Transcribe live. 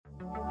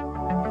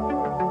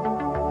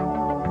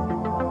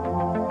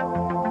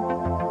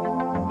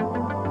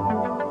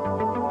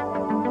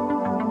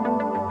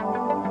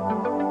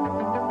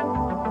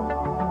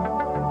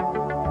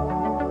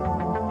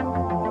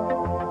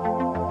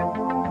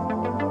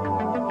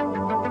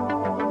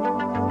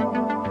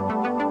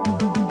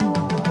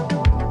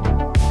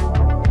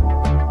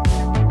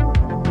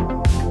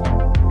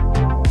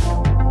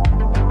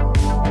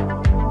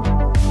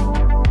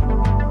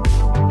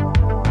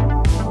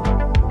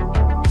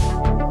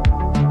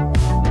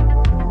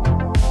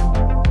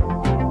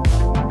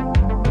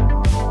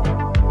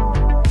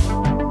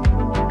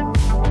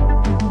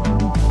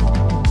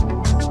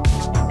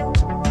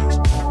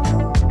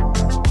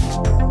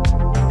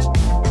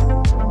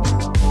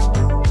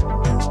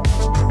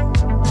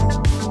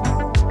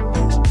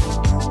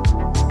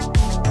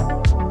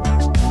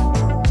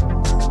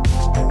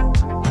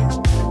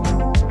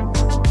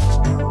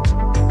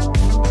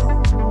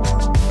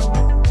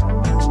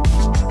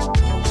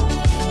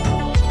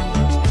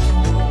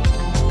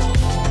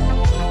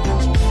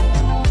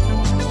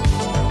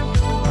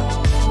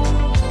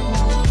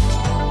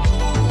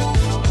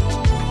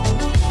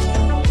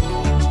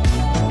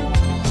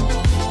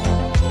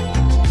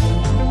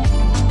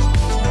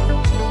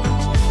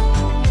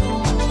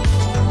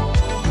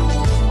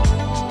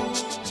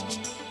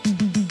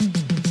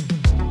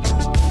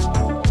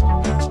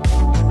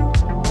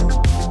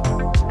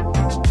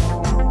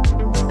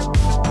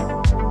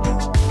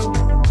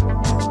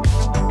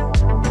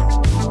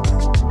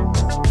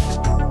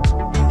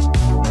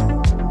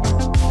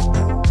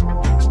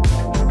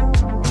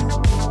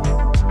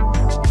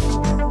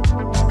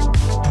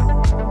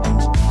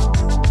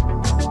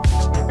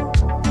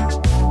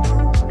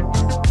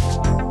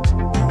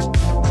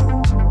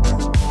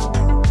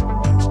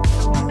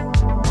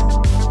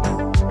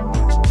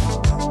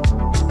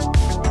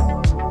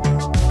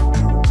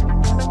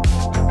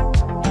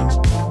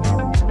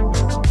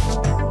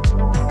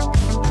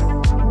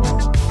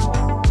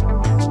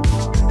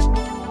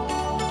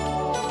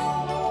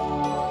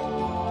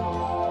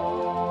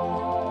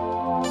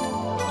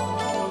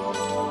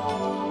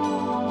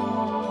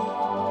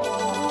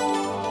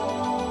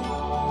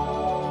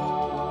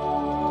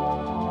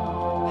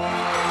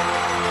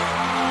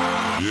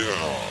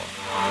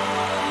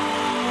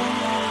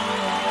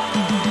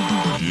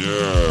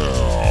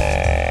Yeah.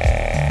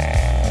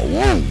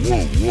 Whoa,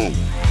 whoa, whoa.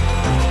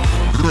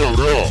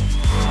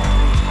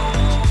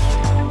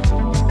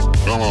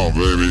 Come on,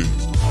 baby.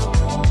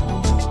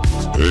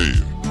 Hey.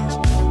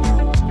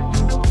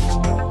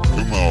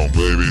 Come on,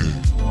 baby.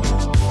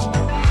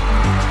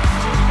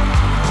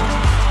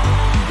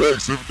 Make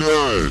some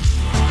noise.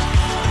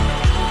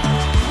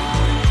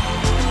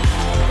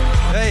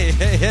 Hey,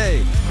 hey,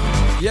 hey.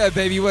 Yeah,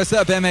 baby, what's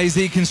up,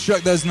 MAZ?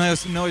 Construct those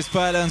noise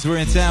pylons. We're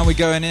in town. We're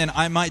going in.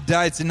 I might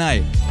die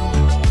tonight.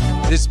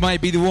 This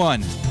might be the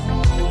one.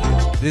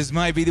 This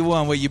might be the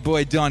one where your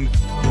boy Don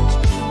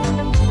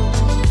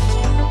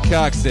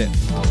cocks it.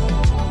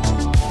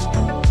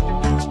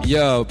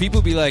 Yo,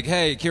 people be like,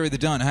 hey, Kira the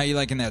Don, how you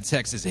liking that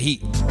Texas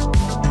heat?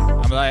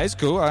 I'm like, it's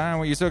cool. I don't know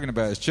what you're talking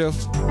about. It's chill.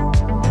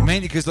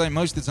 Mainly because, like,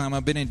 most of the time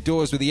I've been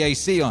indoors with the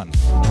AC on.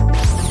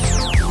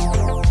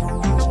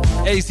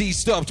 AC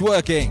stopped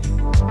working.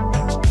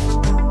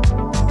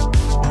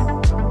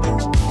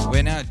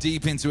 We're now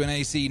deep into an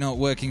AC not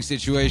working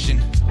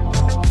situation.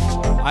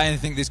 I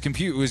didn't think this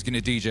computer was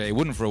going to DJ. It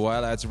wouldn't for a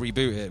while. I had to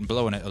reboot it and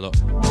blow on it a lot.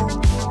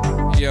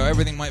 Yo,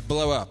 everything might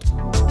blow up.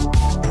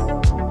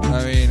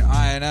 I mean,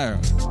 I know.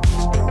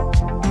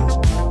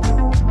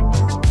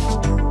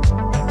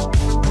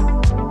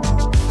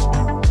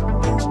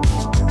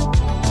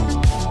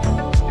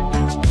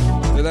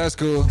 But that's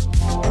cool.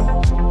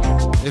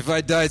 If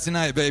I die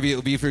tonight, baby,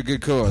 it'll be for a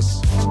good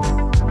cause.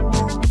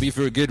 It'll be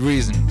for a good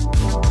reason.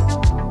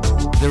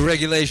 The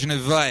regulation of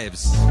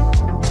vibes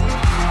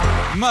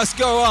must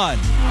go on.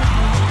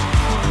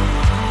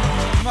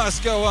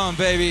 Must go on,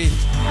 baby.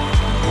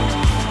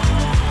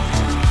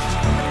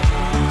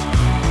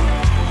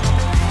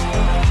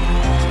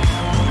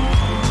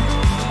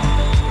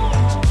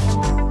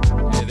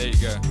 Yeah, there you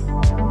go.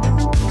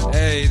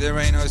 Hey, there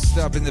ain't no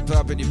stopping the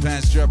popping, your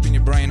pants dropping,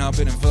 your brain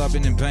hopping and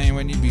flopping in pain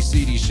when you be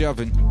CD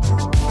shopping.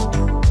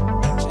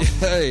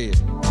 Hey,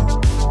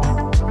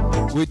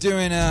 we're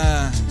doing,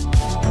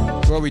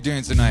 what are we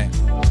doing tonight?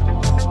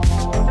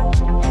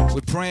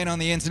 We're praying on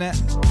the internet.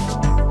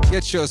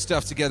 Get your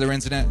stuff together,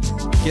 internet.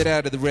 Get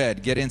out of the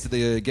red. Get into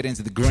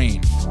the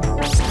green.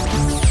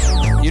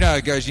 You know how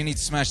it goes. You need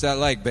to smash that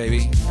like,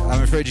 baby.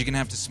 I'm afraid you're gonna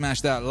have to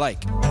smash that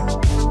like.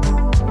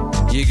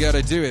 You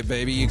gotta do it,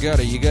 baby. You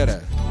gotta.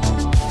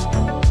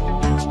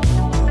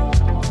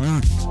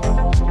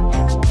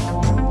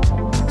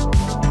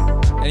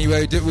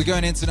 Anyway, we're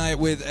going in tonight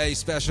with a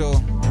special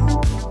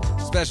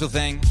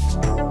thing.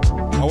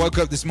 I woke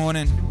up this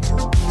morning.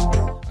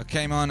 I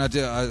came on. I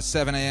did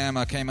 7 a.m.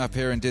 I came up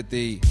here and did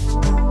the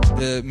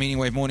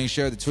Dreamwave morning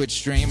show, the Twitch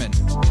stream, and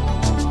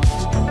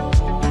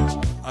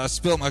I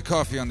spilled my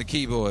coffee on the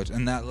keyboard,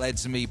 and that led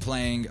to me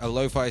playing a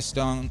Lofi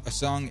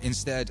song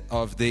instead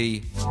of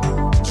the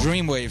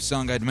Dreamwave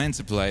song I'd meant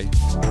to play.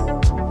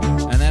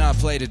 And then I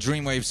played a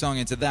Dreamwave song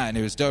into that, and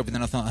it was dope. And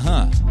then I thought,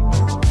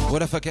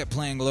 what if I kept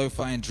playing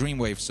Lo-Fi and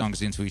Dreamwave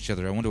songs into each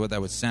other? I wonder what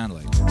that would sound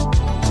like.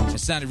 It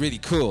sounded really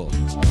cool.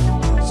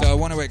 So I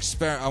want to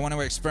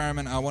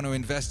experiment. I want to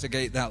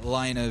investigate that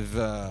line of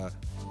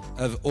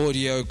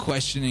audio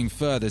questioning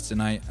further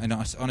tonight, and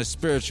on a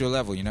spiritual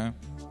level, you know.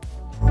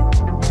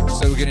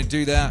 So we're gonna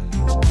do that.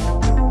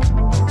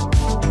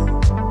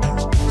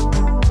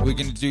 We're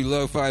gonna do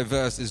Lo-Fi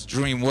versus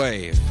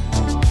Dreamwave.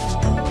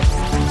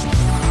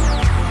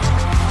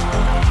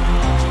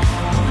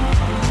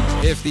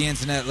 If the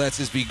internet lets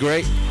us be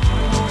great.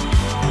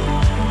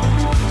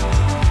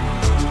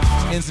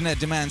 Internet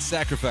demands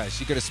sacrifice.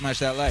 You gotta smash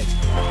that like.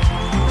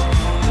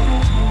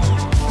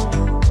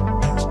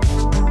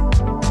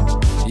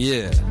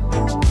 Yeah.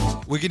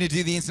 We're gonna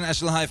do the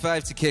international high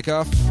five to kick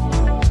off.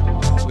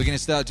 We're gonna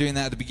start doing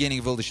that at the beginning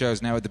of all the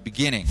shows now, at the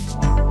beginning.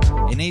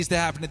 It needs to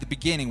happen at the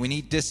beginning. We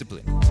need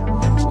discipline.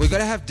 We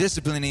gotta have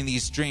discipline in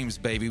these streams,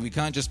 baby. We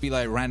can't just be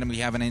like randomly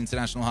having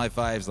international high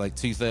fives like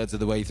 2/3 of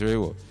the way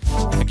through, or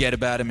forget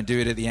about them and do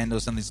it at the end or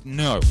something.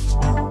 No,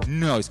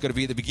 it's gotta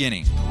be at the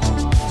beginning.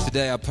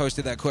 Today I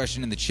posted that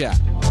question in the chat.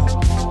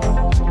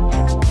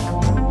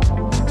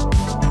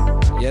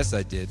 Yes,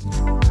 I did.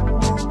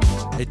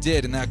 I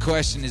did, and that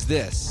question is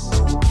this.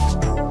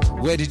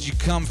 Where did you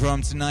come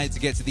from tonight to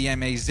get to the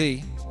MAZ?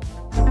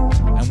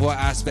 And what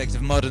aspect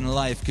of modern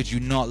life could you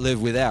not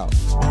live without?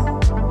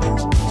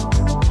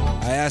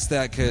 I asked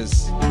that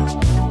because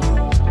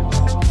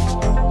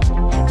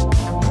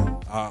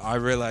I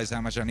realized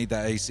how much I need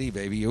that AC,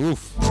 baby.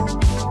 Oof.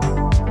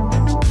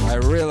 I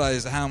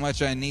realized how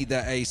much I need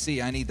that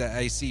AC. I need that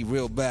AC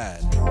real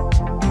bad.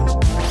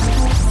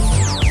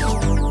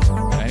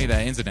 I need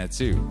that internet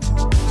too.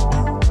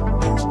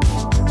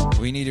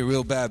 We need it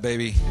real bad,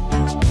 baby.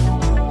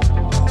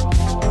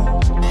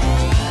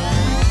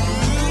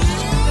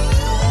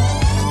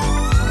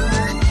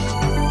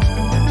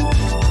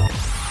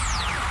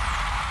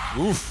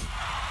 Oof.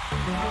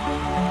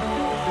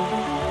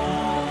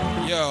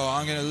 Yo,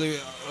 I'm gonna lose,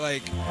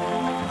 like,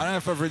 I don't know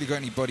if I've really got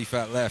any body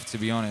fat left, to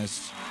be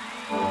honest.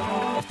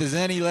 If there's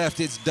any left,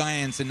 it's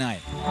dying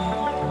tonight.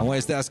 And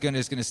where's that's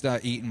gonna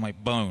start eating my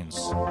bones.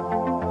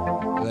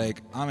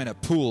 Like, I'm in a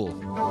pool.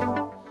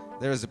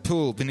 There is a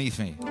pool beneath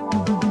me.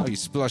 Oh, you're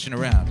splashing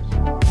around.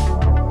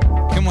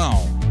 Come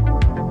on.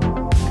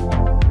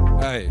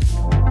 Hey.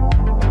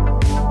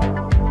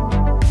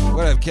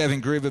 What up,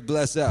 Kevin Gruber?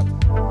 Bless up.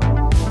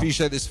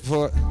 Appreciate the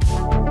support.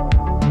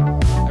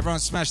 Everyone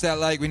smash that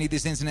like. We need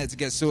this internet to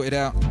get sorted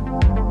out.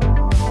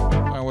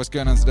 Oh, what's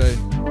going on today?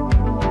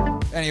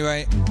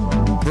 Anyway,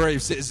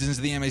 brave citizens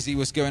of the MAC,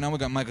 what's going on? We've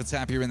got Michael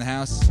Tapia in the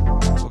house.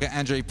 We've got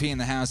Andre P in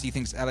the house. He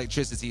thinks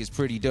electricity is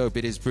pretty dope.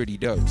 It is pretty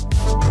dope.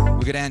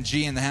 We've got Aunt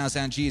G in the house.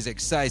 Aunt G is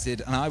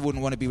excited, and I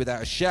wouldn't want to be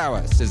without a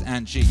shower, says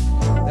Aunt G.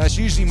 That's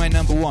usually my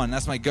number one.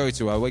 That's my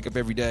go-to. I wake up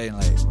every day and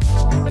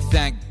I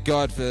thank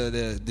God for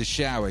the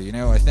shower, you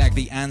know? I thank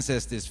the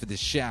ancestors for the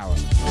shower.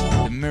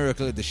 The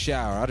miracle of the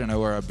shower. I don't know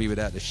where I'd be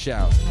without the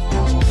shower.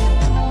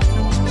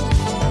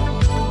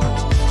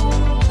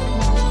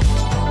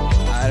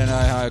 I don't know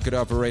how I could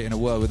operate in a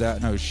world without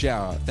no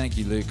shower. Thank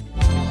you, Luke.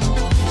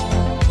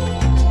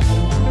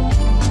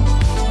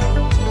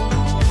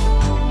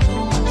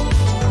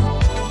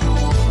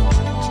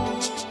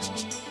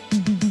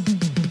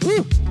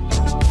 Woo!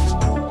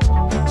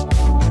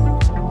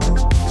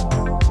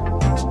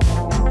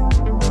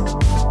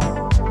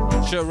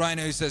 Show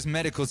Rhino says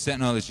medical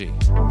technology.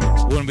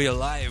 Wouldn't be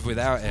alive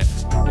without it.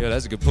 Yeah,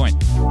 that's a good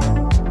point.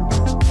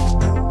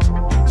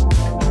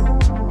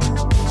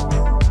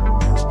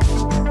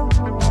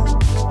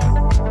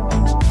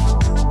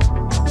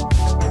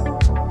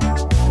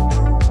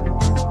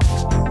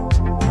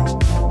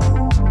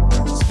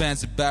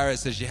 Spencer Barrett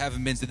says you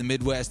haven't been to the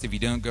Midwest if you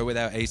don't go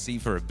without AC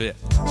for a bit.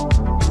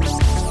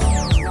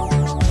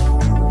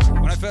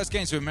 When I first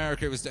came to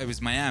America, it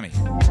was Miami.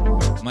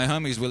 My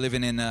homies were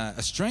living in a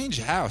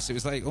strange house. It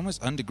was like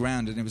almost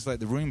underground, and it was like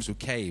the rooms were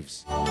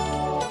caves.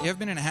 You ever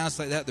been in a house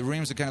like that? The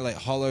rooms are kind of like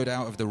hollowed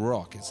out of the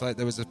rock. It's like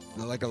there was a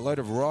load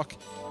of rock,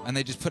 and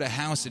they just put a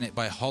house in it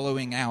by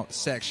hollowing out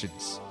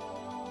sections.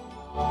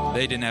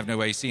 They didn't have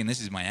no AC, and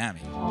this is Miami.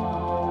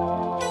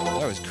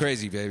 That was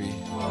crazy, baby.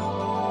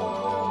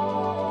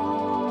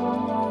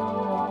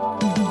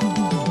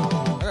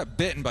 I got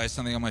bitten by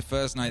something on my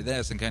first night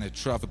there, some kind of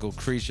tropical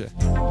creature.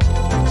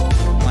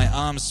 My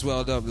arms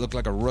swelled up, looked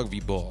like a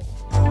rugby ball.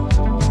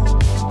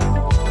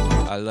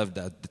 I loved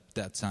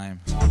that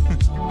time.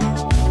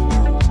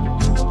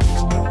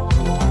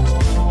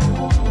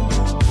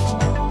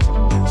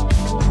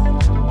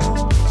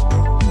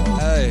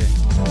 Hey.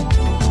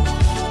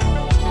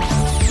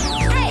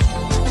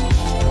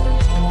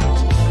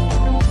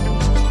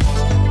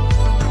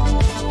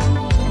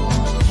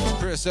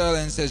 Chris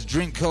Erlin says,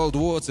 drink cold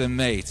water,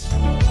 mate.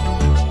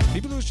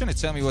 People are always trying to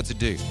tell me what to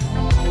do.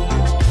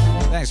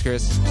 Thanks,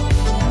 Chris.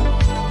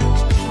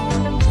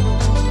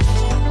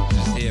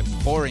 Just here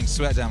pouring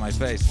sweat down my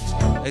face.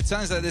 At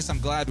times like this, I'm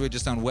glad we're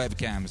just on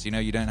webcams. You know,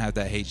 you don't have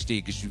that HD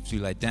because you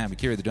feel like, damn,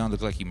 Akira the Don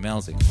look like he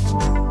melting.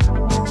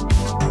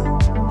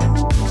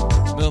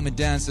 Milman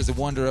Dan says, I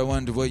wonder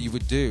what you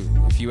would do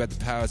if you had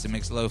the power to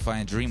mix Lofi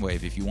and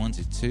Dreamwave if you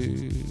wanted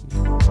to.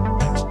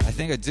 I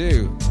think I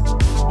do.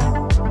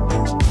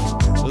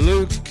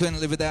 Luke couldn't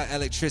live without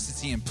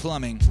electricity and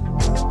plumbing.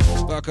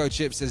 Bucko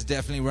Chip says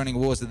definitely running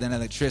water than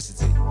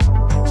electricity.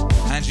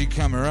 Andrew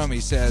Kamaromi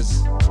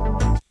says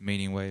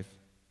meaning wave.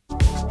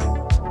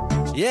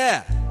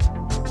 Yeah.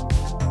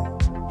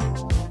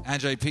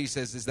 Andre P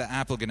says, is that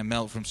Apple gonna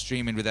melt from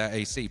streaming without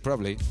AC?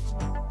 Probably.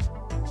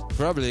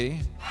 Probably.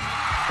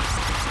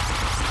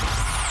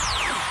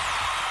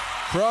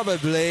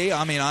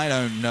 I mean, I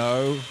don't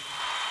know.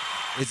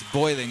 It's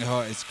boiling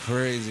hot. It's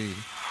crazy.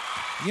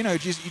 You know, you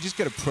just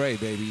gotta pray,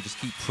 baby. You just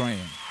keep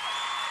praying.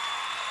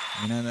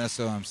 You know, that's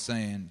all I'm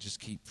saying. Just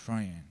keep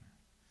praying.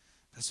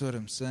 That's what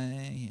I'm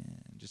saying.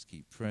 Just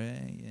keep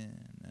praying,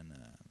 and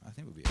I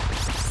think we'll be okay.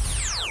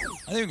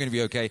 I think we're gonna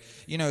be okay.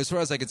 You know, as far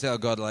as I can tell,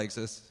 God likes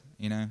us.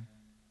 You know,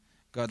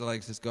 God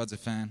likes us. God's a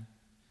fan.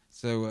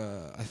 So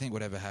I think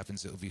whatever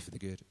happens, it'll be for the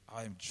good.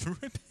 I am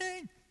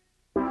dripping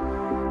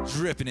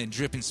in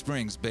Dripping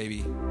Springs,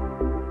 baby.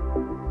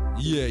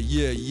 Yeah.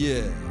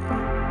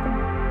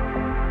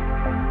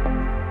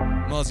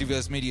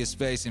 Multiverse Media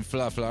Space in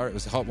Fla. It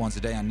was a hot one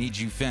today. I need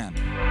you, fam.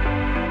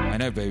 I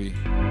know, baby.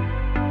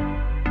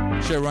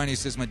 Show Ronnie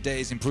says, my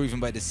day is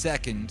improving by the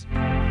second.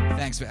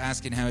 Thanks for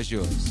asking. How is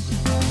yours?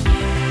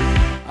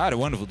 I had a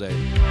wonderful day.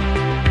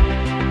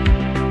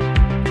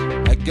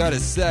 I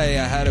gotta say,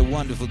 I had a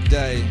wonderful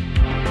day.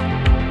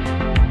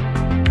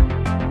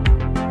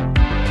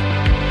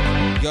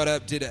 Got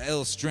up, did an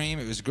L stream.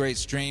 It was a great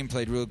stream.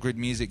 Played real good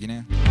music, you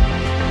know.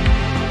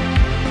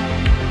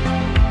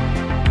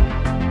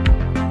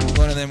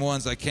 One of them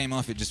ones I came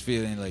off it just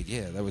feeling like,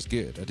 yeah, that was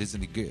good. I did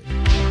something good.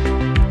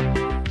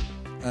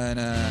 And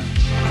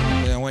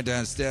then I went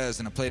downstairs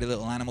and I played a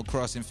little Animal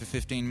Crossing for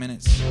 15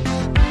 minutes.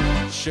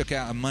 Shook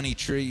out a money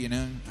tree, you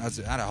know. I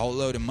had a whole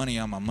load of money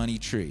on my money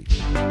tree.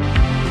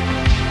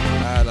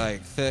 I had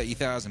like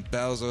 30,000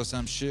 bells or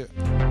some shit.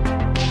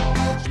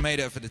 Just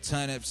made up for the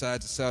turnips. I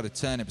had to sell the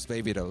turnips,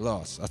 baby, at a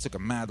loss. I took a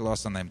mad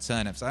loss on them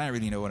turnips. I don't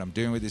really know what I'm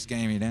doing with this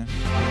game, you know.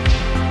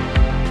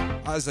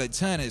 I was like,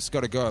 Turnip's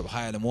got to go up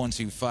higher than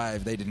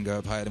 125. They didn't go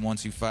up higher than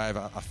 125.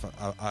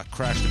 I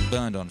crashed and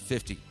burned on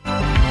 50.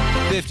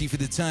 50 for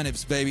the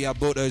turnips, baby. I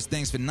bought those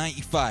things for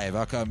 95.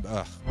 I can't.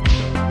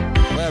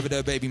 Whatever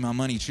though, baby, my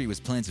money tree was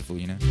plentiful,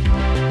 you know.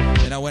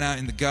 Then I went out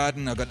in the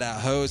garden. I got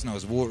that hose and I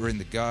was watering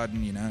the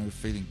garden, you know,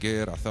 feeling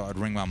good. I thought I'd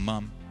ring my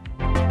mum.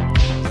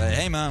 Like,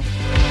 hey, Mum.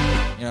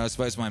 You know, I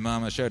spoke to my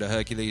mum. I showed her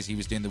Hercules. He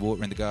was doing the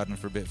water in the garden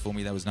for a bit for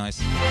me. That was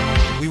nice.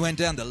 We went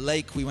down the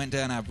lake. We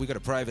got a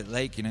private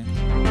lake, you know.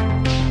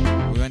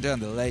 We went down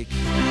the lake.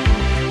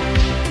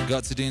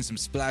 Got to doing some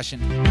splashing.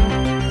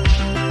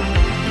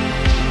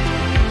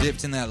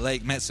 Dipped in that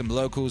lake. Met some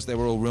locals. They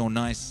were all real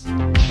nice.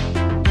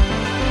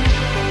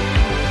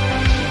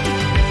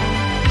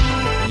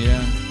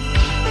 Yeah.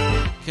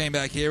 Came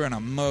back here and I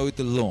mowed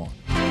the lawn.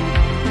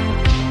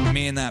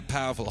 Me and that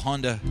powerful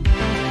Honda,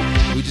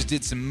 we just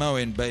did some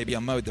mowing, baby. I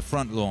mowed the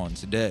front lawn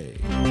today.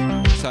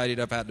 Tidied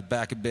up out the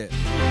back a bit.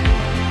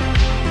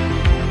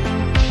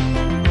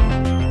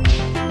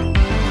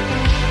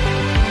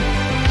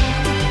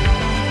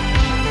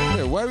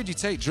 Yeah, why would you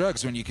take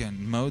drugs when you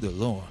can mow the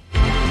lawn?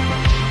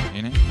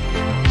 You know?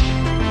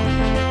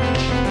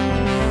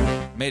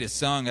 Made a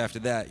song after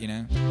that, you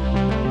know?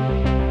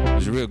 It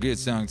was a real good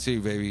song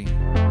too, baby.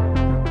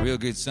 Real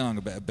good song.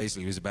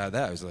 Basically, it was about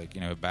that. It was like,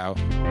 you know, about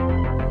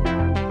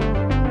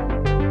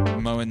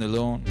mowing the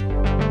lawn.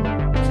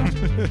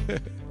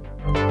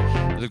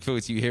 I look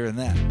forward to you hearing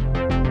that.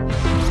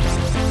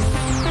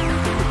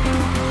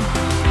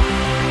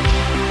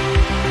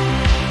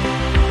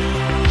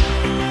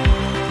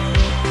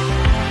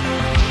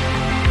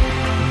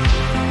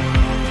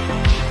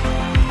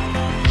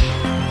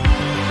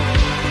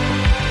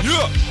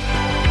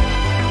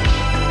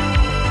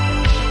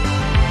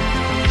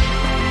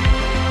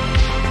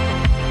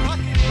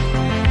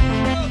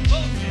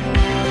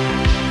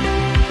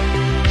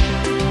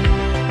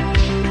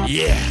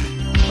 Yeah.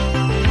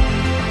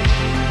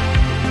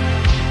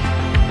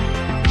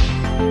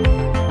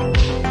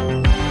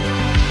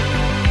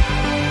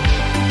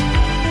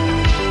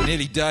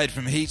 Nearly died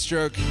from heat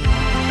stroke.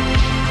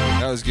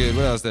 That was good.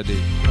 What else did I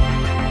do?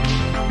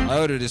 I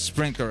ordered a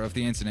sprinkler off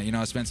the internet. You know,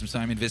 I spent some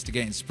time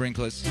investigating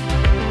sprinklers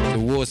to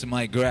water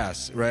my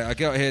grass. Right, I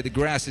got here. The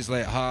grass is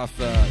like half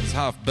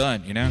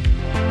burnt. You know,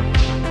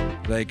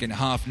 like in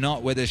half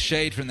not. Where there's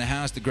shade from the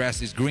house, the grass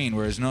is green.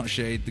 Whereas not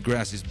shade, the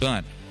grass is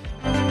burnt.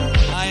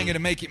 I am going to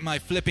make it my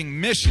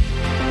flipping mission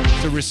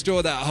to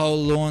restore that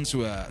whole lawn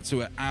to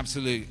an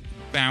absolute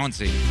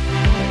bounty.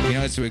 You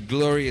know, to a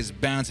glorious,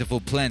 bountiful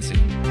plenty.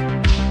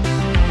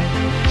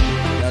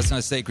 That's my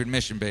sacred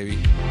mission, baby.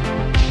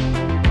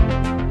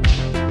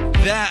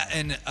 That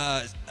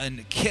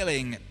and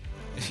killing,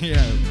 you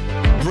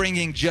know,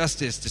 bringing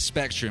justice to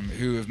Spectrum,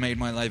 who have made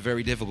my life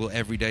very difficult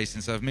every day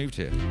since I've moved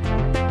here.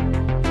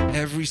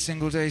 Every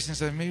single day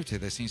since I've moved here,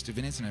 there seems to have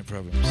been internet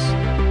problems.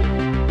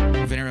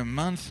 I've been here a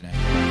month now.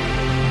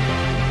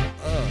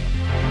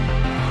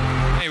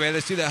 Oh. Anyway,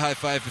 let's do that high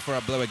five before I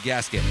blow a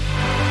gasket.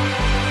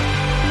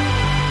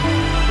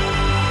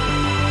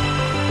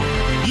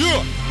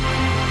 Yeah!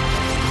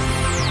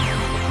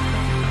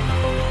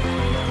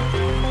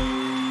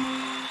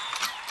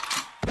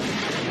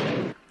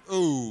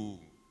 Oh.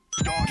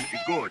 Done is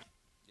good.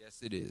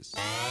 Yes, it is.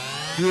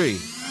 3,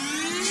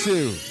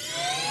 2,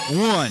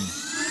 1.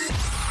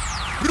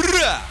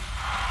 Rah!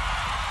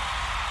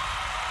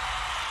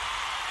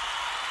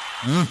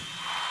 Huh?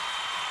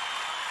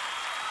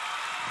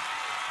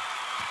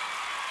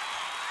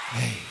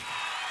 Hey.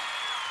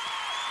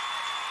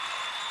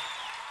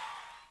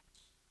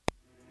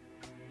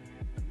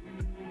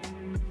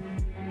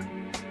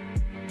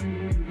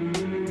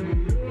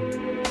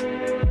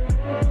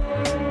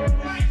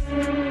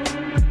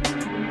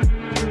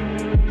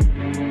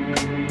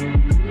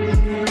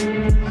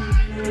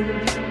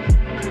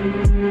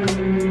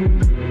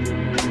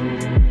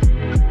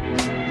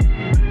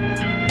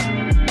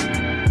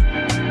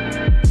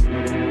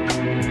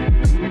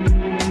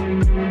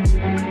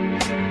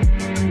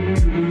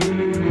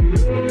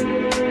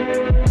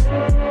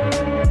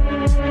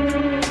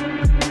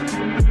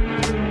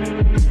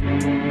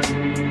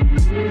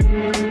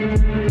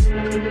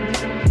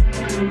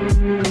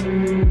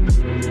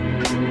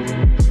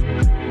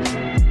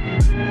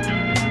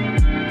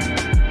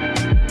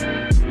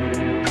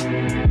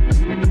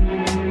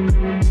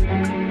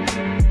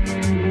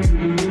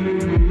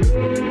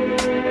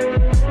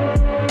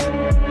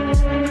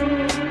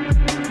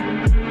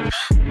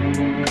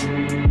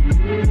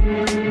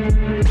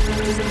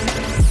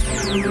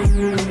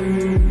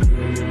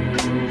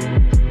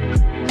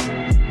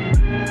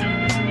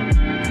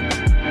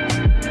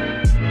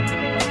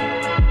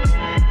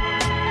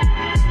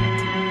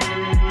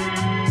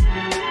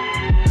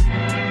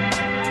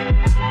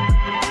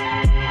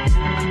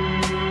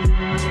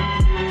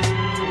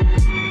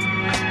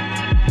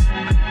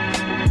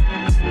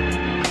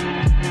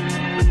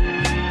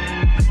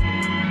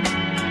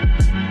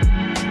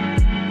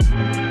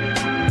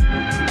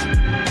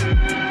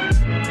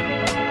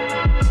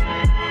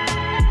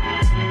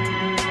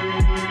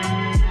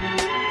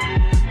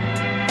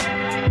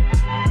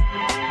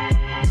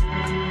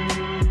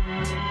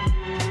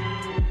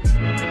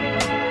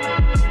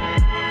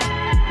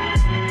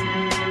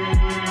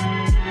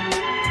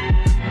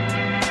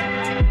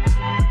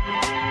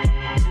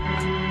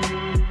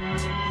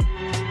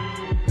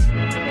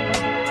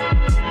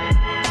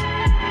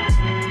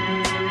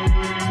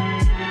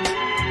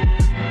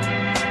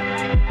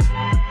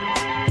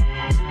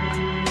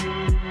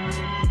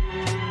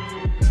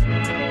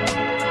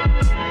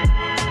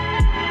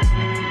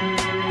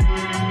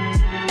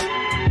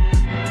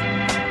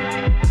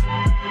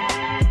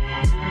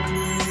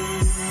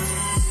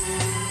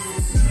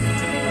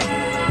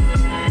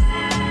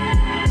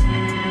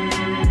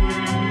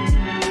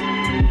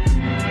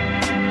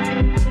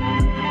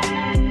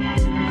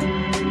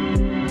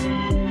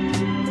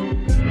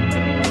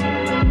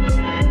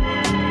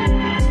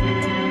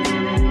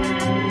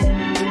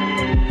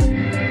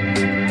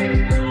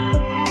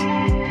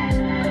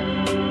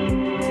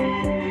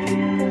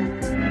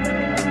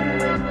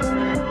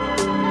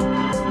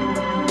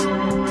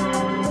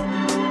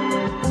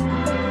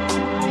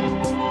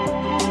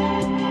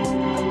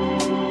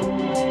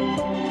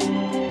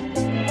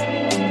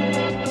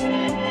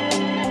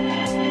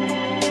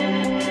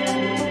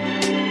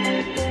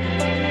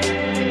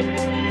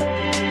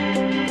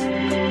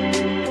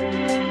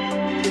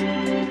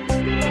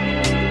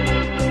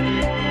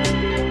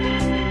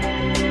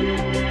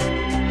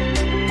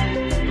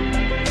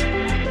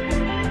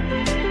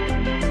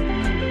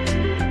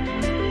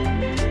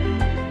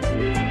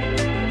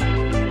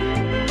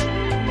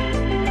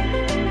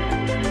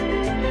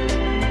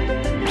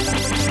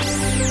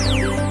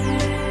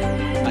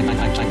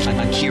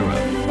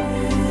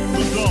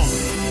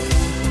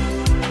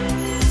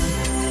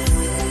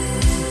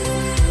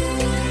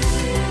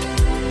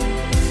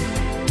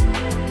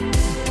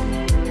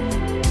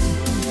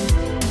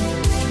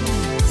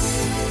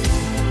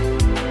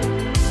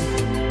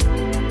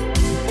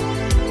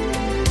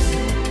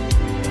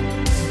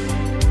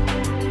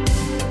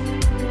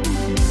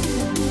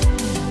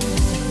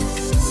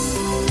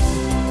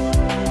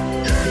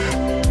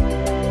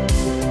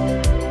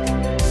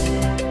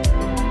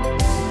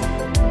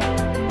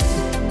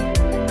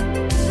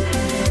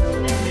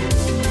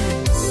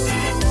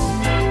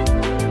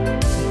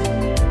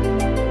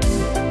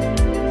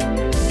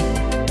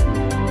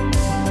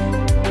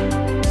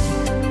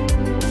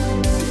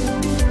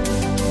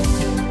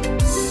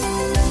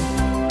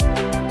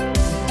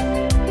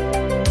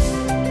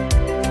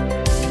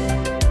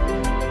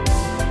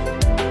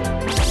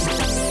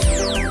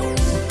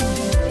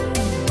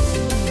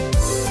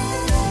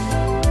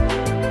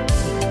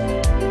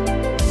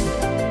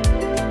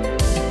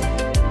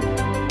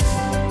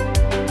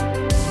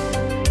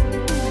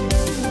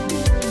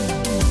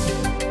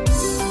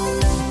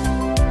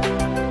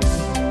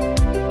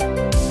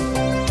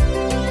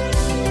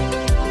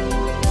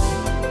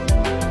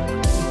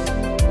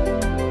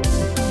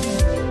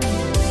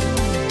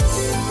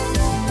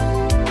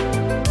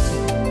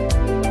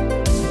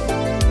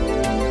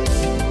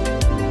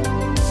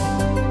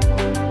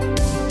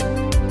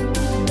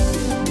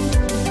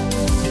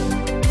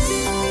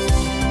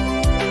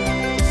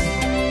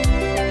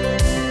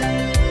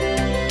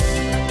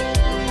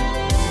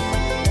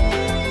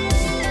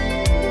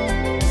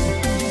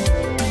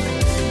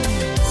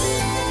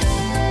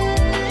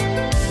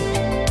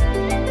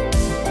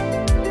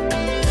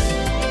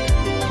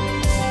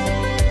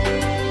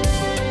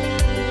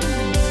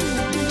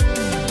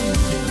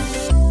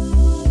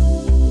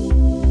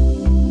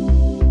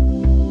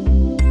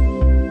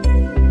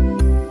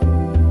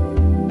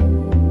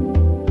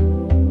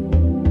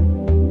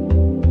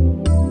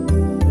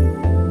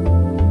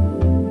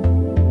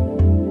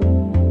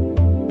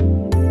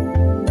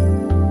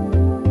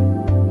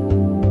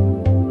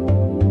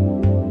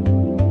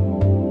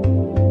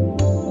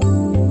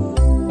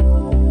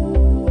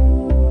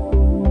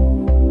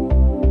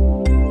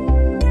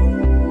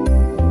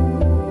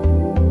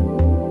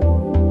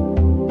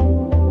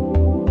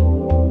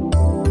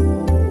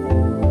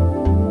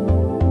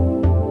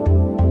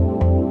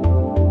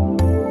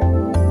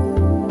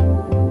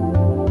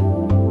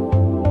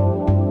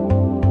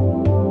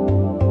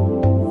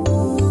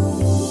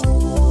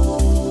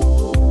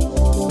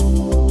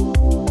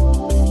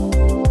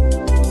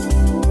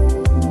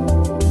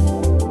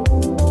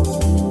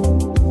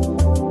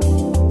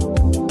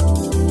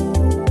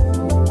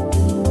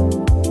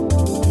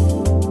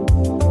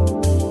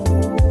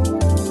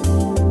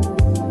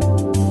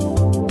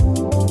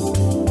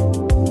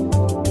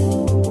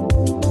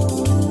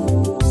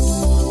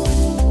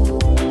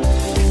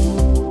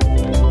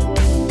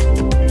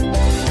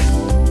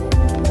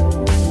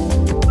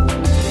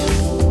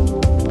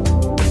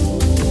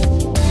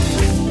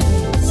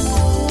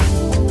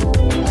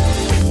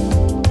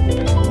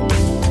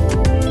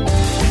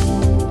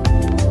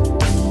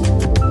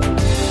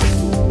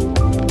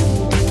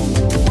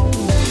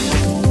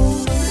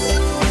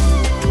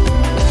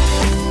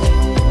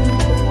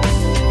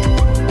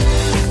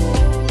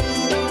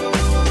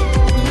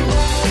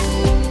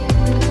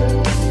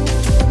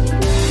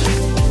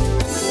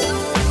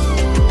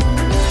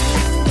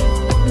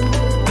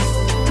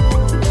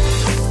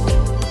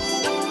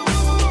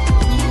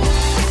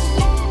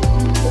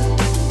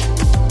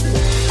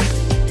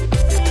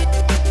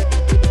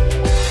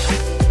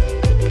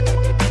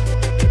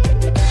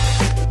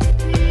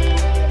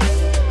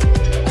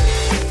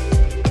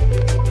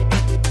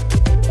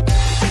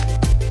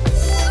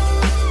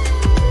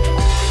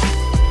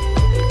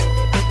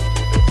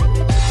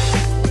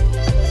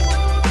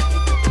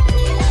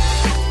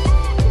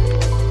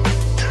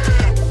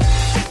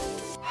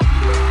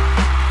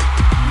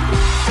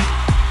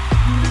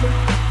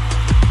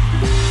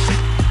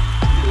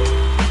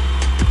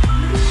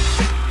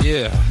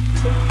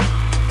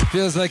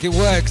 feels like it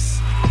works.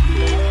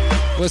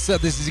 What's up?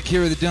 This is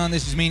Akira the Don.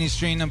 This is Meaning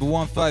Stream number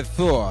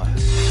 154.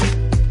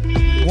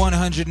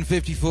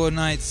 154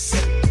 nights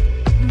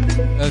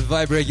of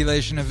vibe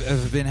regulation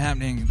have been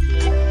happening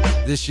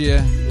this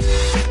year.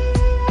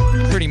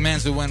 Pretty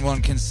mental when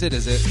one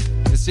considers it,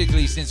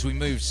 particularly since we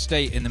moved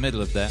state in the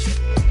middle of that.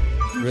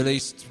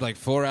 Released like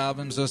 4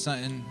 albums or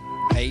something.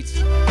 8.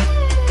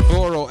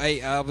 4 or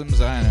 8 albums,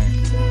 I don't know.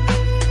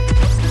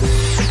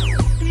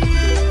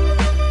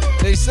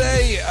 They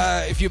say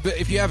if you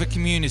have a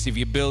community, if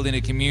you're building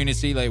a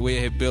community, like we're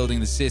here building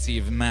the city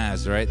of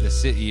Maz, right? The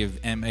city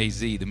of MAZ,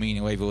 the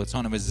Meaning Wave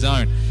Autonomous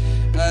Zone.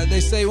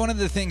 They say one of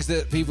the things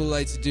that people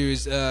like to do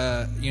is,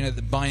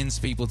 that binds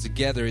people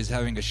together is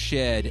having a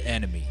shared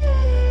enemy.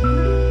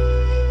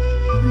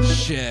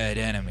 Shared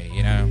enemy,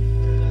 you know?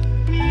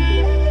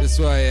 That's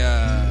why,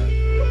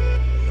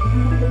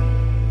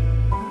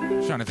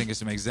 I'm trying to think of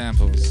some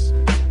examples.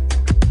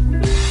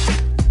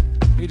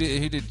 Who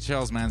did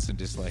Charles Manson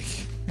dislike?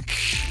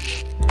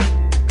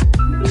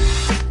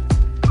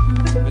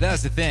 But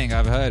that's the thing,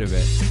 I've heard of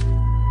it.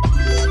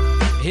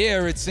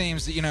 Here it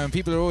seems that, and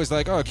people are always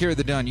like, oh, Akira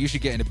the Don, you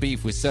should get into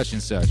beef with such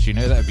and such,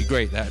 that'd be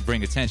great, that'd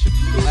bring attention.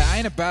 I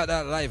ain't about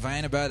that life, I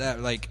ain't about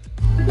that, like,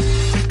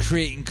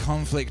 creating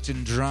conflict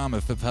and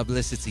drama for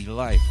publicity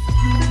life.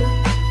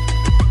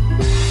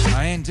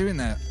 I ain't doing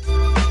that.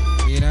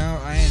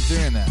 I ain't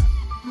doing that.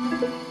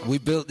 We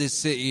built this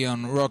city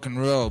on rock and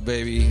roll,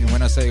 baby. And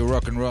when I say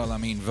rock and roll, I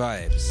mean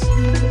vibes.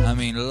 I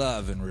mean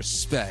love and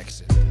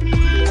respect.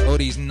 All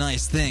these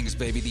nice things,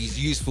 baby, these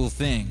useful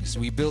things.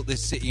 We built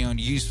this city on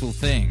useful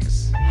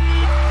things.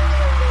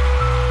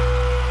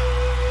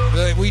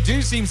 But we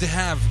do seem to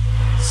have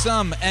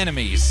some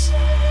enemies.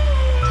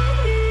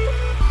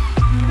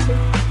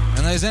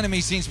 And those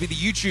enemies seem to be the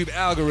YouTube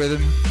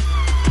algorithm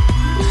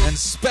and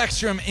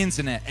Spectrum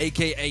Internet,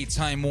 aka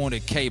Time Warner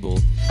Cable.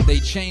 They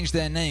changed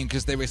their name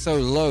because they were so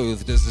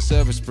loathed as the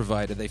service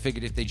provider. They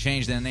figured if they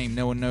changed their name,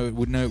 no one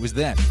would know it was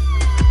them.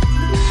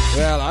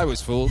 Well, I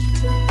was fooled.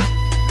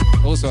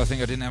 Also, I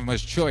think I didn't have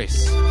much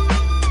choice.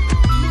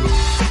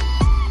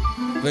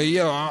 But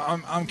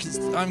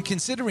I'm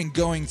considering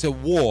going to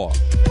war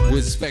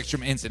with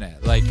Spectrum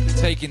Internet, like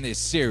taking this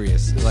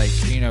serious, like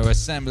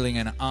assembling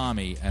an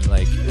army and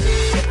like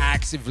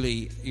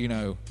actively,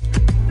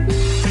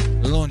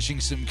 launching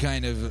some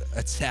kind of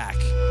attack.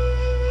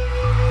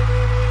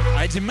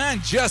 I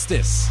demand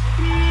justice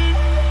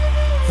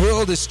for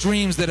all the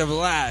streams that have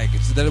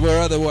lagged, that were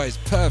otherwise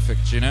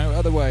perfect,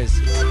 otherwise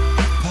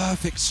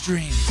perfect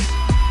streams.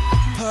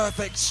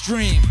 Perfect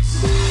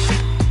streams.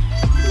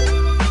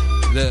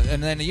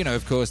 And then,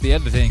 of course, the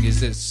other thing is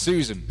that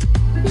Susan.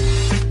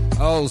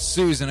 Oh,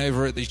 Susan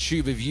over at the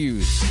Tube of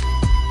Views.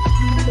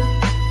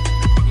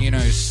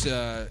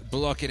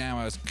 Blocking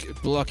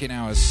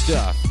our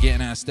stuff,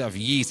 getting our stuff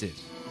yeeted,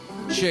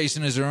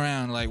 chasing us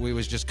around like we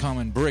was just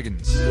common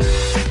brigands.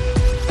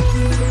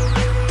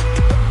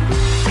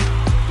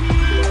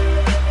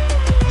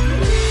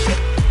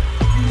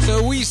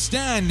 So we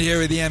stand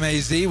here at the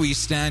MAZ, we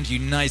stand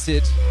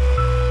united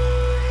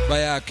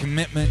by our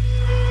commitment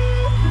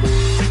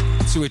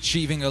to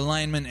achieving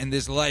alignment in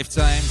this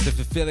lifetime, to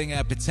fulfilling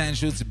our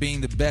potential, to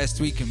being the best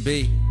we can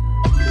be,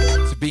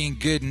 to being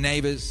good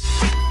neighbors,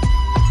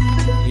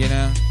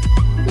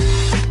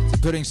 to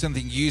putting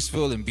something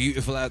useful and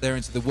beautiful out there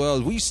into the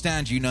world. We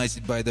stand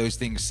united by those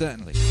things,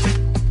 certainly.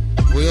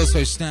 We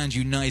also stand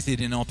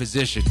united in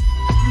opposition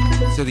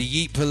to the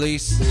Yeet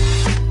Police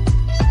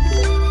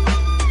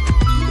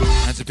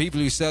and to people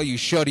who sell you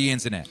shoddy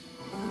internet.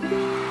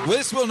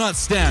 This will not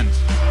stand.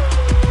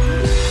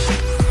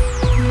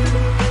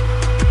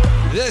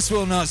 This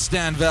will not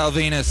stand, Val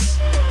Venus.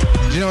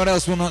 Do you know what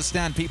else will not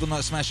stand? People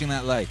not smashing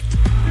that like.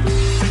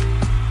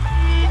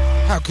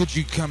 How could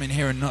you come in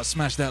here and not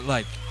smash that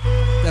like?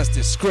 That's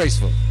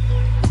disgraceful.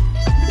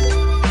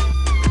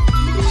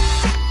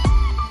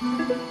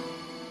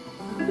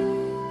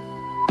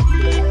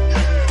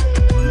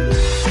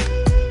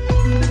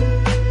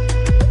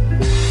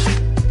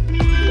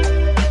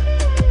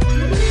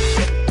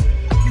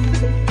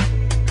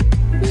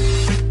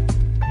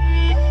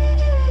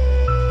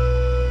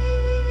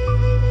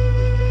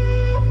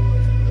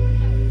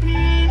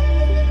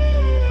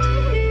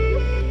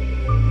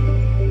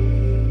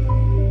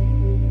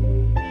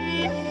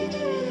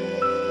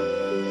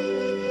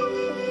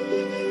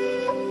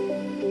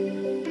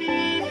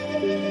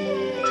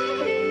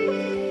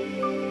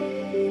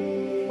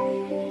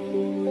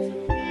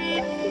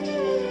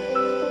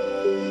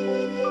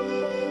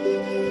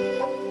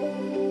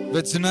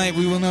 But tonight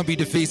we will not be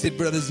defeated,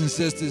 brothers and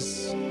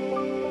sisters.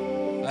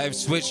 I have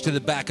switched to the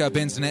backup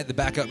internet, the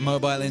backup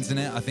mobile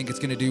internet. I think it's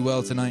going to do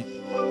well tonight.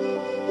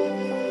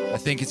 I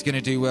think it's going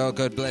to do well.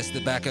 God bless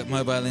the backup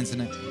mobile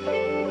internet.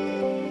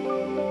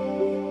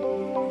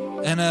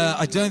 And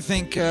I don't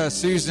think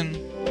Susan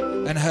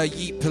and her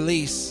Yeet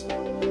Police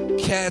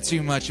care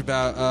too much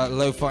about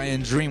Lofi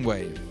and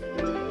Dreamwave.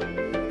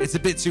 It's a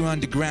bit too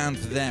underground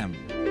for them.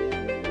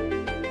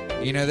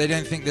 They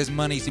don't think there's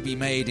money to be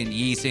made in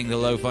yeeting the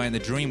Lo-Fi and the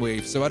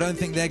Dreamwave, so I don't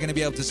think they're going to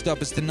be able to stop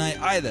us tonight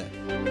either.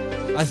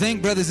 I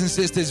think, brothers and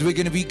sisters, we're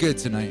going to be good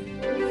tonight.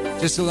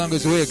 Just so long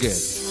as we're good.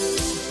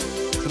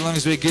 So long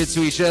as we're good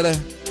to each other.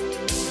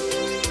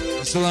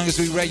 So long as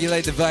we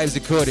regulate the vibes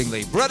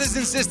accordingly. Brothers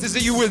and sisters, are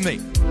you with me?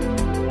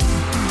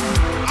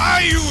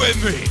 Are you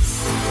with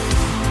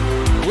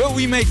me? Will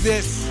we make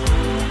this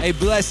a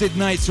blessed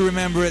night to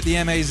remember at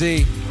the MAZ?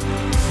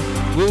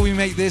 Will we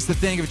make this the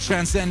thing of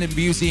transcendent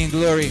beauty and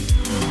glory?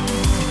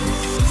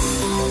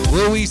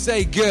 Will we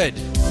say good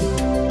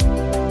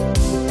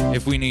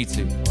if we need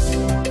to?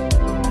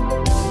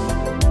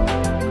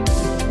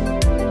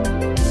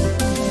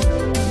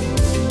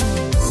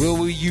 Will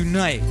we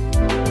unite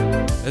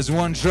as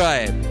one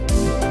tribe,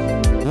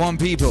 one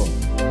people,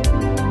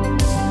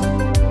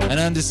 and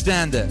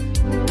understand that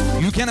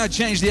you cannot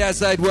change the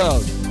outside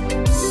world.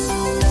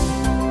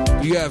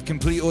 You have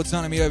complete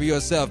autonomy over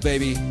yourself,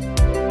 baby,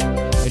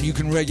 and you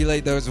can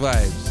regulate those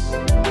vibes,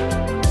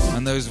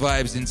 and those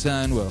vibes in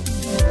turn will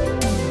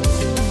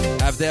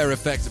have their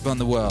effect upon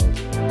the world.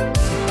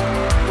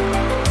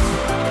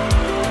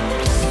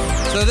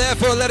 So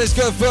therefore, let us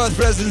go forth,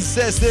 brothers and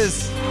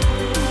sisters,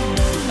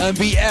 and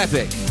be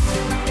epic.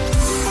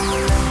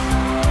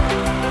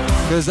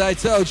 Because I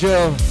told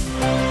you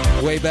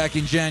way back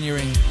in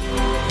January,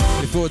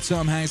 before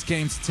Tom Hanks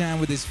came to town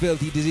with his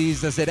filthy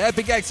disease, I said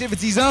epic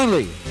activities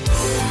only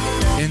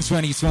in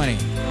 2020.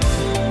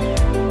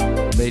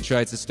 They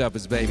tried to stop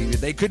us, baby.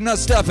 They could not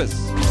stop us.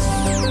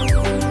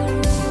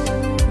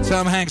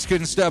 Tom Hanks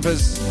couldn't stop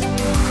us.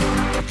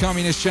 The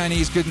Communist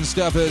Chinese couldn't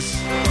stop us.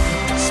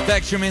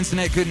 Spectrum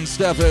Internet couldn't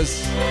stop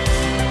us.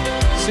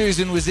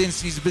 Susan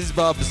Wazinski's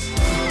Bizbobs,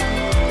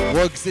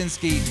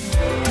 Wogzinski,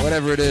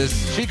 whatever it is,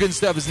 she couldn't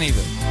stop us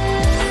neither.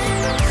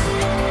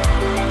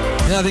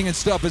 Nothing can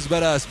stop us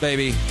but us,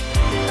 baby.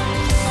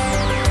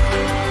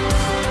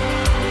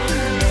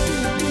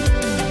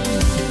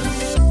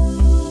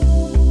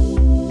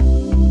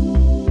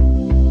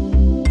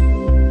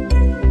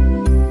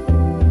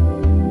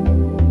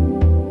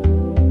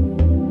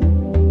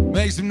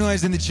 Make some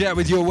noise in the chat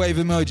with your wave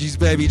emojis,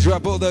 baby.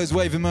 Drop all those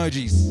wave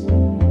emojis.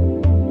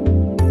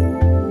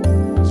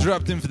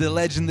 Drop them for the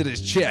legend that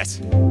is Chet,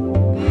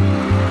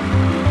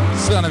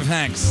 son of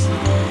Hanks.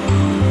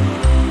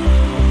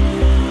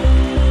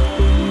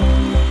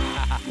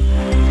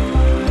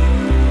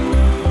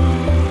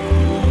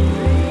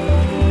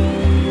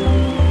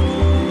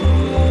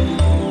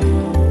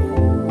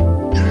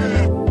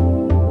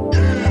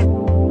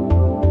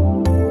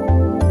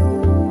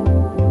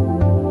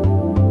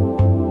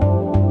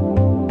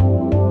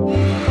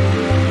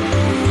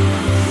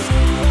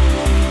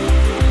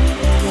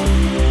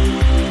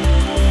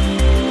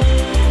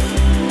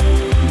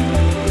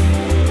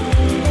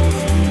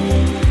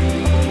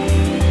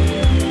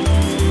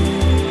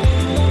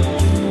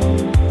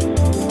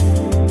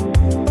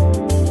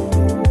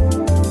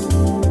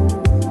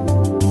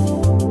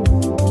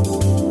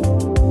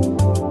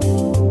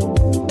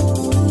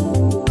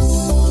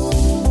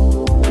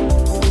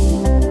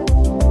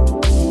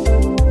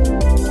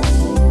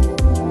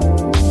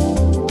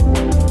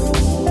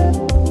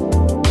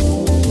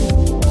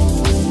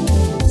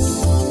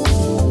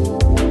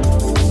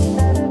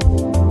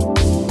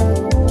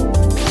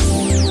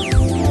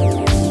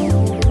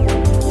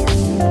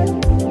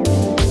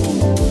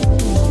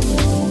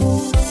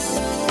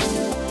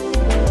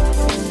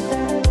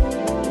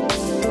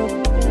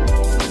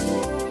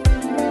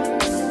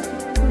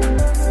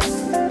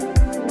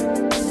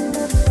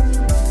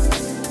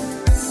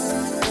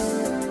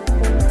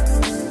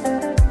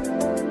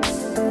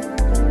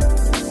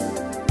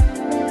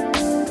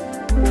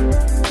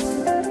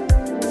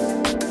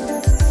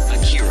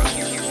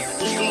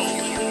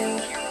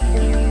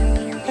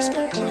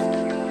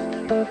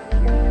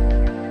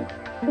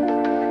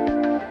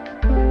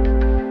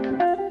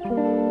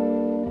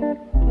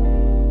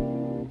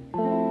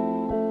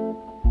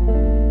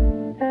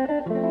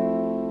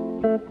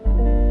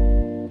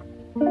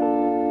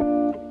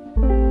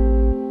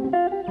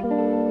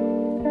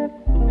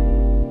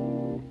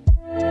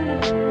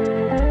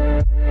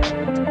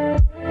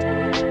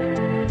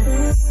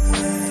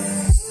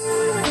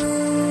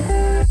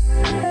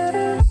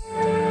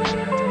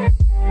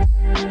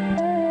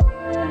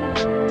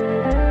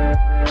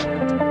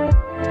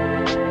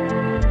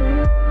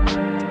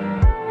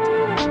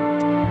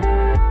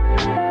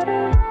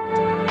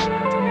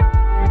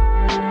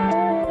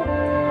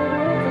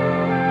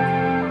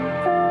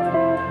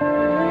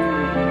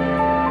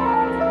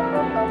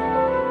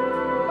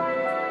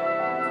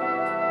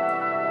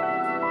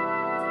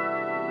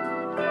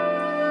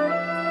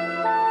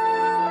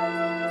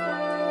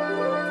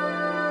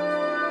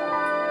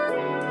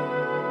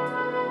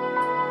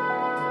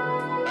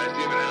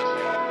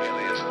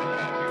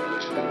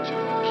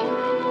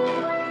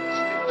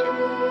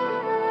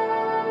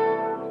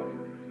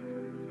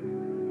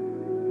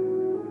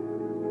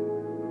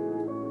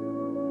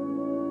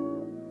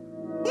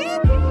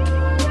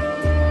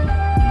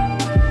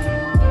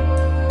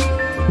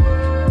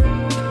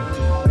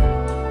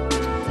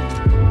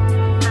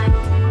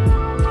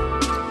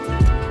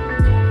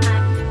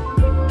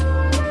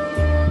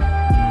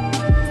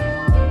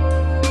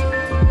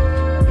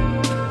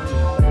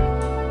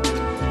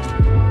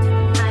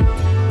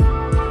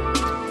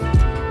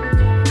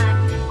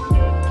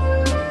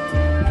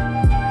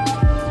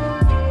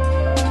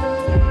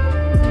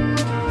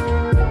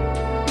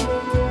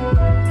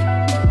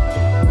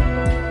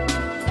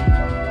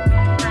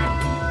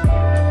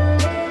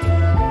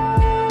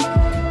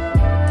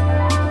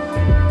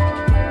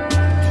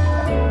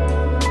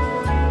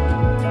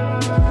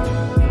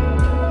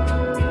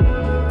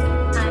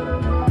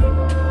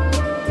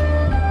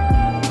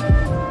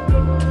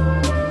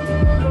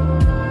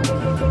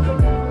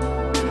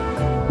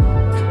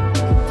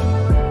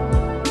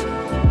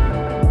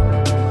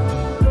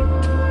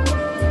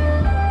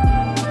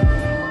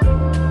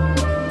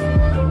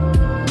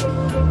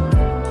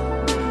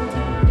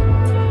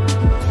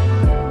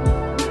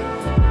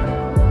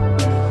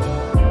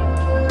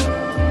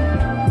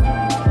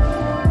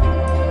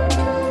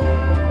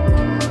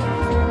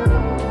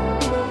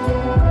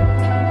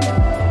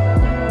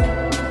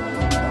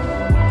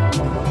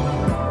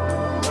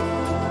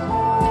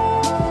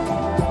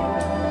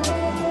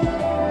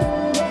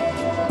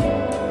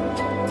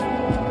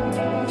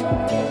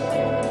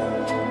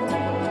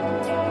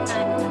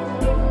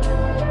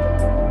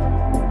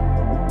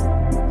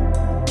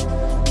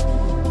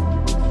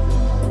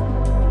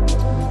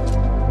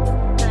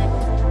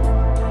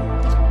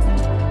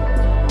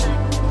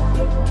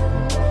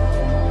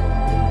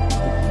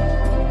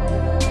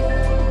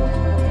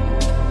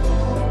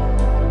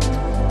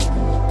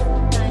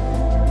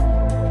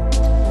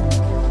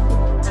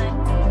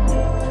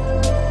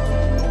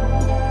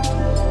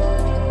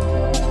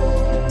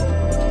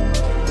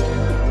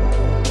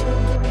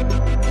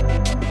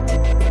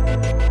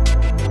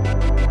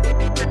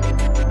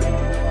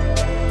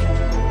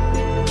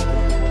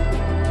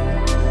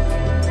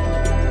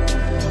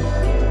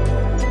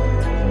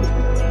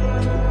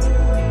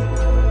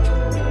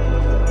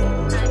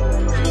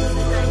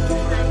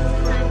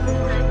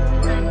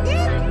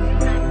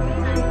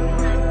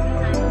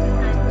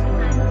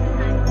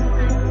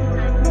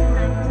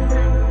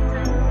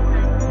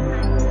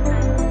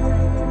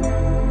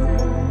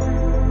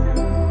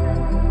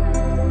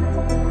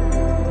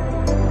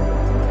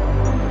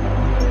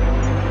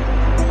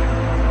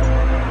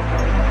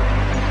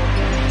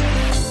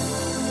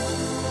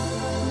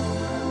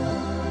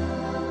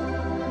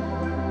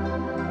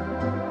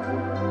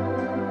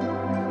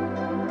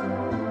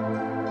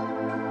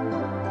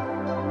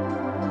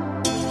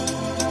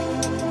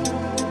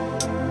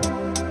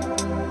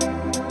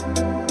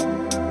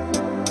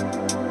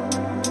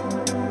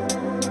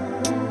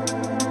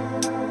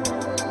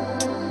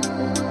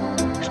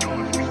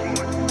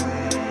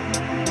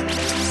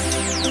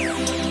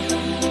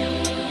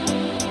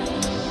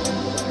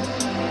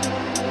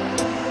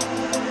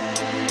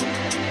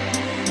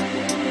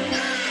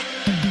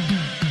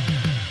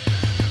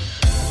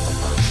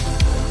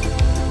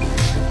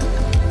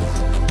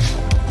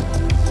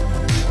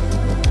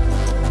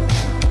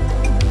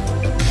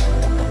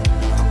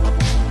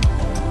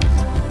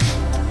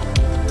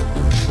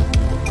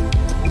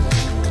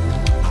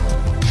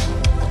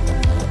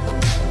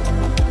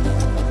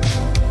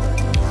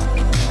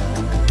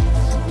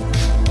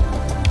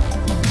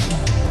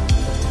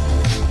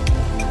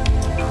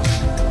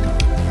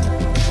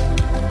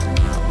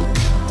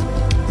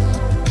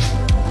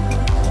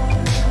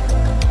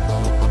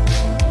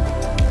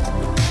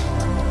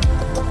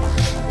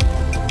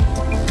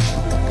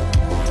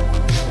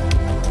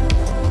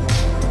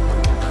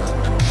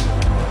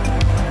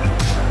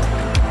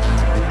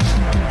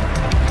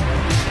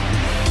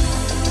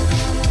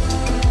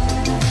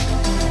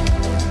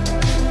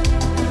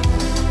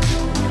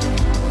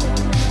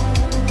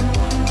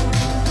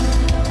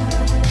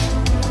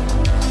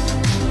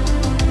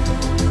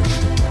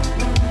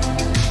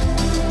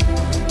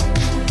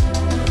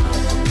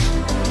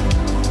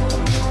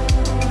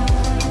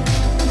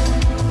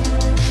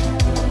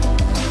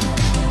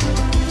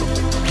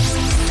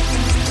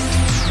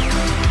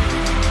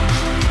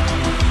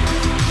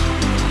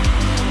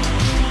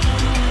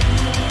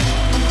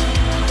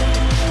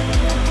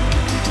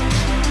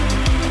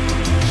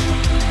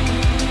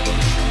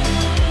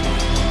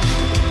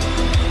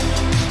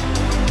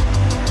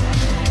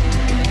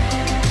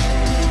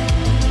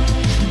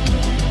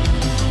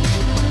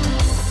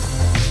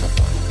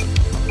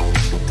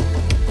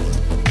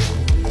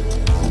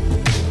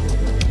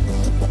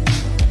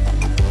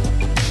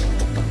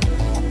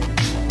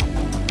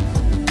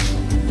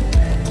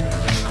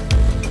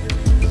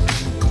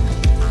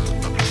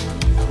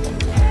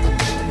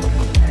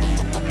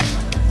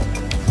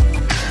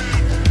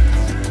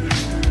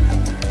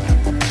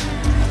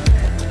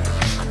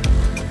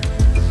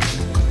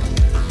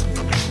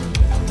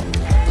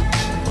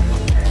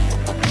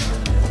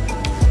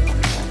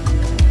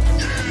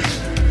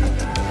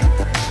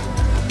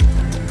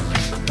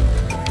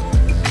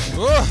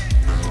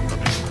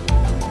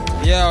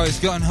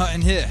 gotten hot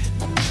in here.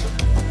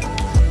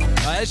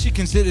 I actually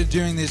considered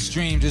doing this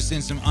stream just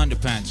in some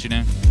underpants, you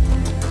know.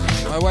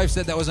 My wife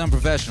said that was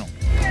unprofessional.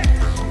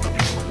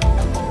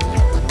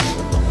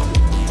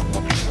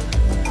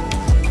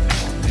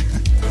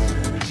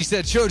 She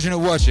said, children are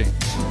watching.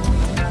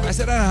 I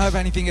said, I don't have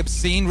anything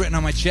obscene written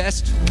on my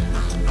chest.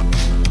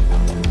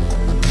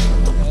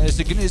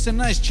 It's a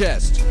nice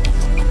chest.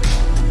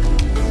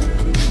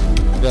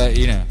 But,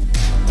 you know,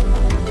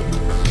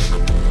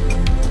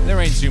 there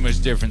ain't too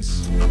much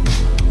difference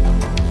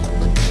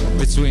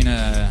between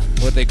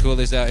what they call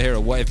this out here, a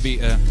wife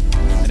beater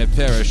and a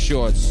pair of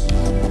shorts.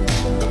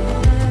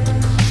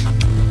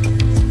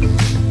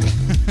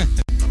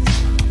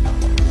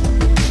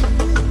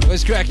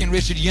 What's cracking,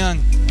 Richard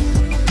Young?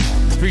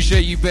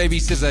 Appreciate you, baby.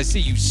 Says, I see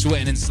you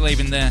sweating and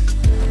slaving there.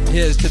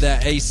 Here's to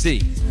that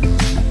AC.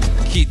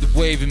 Keep the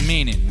wave and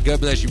meaning.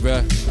 God bless you,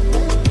 bro.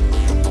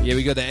 Yeah,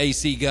 we got the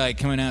AC guy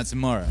coming out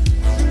tomorrow.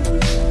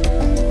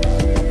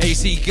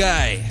 AC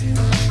guy.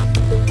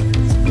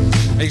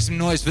 Make some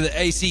noise for the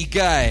AC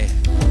guy.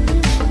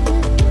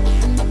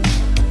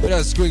 What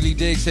else? Squiggly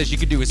Dig says you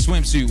could do a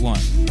swimsuit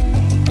one.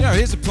 You know,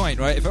 here's the point,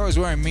 right? If I was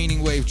wearing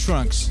Meaning Wave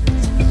trunks,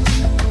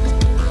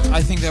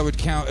 I think that would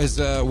count as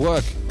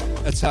work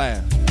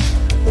attire.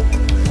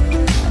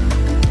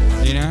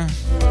 You know?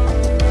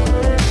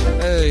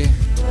 Hey.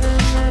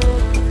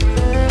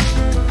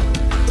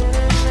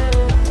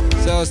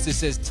 Solstice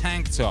says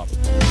tank top.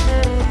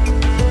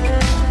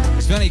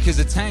 It's funny because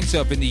a tank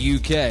top in the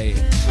UK,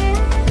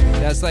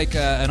 that's like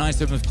an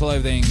item of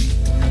clothing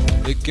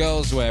that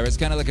girls wear. It's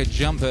kind of like a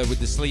jumper with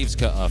the sleeves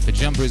cut off. A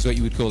jumper is what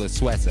you would call a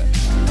sweater.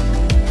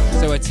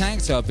 So a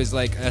tank top is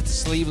like a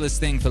sleeveless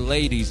thing for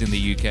ladies in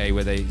the UK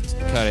where they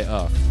cut it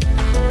off.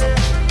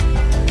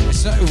 It's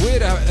so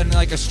weird how, and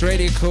like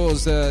Australia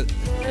calls,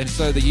 and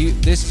so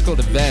this is called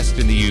a vest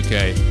in the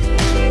UK.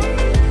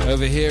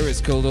 Over here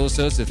it's called all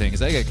sorts of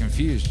things. I get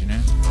confused, you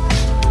know.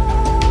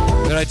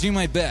 But I do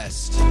my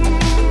best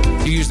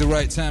to use the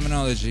right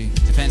terminology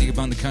depending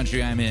upon the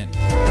country I'm in.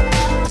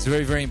 It's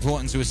very, very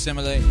important to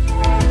assimilate,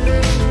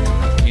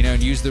 you know,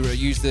 and use the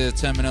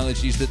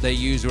terminologies that they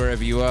use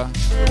wherever you are.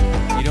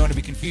 You don't want to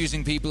be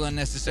confusing people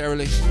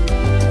unnecessarily.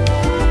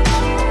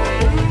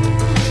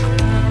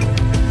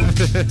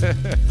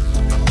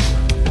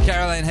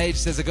 Caroline H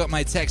says, I got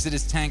my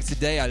Texas tank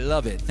today. I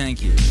love it.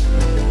 Thank you.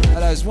 Oh,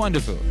 that was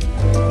wonderful.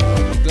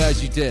 I'm glad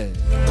you did.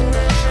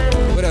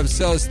 What up,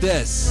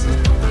 Solstice?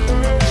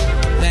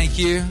 Thank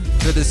you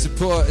for the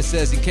support. It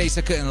says, in case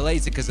I couldn't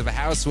later because of a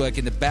housework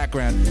in the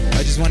background,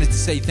 I just wanted to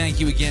say thank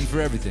you again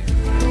for everything.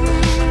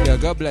 Yo,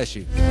 God bless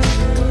you.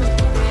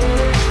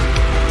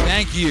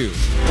 Thank you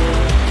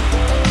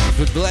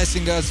for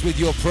blessing us with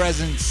your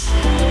presence.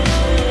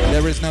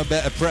 There is no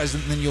better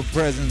present than your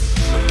presence.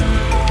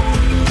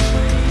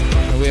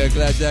 And we are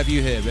glad to have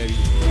you here, baby.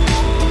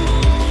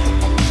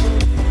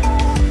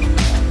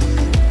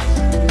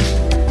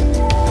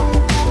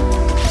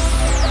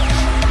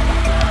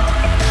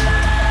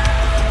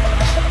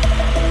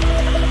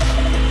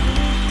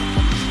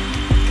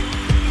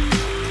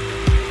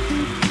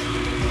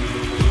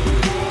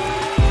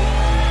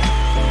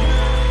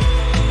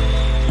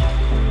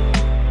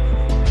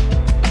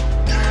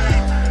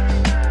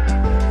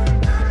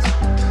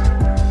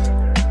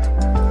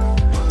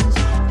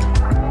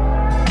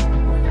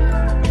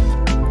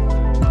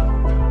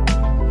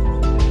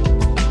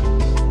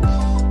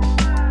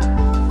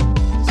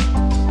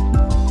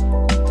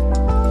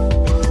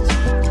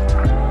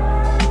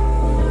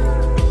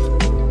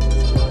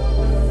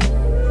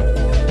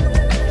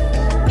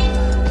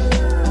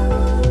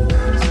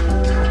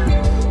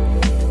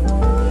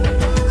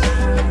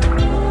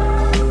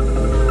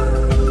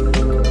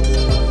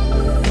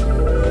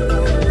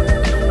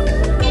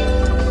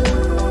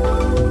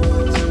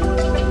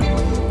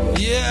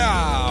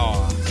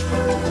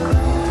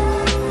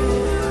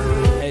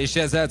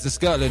 Shouts out to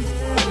Scotland.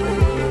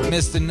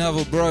 Mr.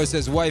 Novel Bro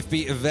says wife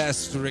beater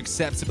vests were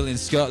acceptable in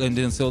Scotland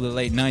until the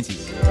late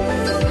 90s.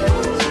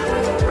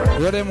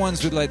 What are them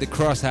ones with like the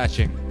cross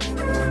hatching?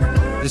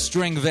 The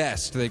string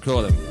vest, they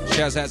call them.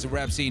 Shouts out to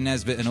Rapsy,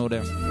 Nesbitt and all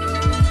them.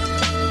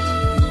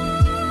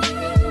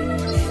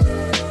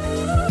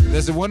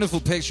 There's a wonderful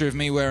picture of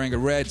me wearing a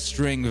red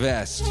string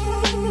vest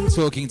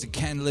talking to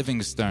Ken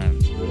Livingstone,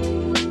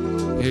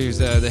 who's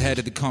the head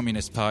of the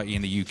Communist Party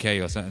in the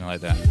UK or something like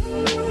that.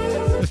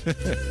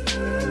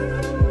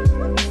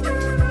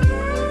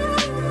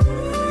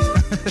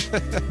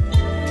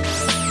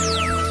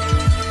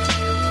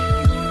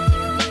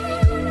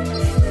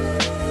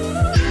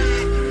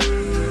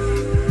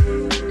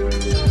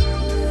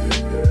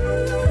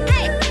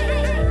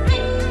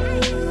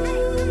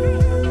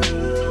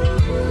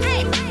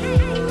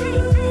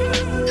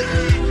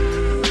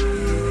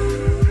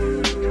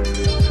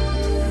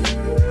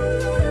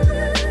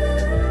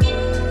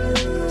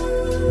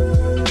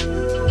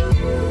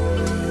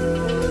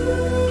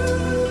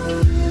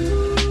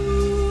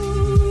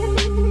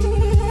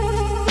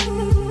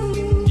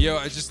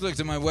 Looked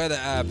at my weather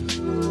app.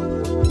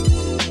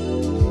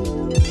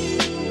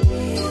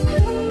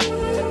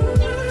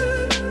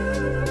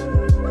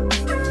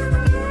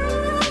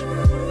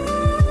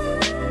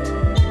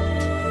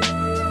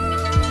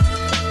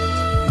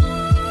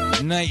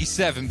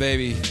 97,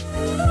 baby. It's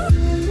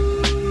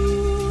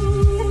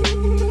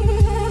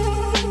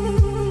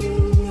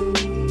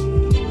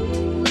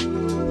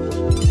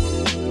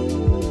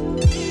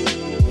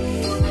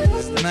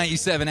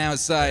 97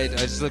 outside. I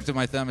just looked at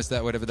my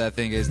thermostat, whatever that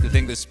thing is. The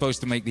thing that's supposed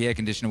to make the air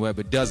conditioner work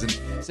but doesn't.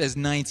 It says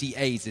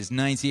 98. It's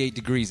 98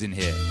 degrees in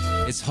here.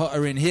 It's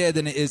hotter in here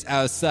than it is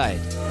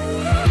outside.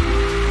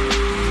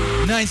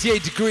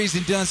 98 degrees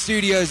in Dun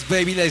Studios,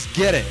 baby. Let's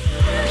get it.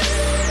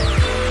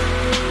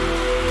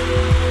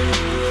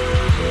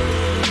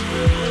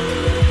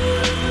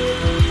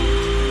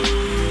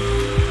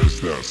 It's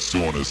that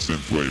sauna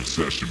synthwave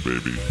session,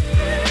 baby.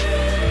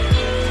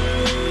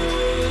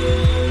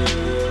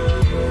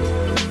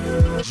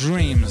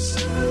 Dreams.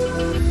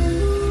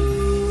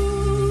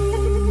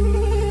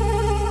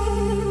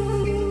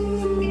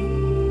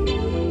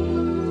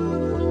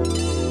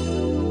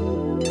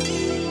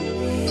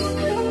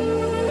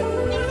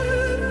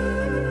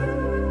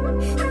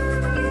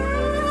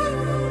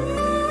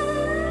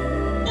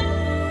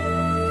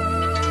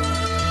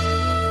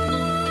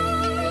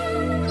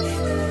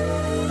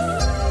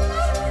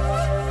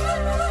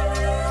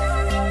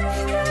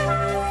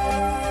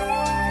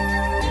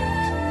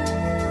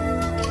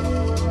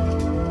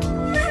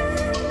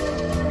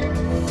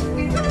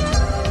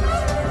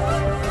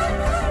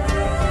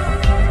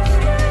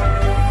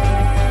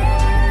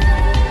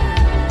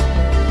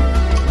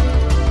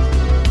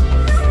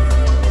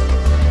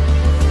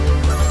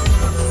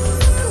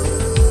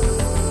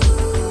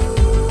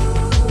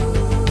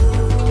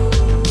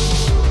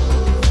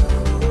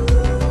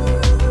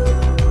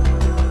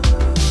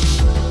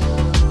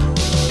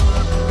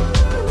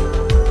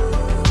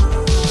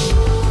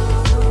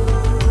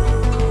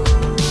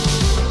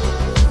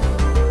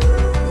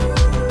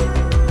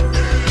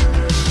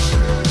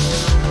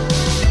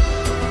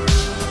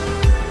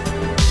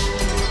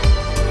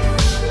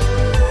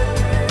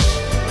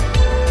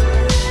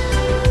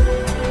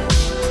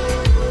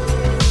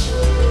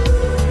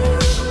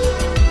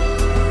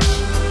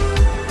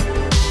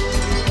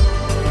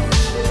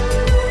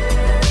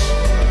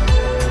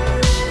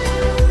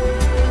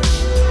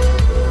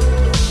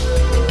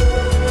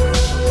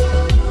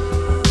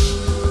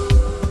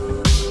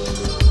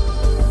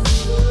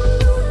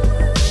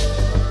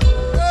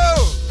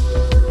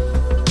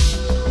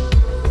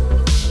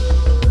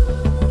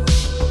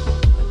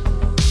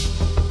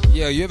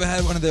 You ever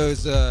had one of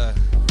those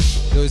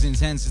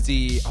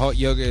intensity hot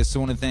yoga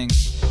sauna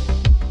things?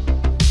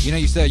 You know,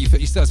 you start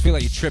to feel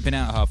like you're tripping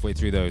out halfway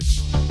through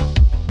those.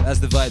 That's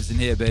the vibes in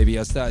here, baby.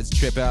 I started to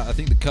trip out. I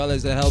think the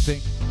colors are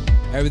helping.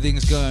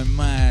 Everything's going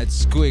mad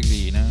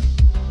squiggly, you know?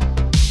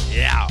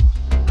 Yeah.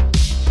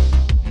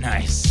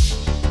 Nice.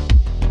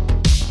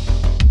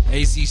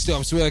 AC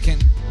stops working.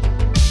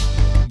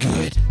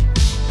 Good.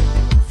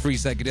 Free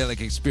psychedelic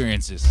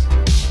experiences.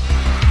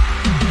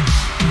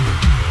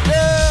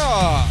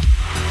 Yeah!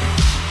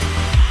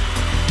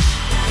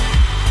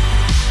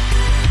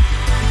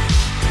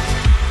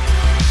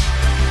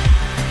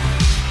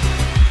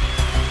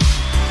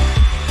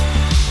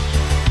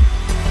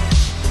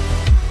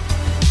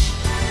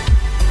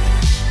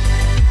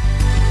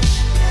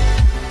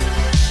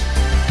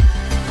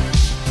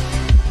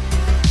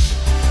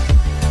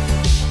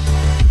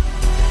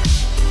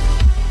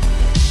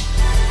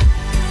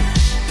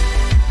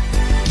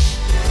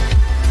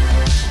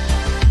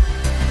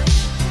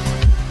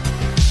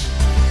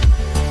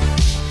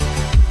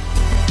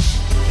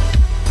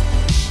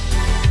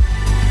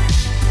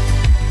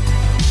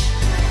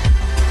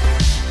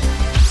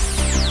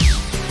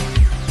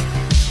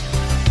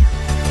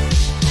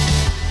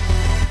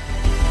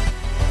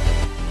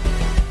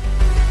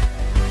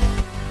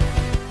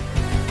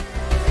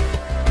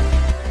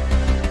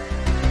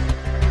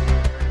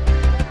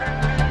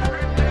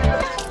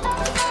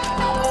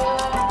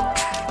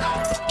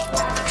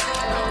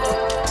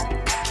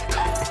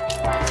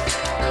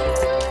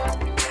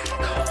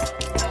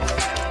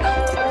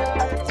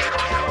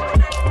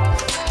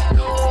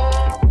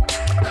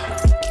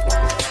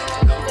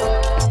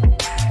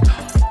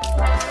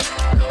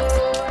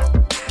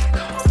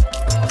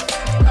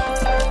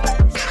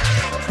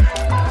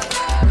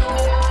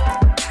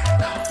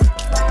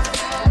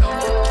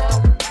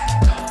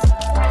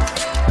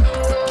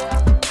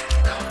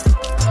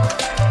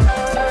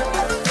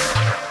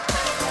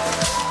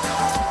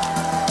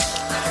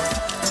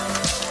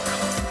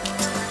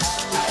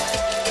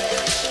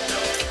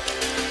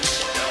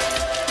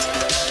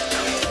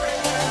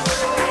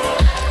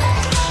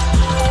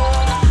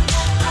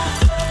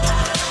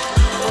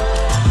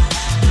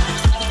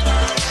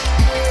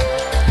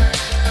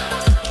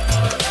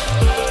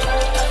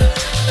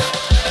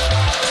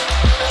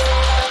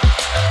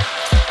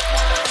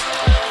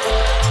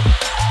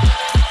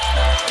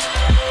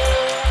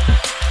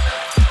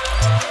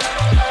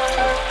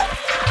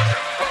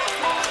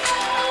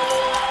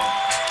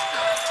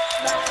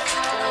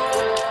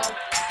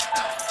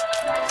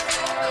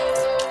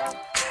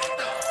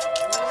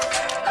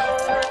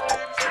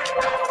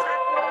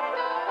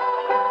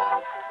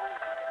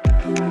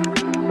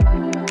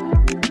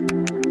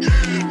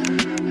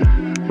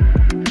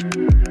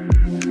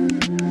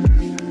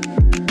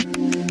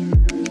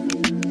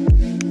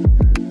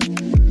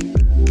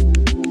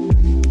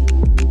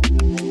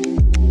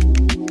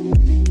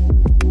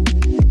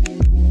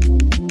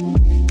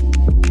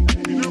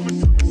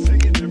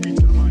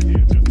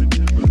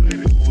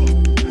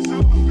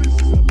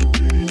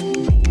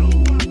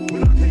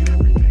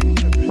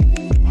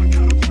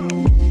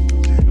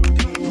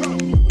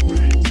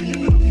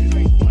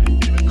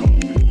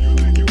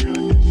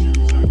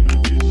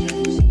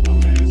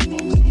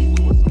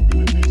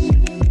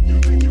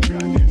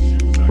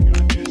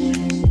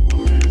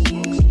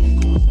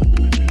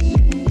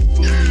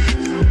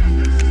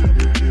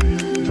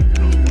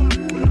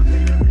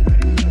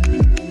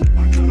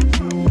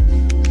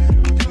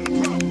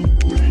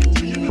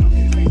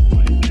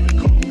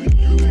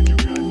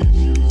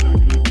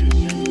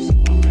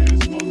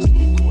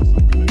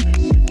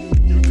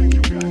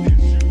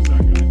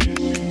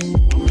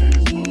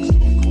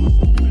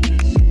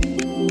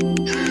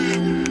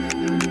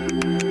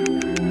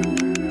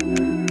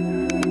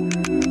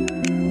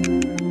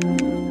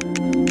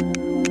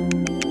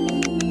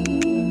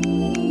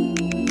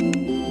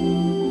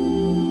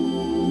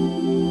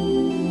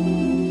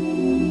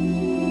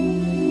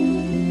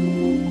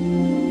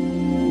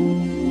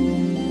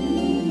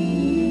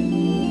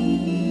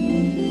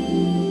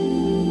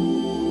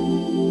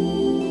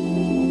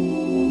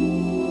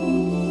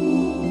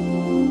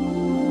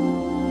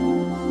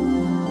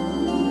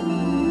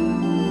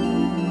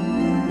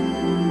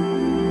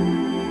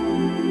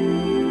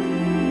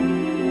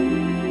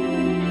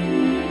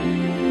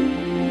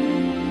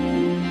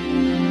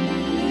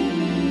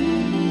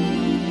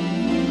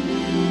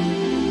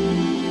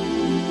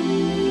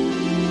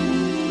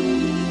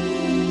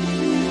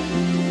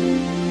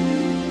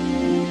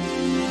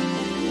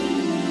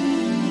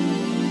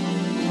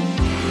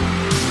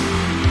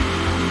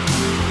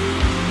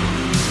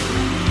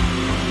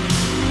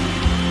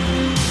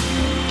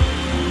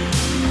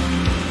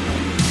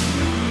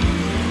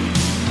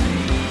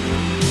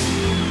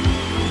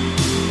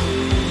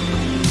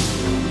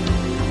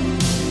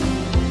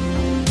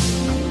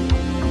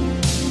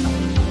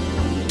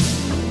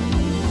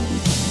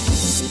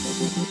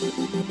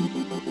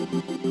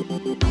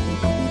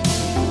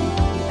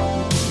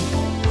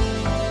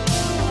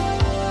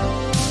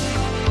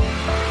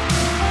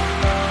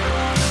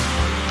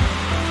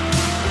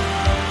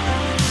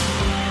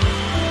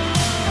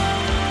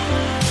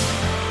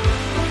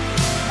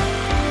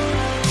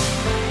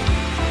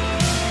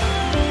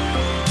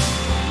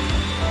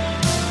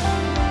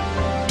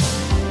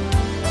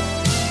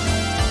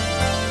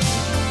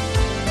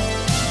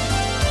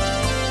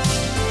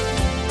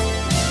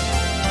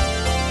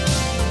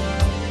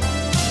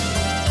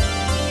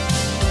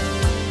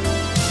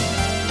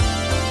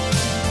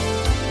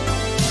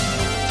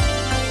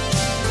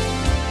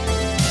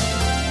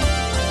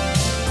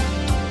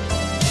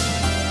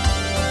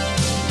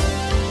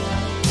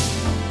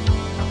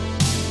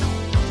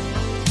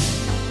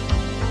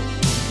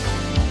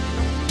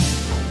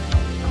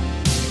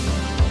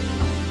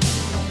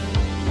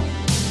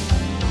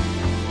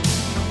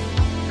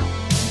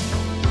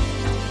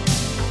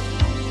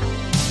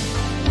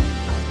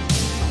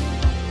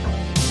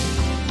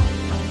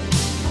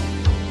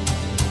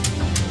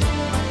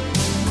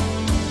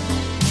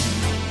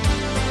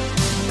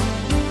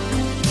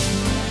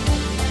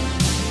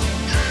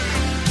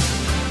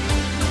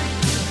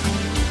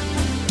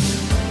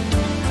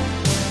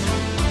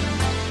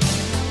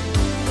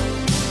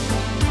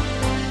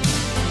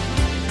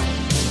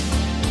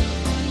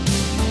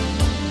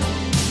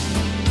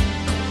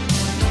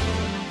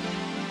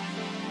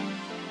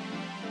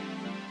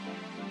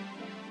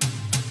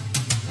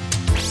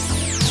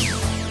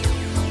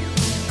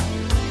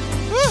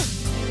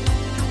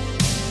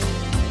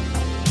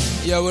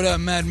 Yo, what up,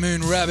 Mad Moon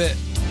Rabbit?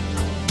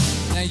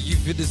 Thank you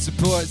for the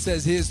support. It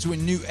says here's to a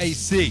new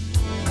AC.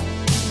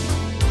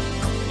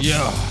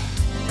 Yo.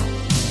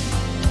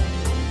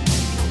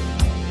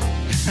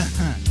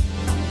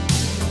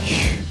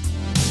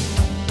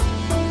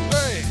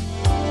 Hey.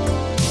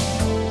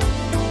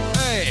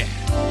 Hey.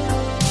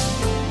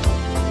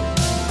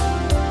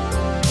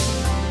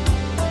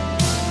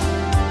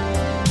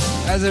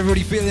 How's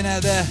everybody feeling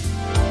out there?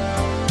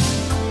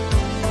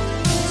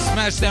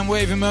 Smash them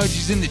wave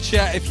emojis in the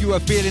chat if you are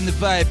feeling the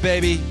vibe,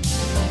 baby.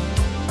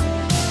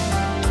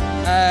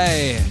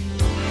 Hey.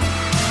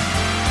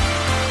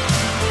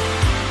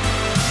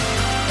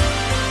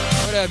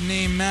 What up,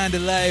 Neem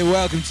Mandalay?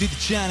 Welcome to the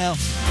channel.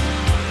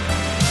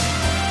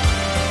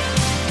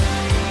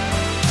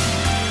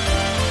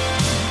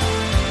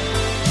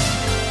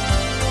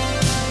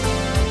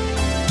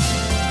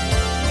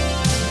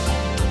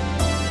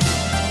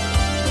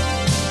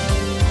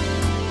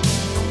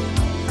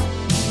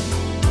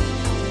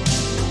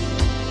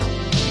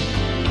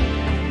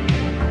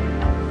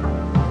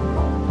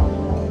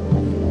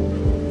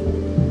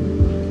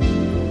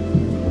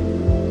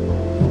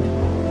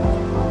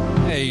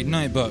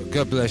 Nightbot,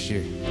 God bless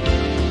you.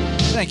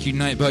 Thank you,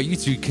 Nightbot, you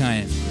too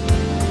kind.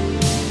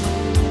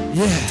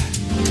 Yeah.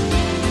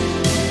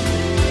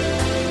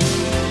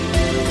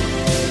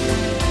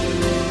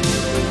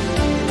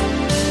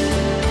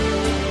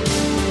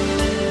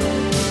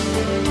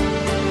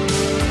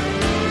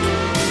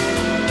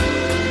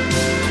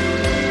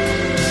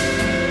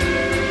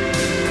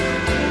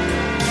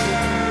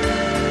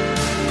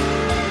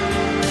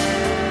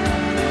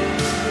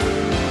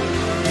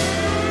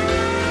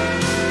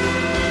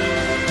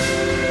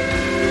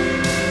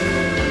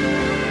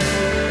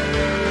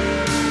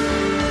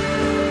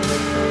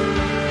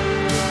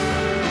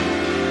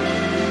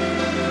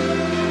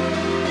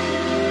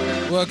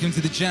 Welcome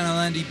to the channel,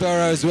 Andy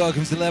Burrows.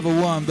 Welcome to level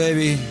 1,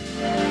 baby.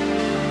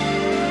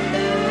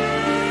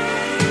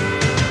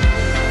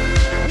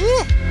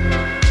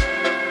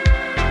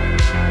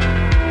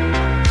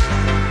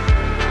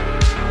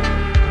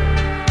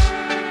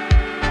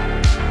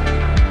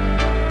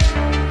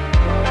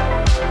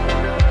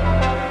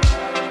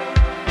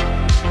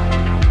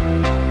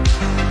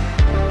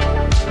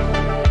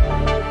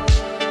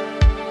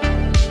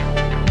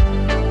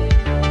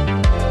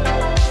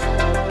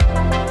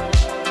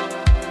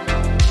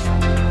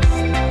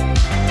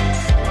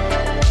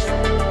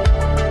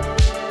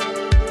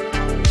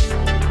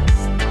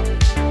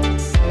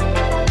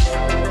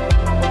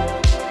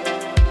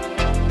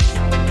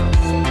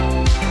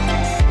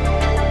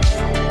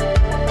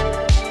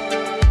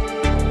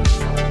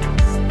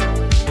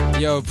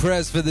 Yo,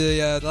 press for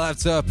the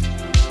laptop.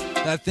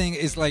 That thing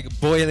is like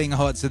boiling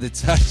hot to the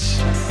touch.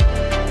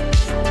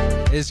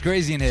 It's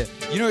crazy in here.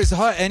 You know, it's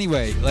hot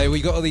anyway. Like, we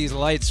got all these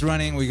lights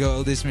running. We got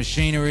all this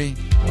machinery.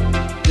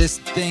 This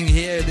thing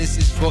here, this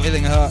is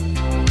boiling hot.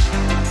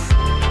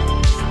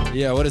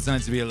 Yeah, what a time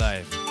to be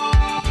alive.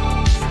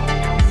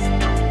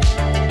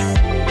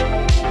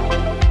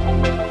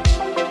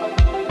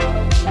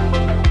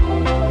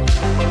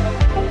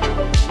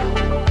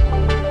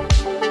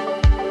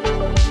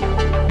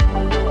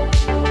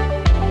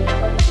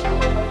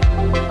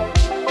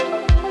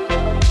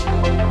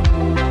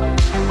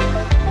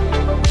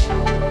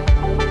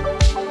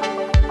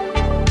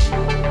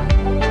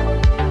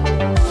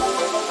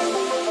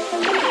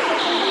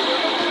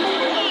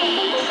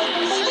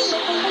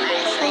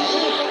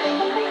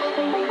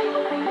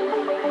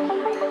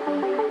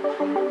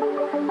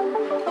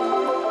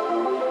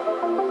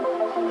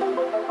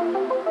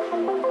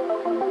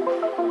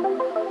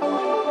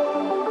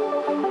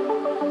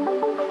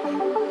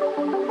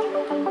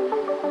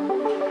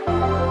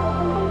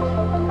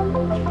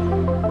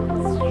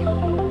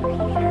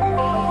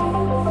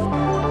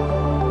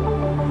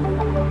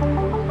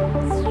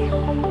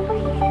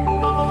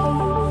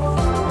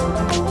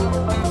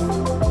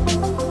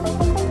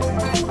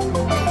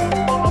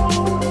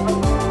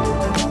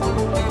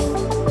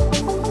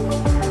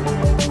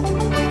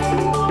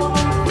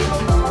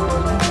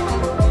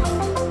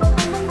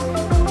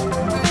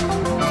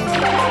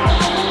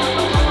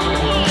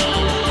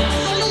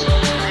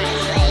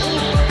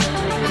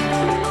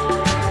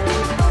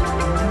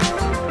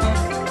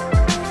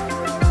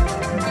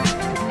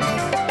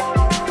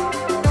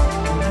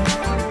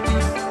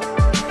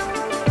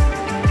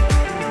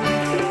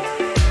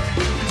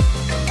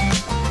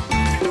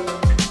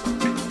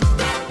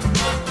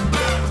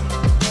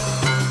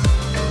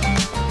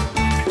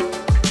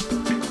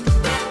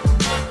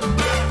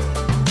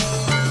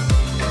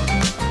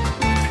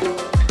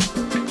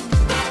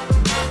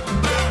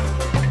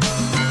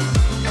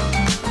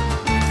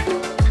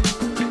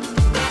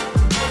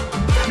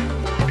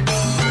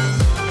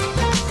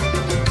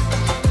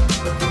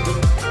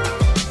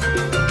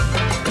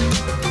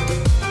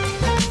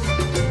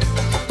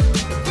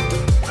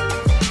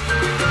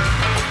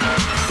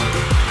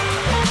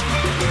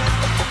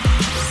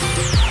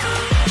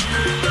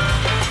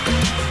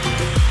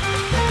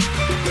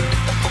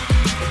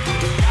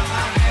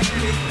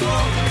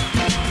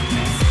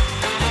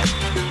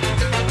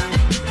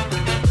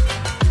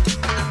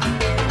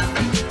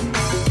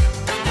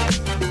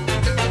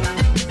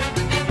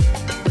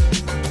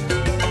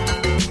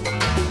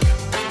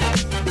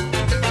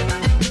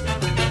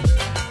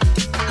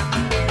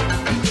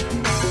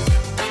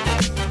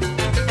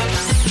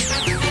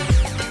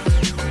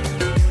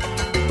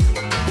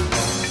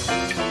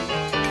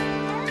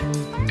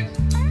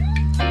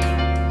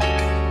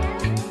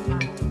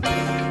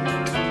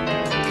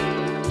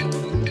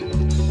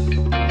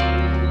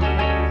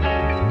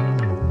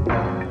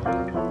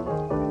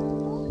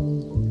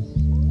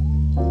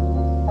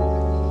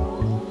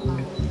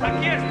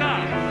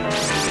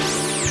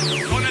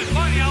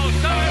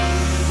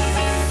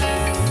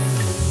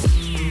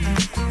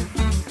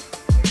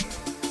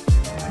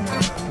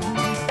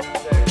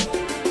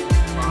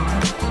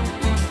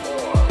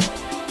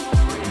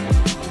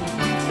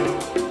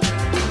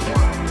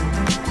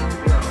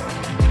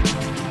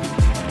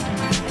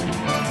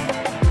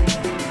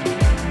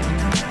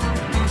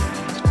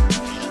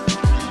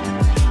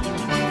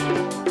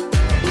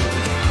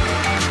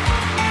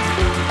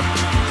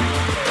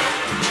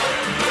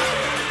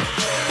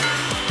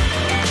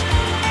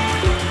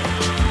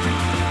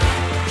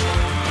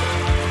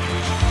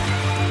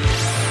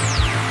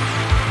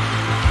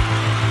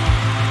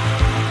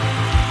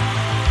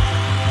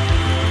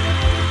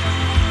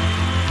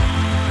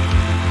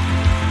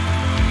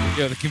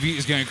 Yo, the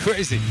computer's going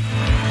crazy.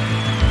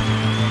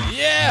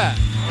 Yeah!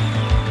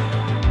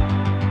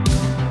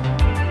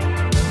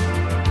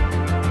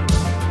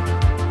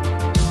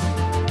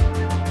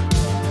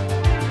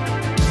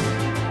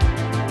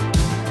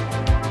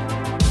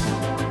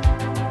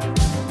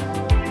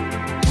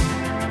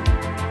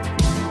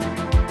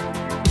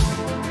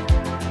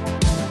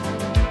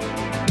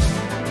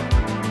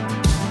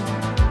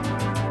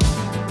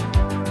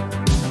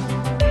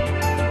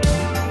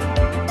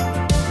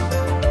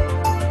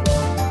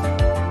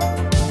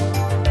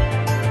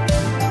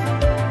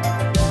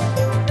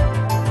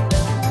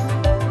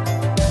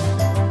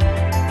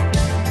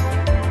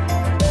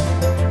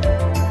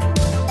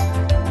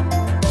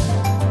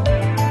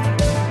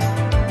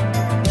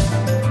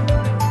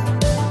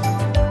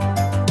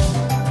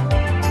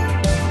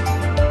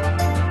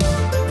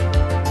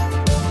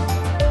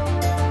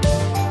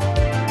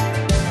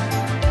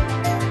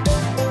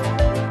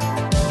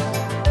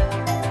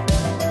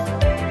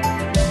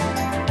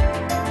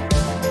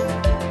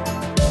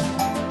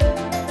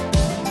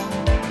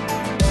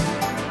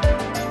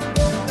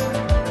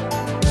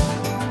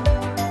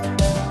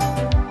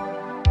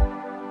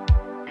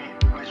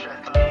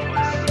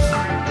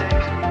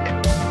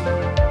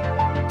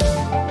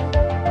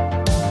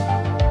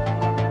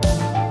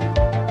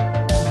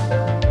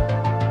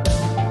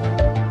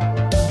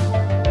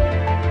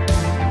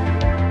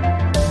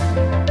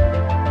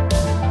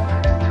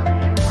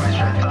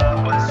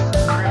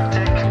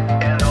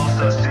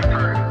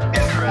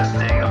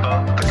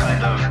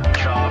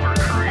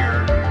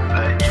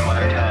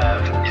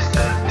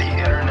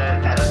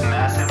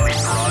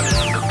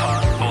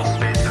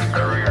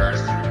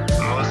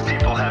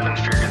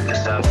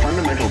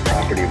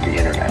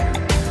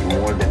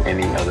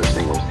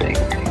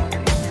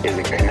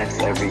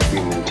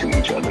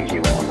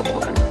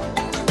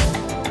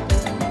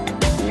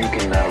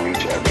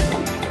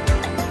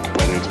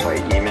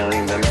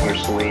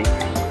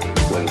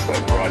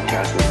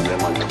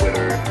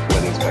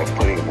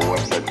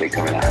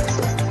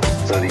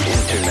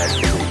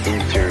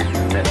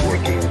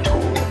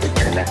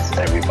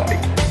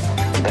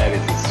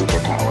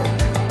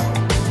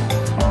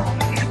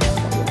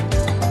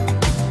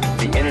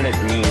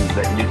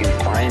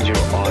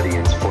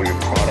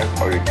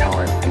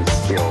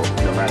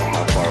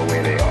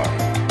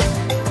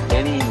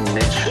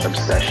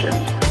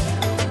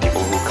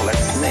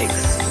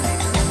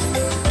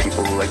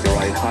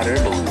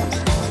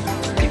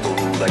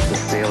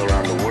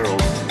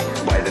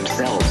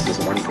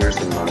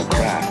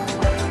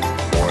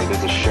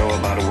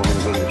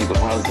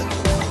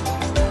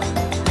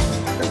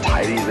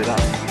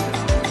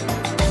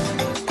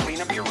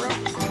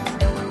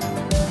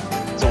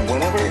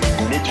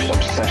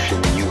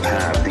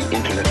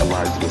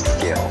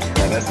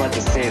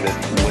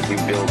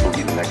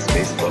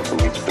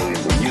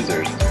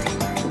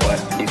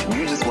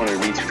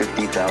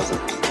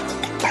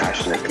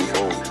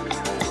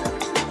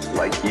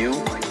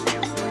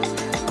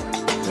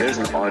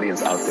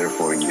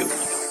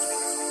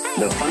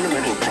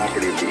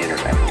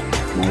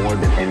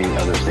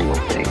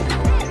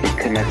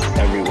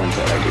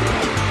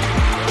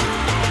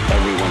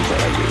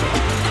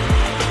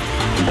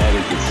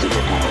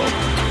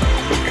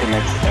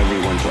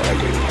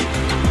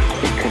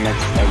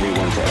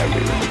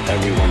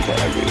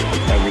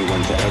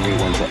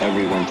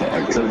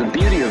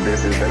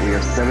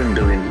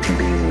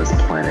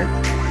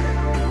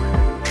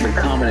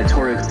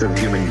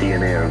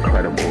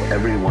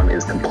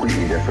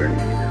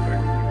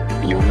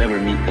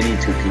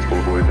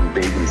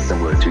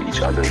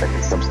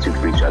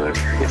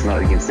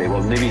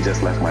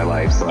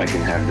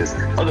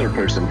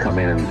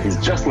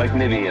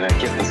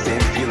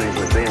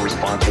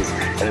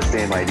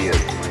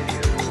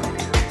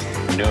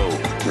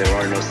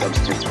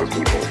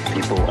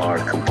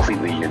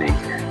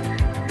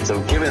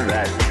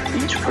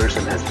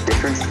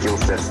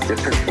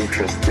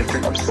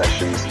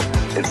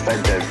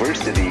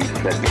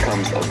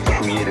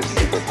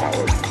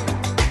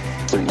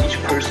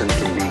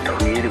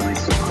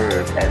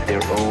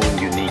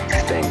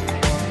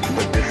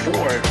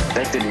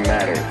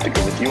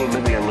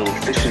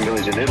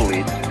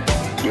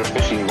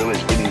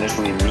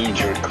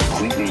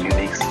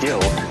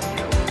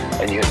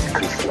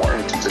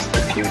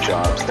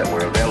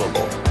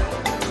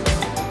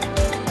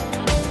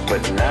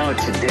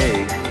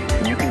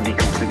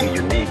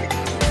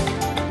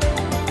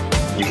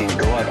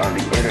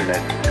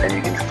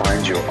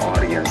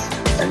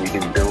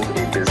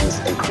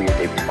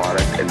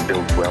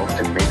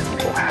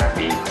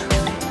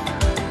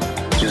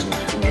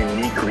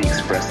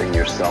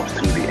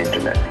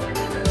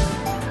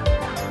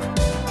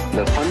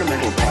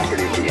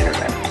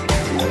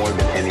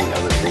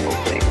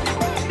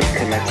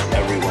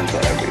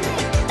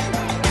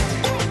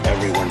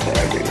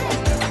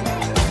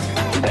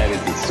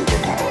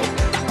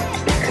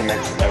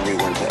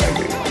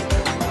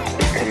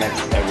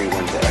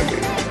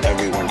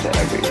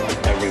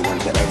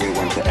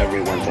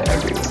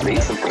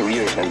 Space of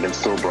careers has been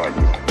so broad.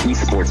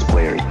 Esports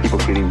players, people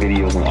creating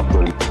videos and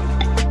uploading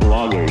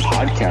vlogger,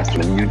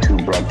 podcaster, and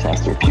YouTube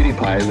broadcaster.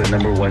 PewDiePie is the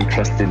 #1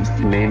 trusted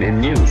name in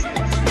news.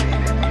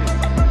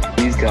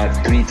 He's got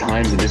 3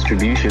 times the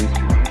distribution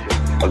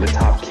of the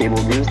top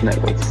cable news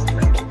networks.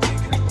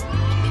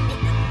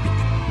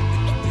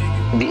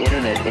 The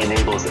internet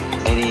enables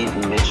any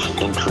niche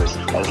interest,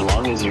 as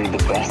long as you're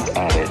the best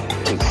at it,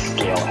 to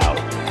scale out.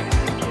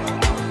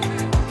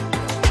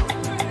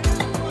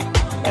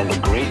 And the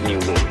great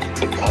news is,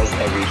 because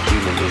every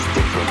human is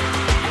different,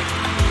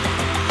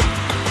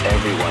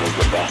 everyone is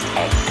the best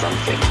at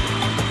something,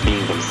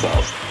 being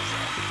themselves.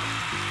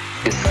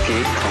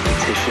 Escape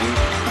competition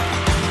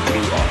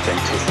through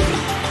authenticity.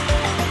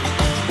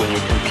 When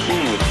you're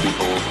competing with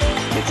people,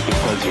 it's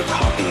because you're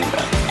copying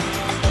them.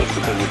 It's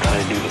because you're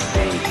trying to do the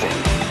same thing.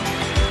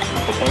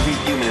 But every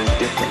human is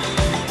different.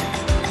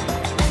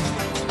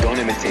 Don't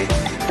imitate,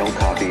 don't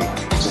copy,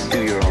 just do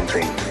your own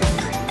thing.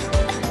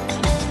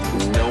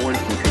 No one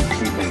can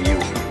compete with you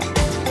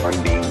on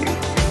being you.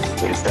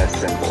 It's that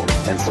simple.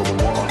 And so the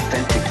more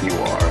authentic you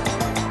are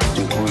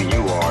to who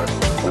you are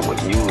and what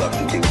you love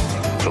to do,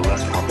 the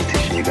less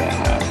competition you're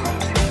gonna have.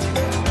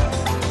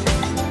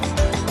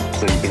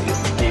 So you can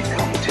escape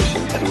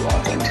competition through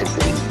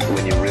authenticity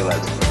when you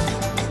realize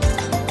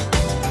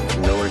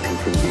no one can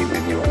compete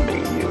with you on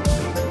being you.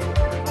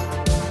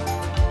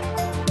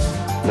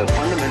 The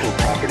fundamental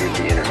property of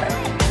the internet,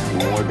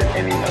 more than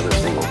any other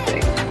single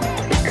thing,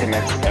 it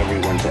connects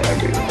everyone to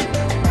everyone.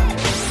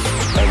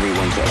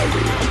 Everyone to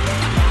everyone.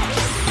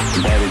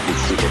 That is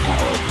its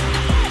superpower.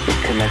 It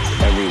connects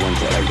everyone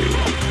to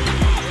everyone.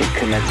 It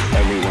connects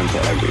everyone to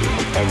everyone.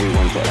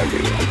 Everyone to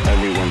everyone.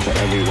 Everyone to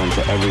everyone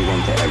to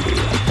everyone to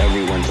everyone.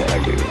 Everyone to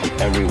everyone.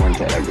 Everyone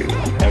to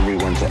everyone.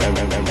 Everyone to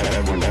everyone.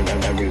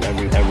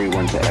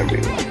 Everyone to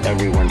everyone.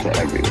 Everyone to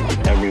everyone.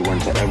 Everyone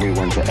to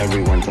everyone to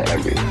everyone to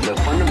everyone. The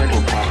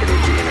fundamental property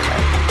of the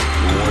internet,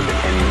 more than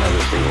any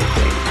other single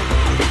thing,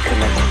 it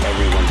connects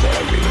everyone to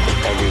everyone.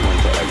 Everyone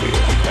to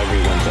everyone.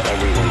 Everyone to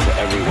everyone to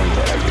everyone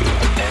to everyone.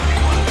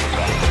 Everyone is the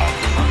best at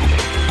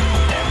something.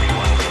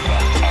 Everyone is the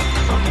best at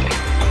something.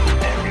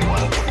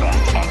 Everyone is the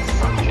best at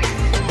something.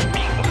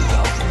 Being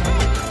themselves.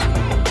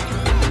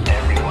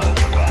 Everyone is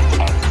the best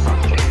at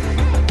something.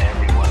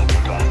 Everyone is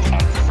the best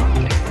at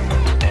something.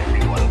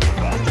 Everyone is the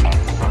best at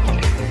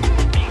something.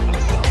 Being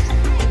themselves.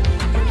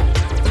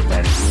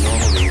 And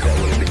normally that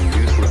would have been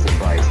useless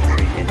advice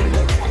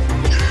pre-internet.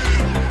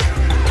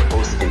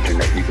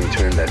 Post-internet, you can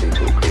turn that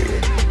into a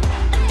career.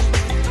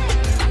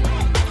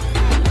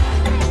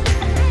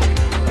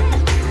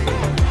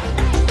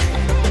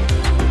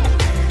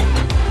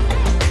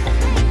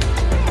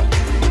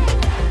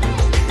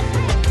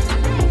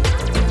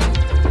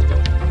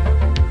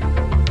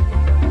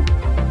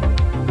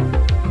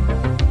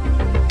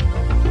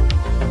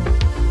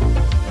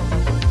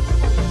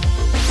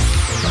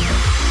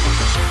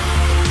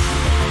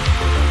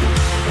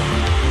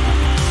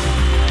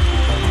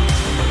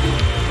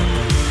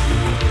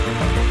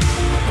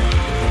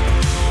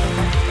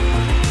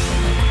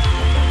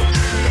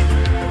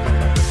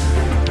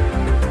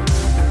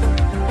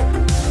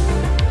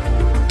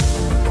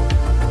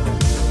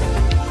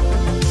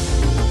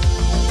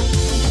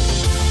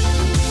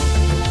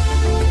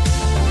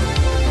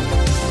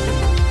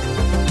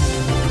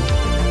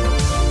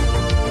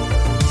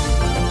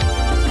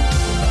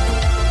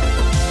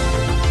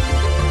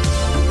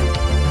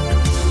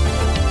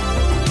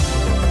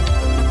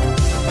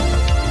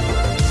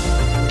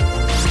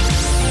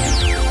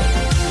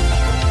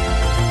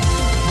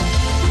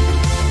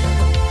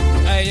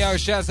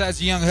 Shouts out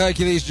to Young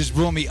Hercules, just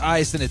brought me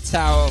ice and a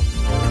towel.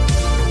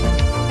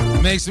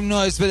 Make some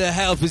noise for the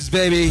helpers,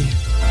 baby.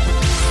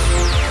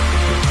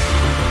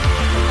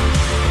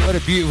 What a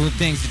beautiful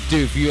thing to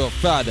do for your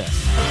father.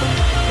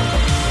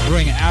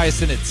 Bring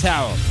ice and a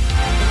towel.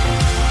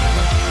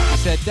 He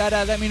said,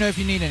 Dada, let me know if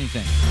you need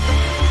anything.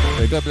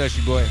 So God bless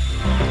you, boy.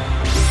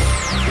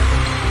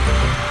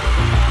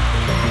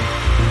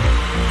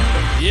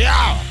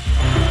 Yeah!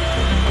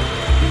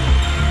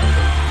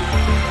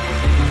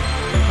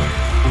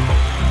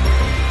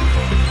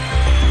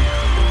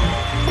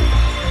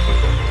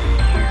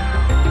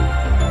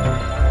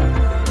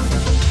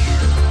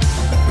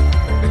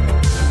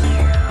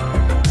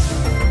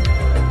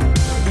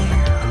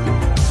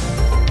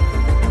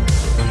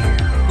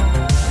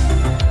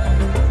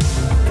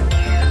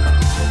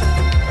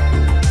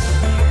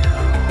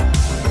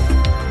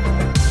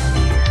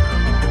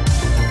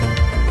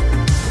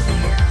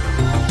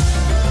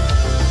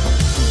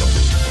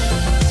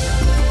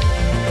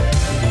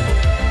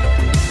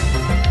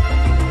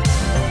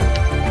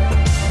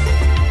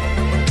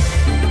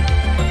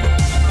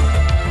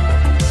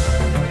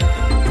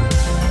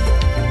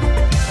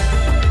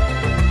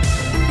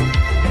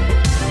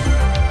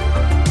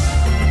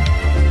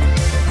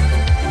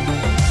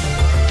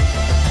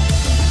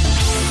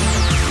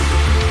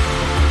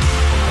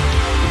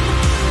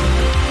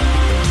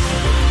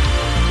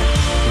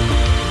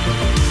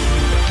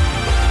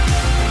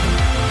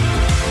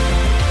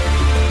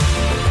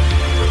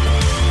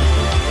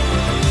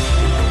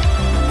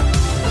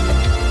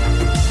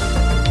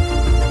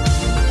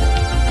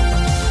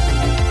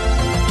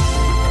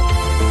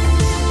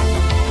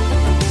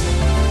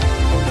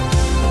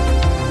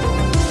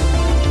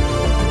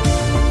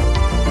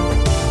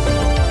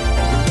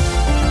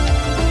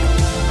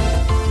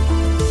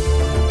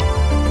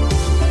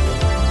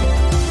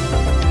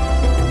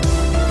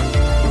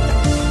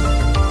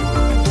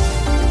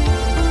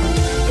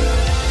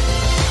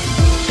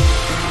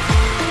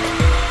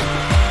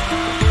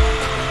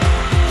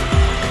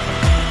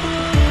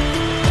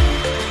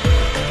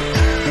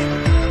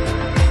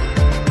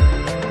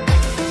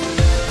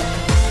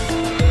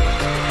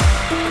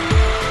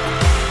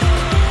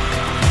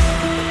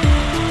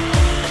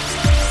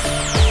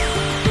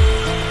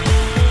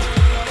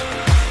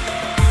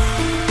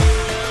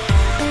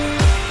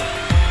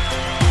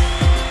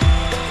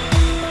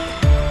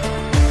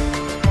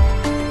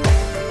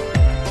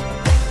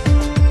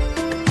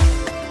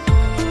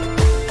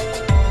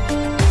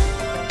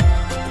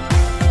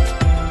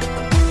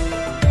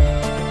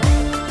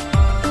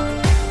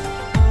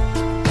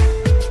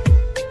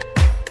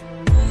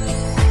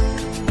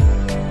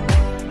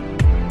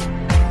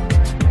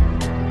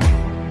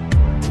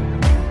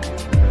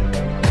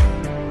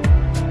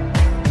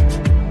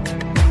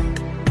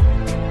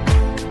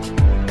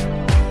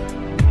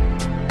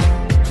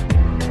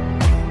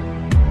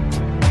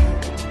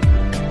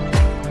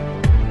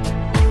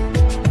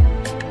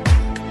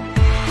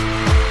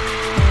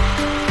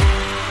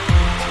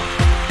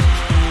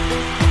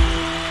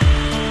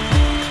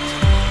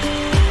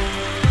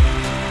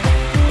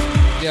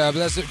 God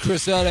bless it,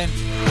 Chris Allen.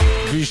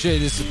 Appreciate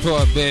the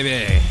support,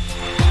 baby.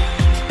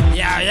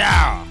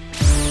 Yow.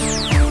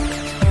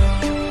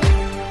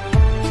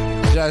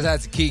 Shout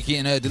out to Kiki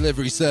and her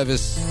delivery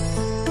service.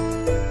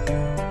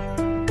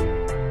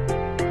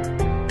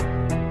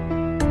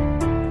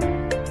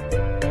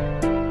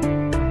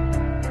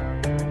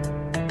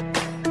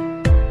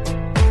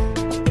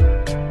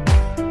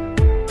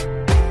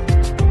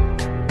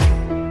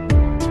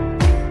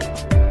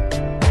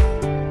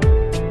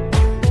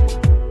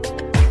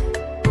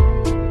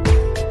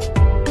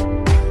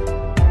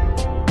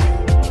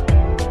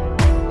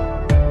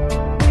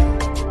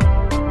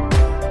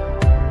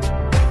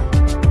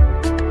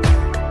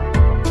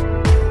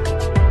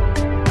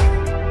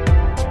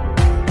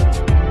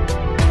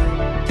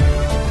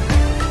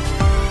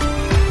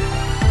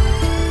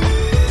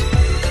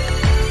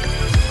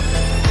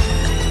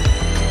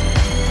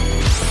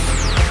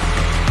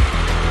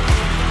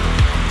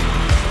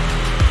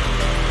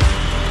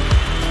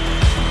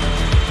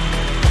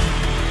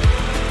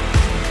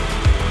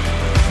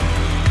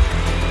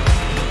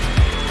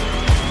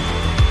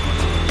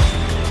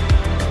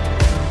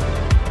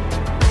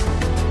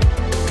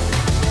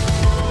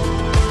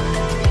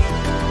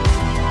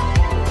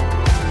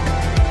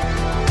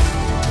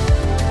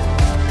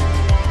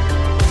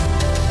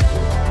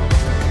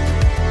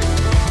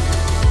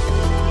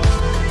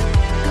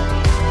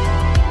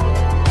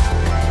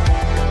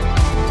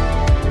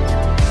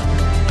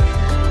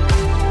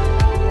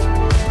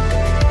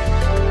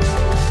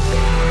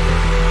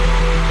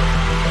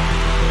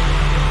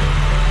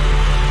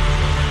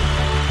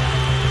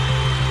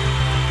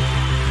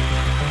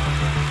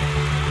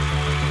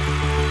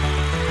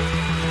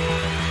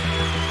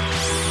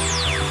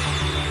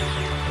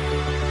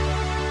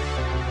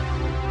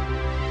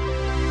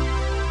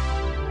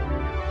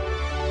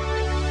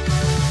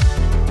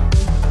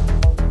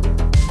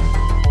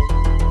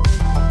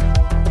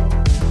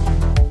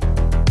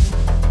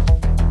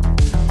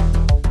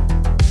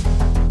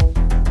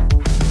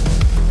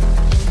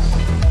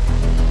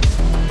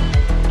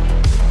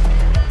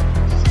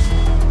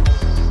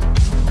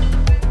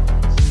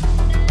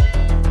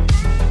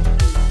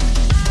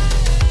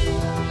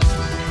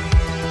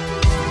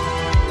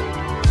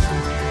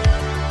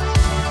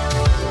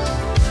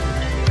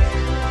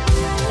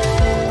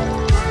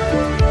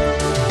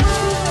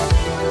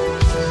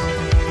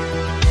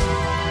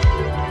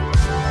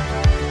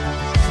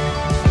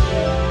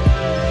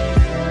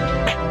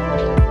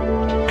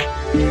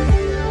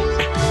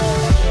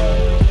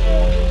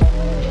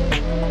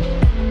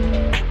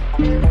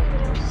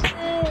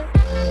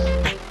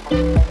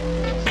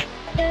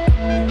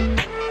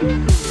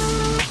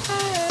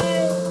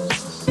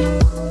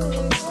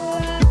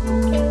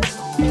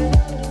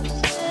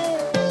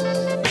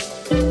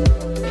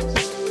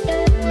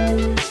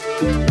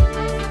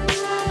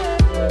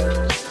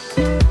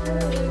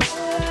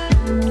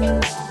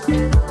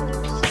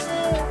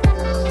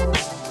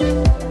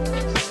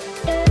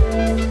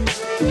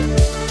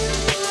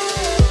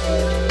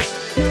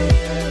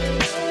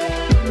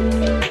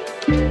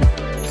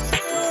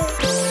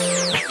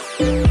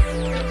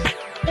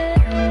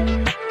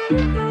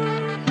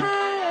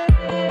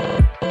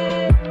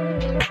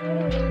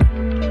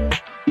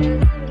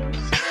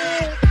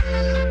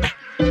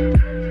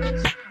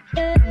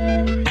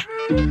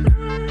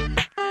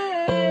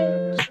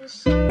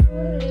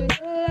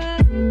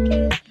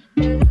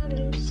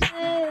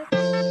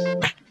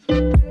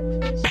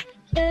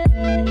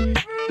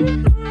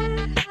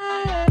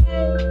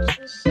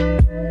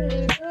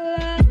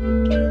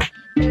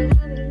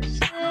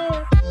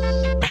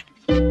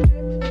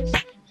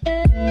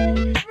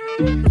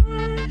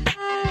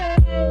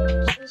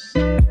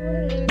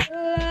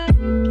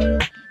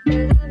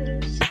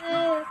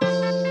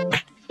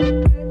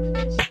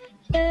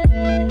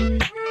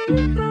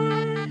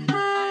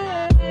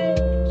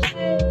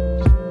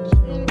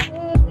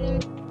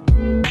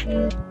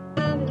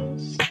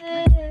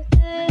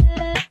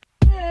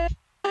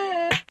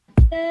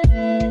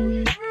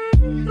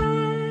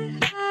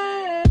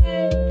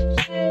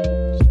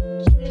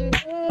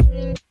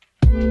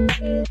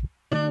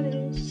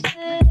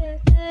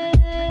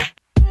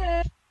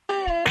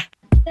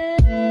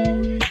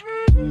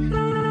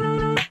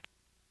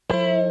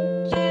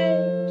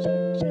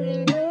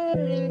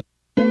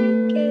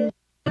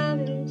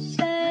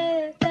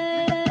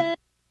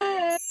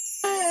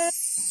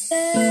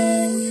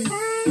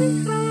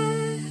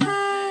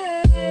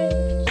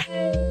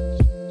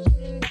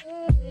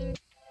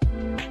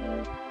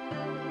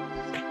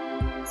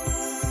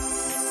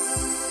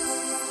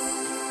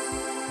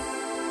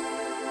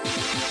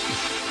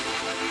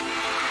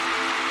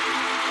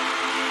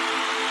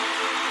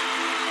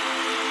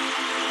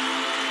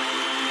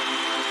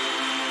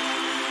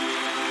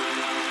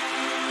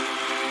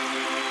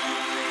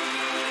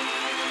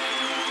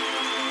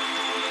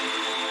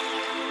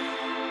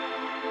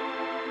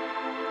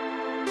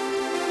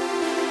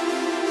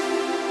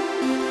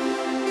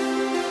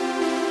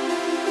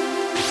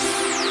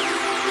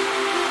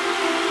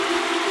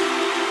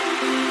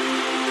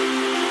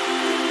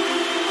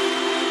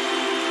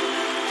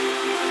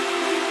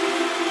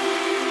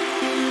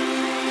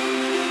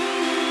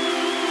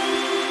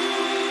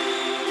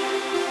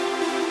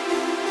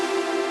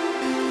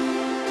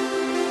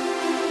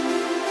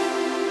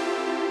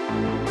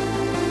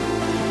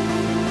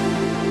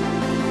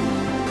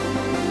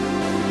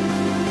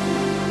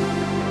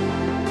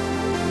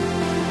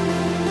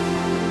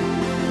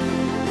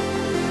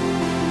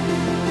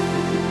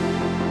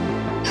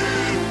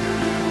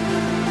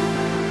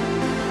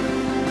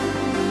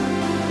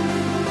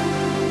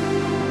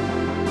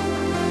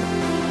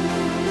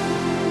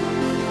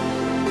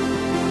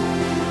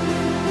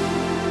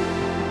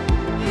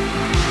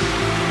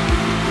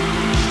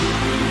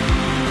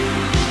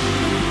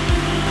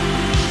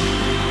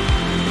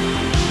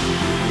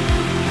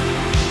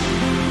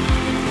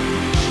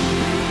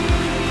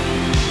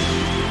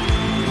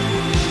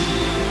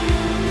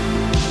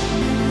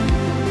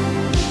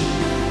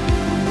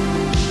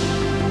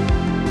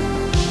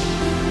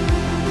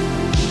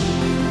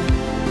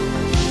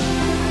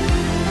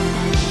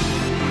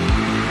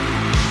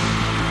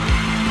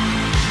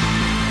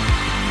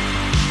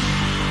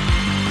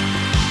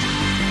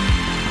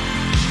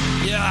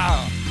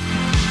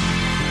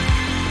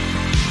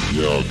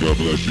 God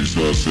bless you,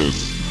 so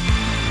sis.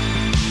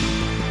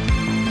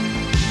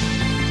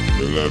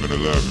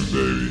 11-11,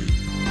 baby.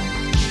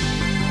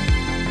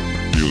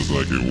 Feels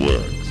like it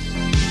works.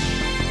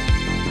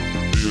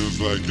 Feels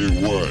like it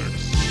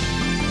works.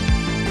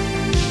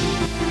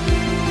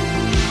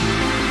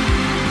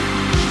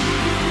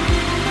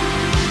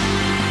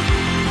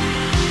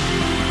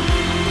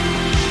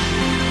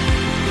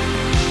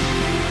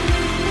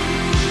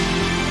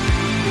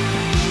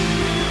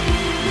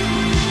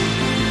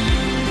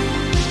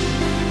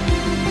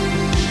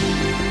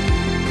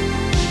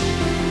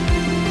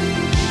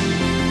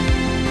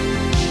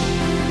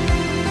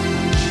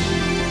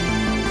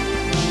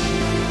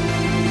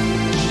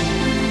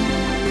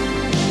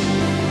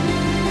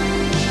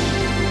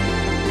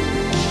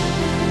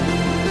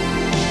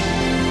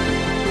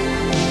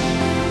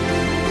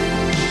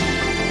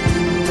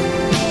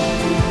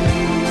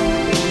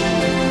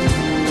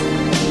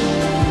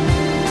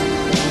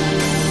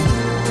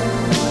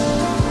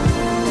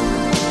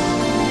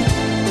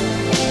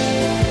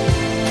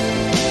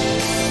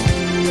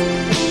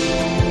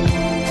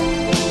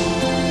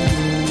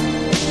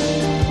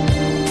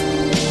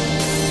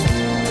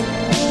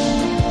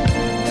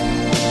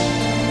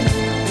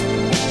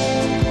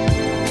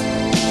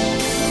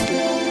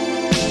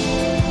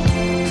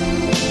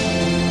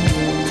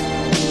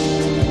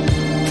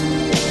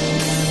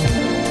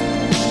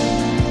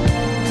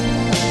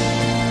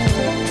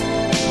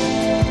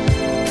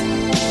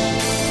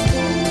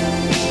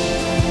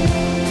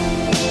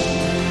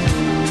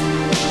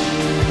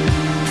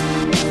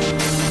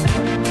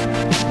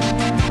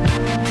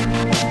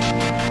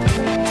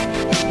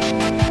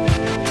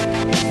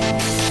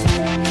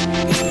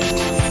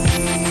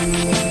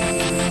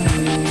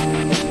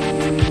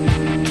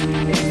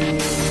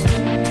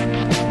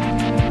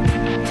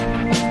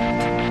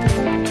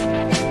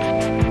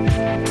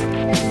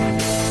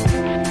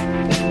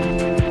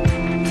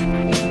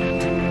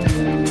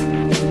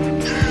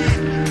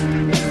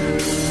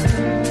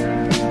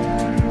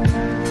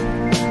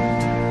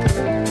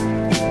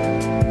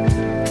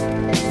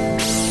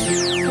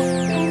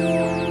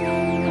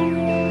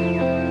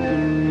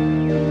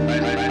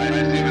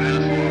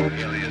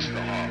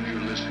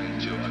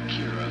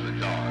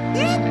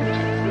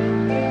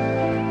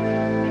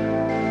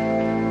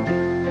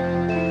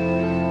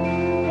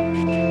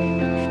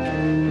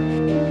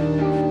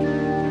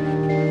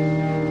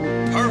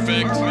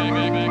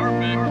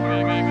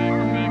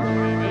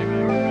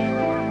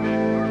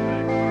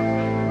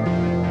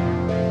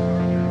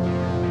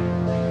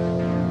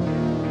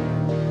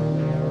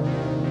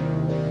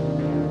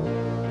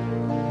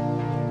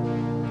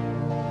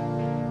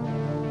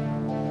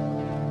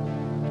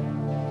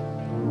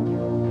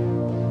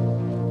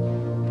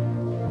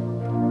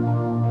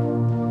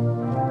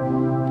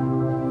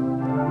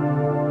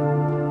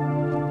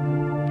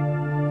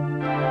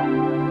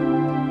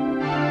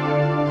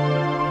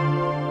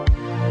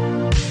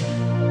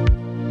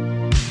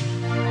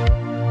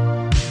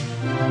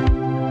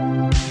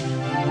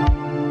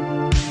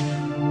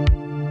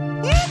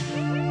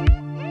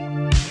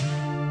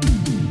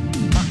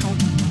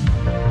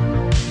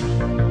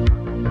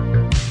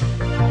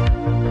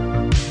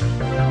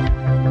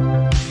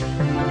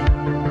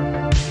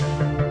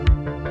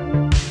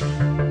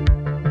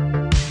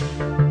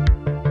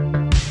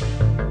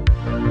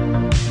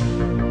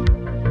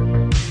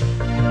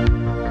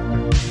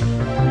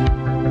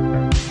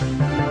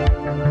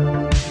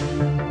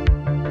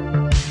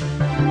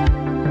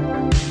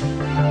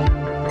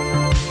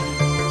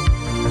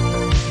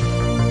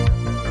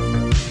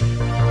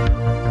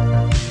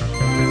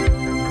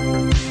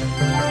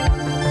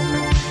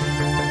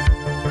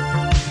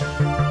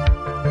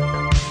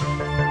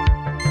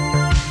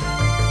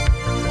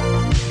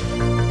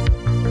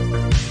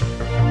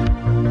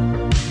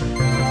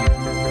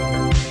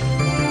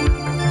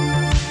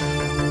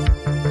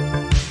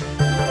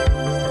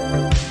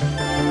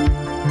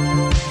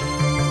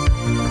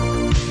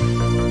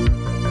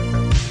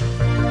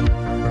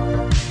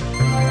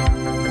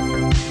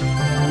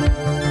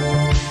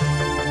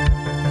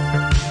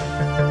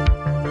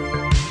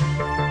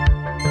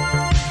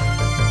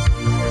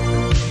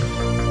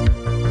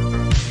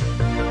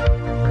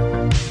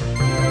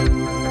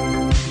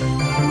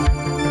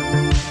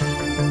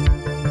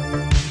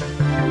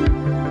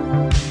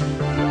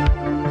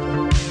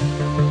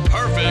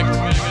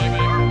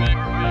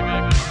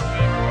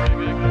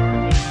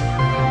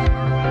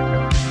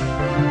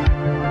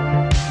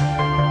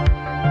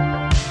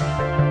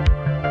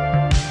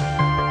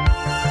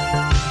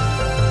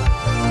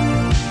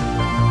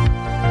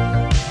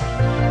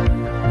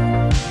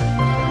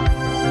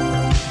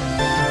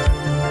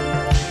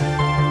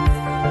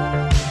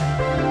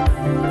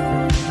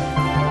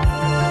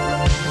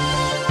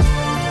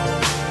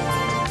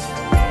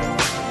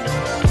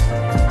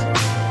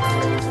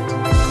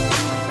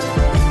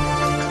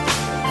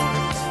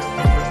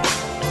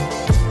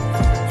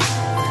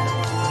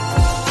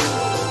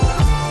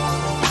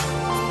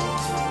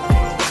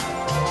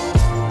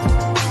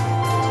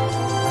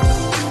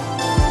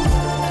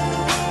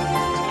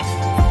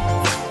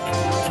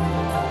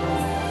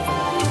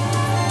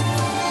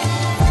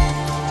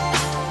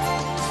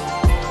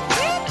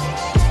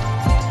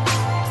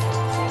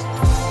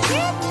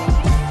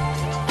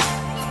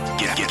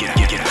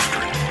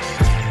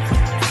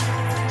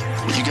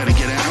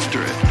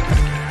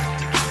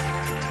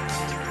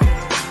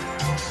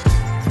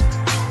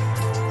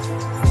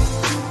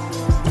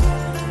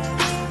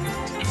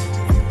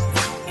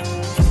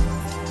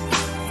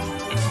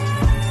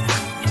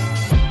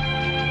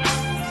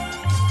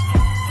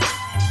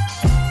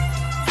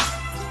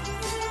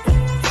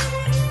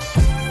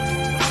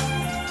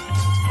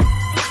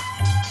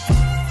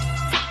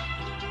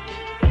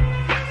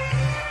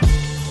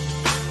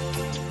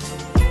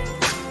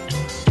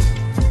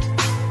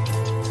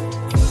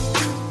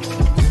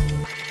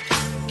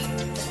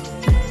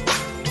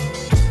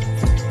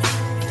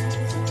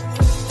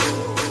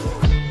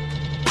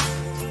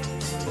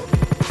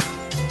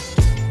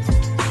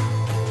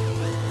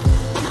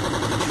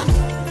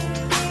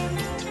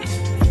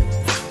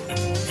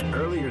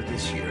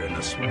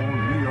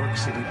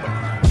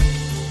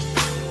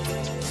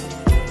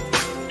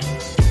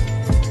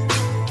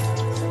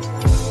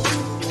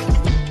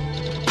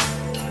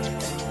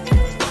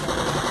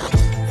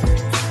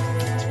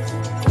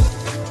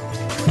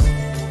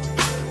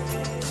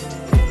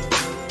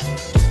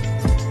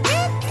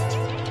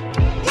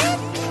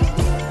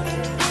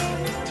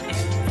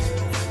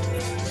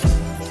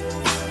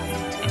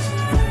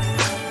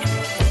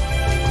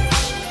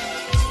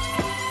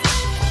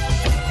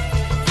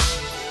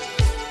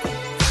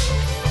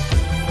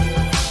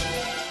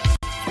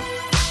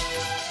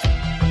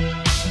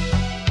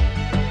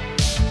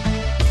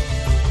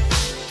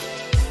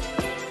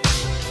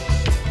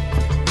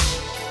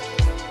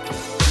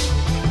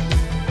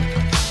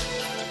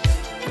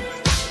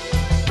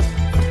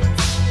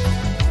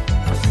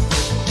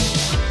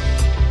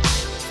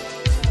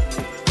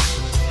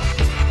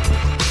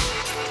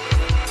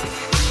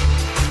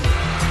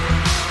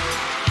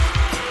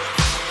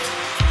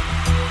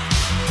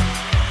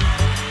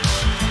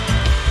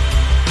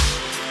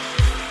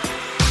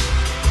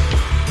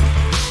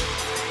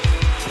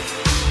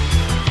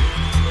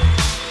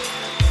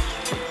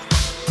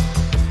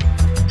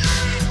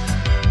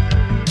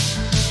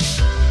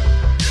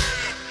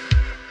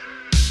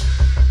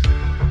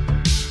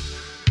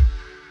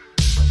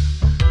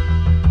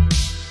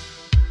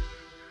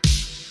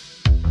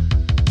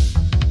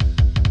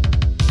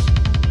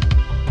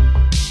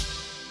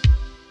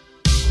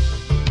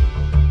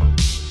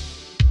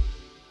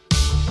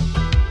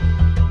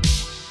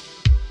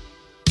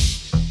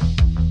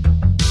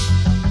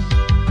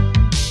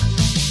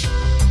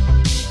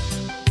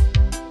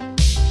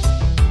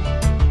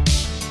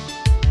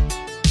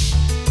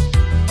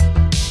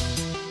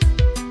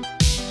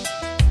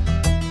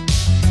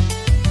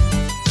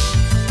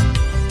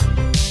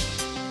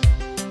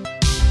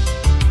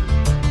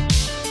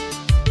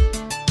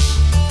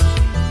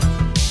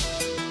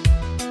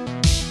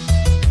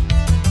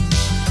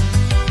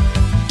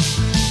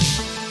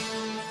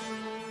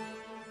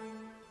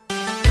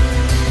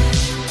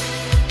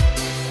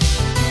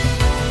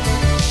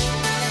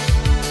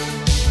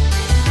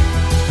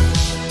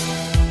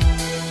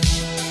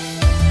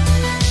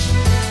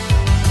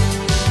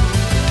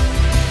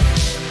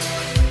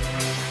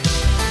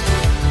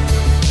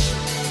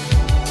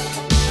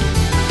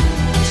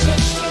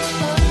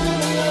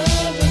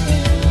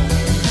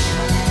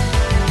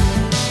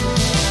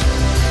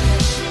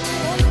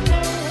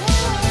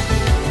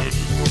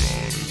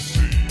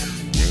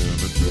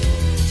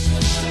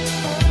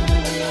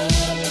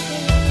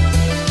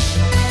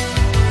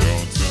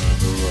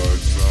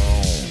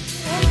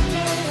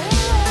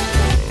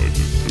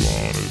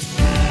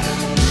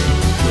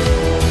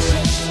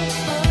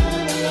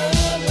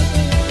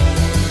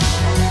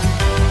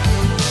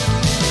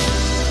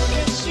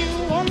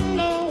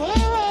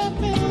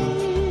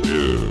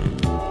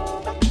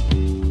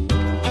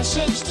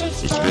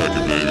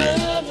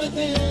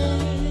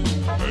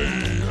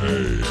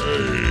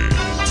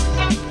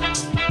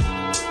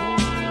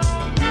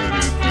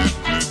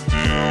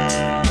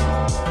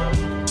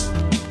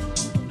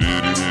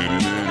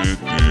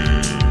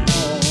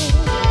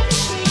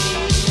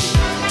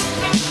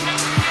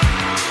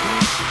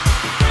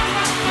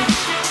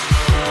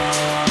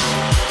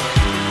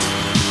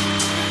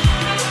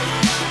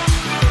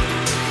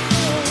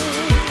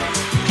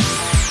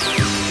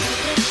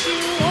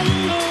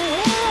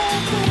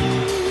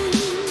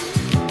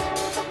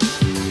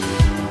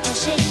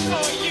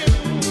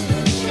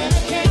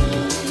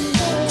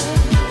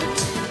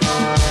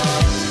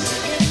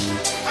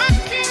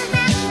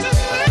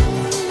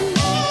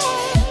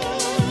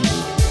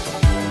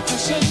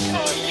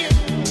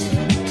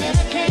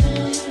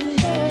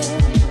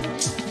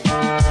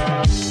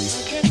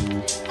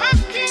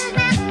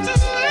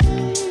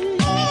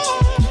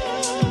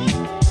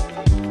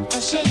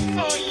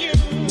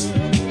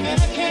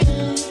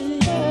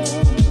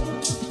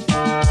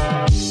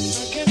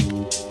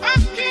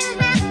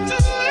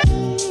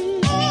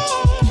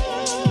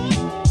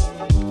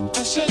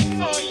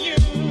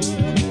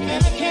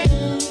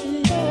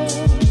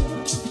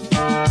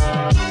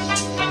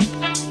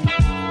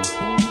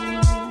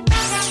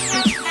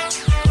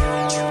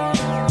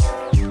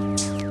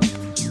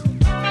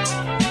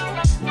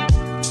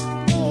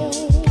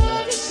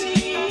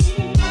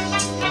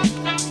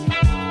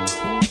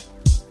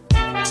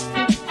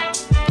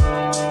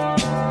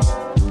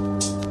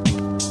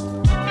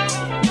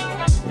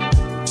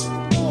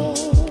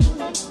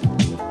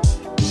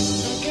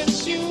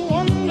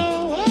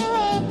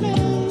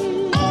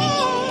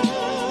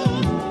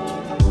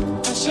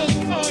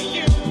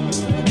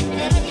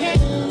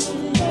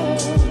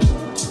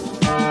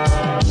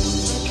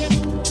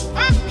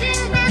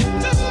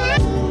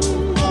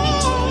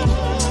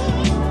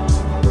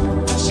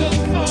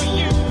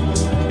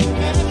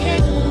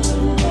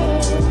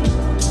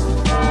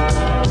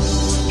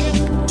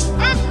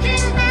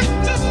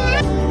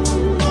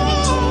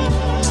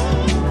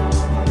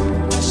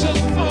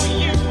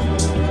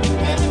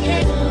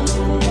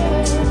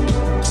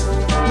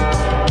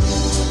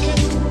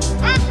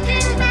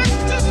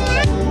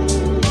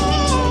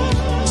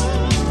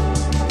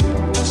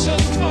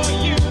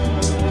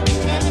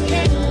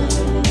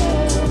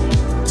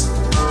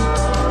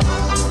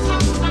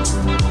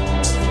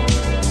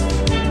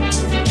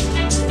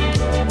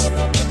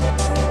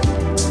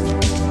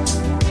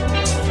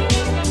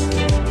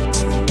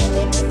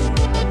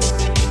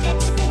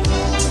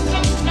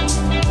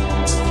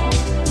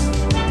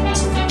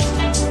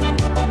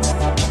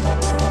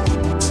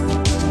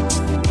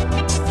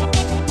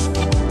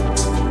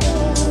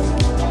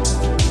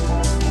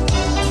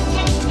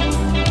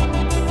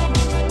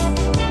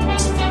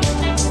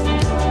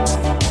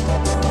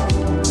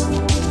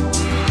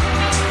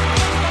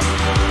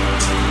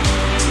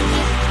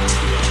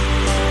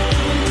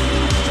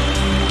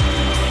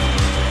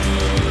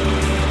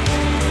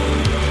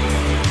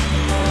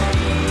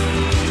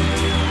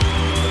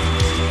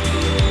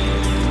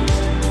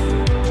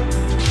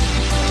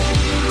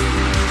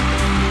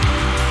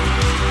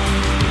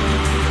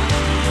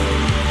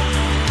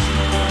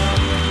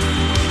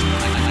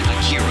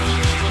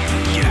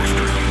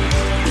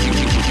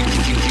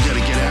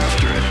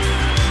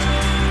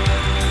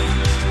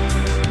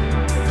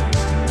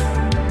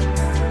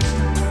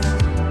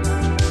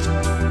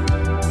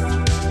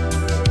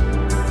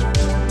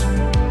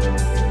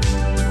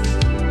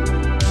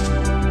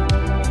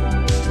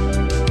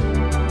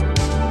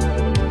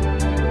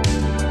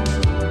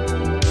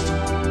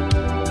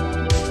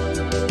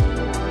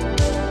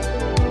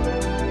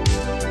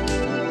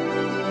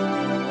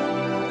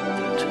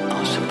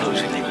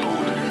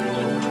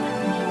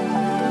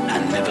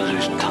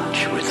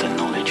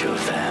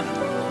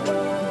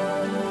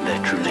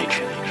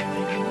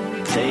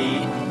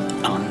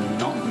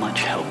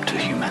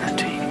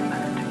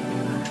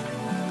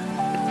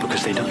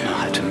 because they don't know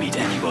how to meet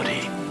anybody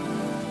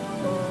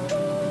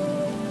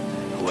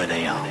where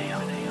they are.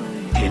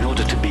 In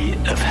order to be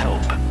of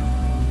help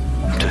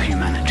to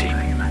humanity,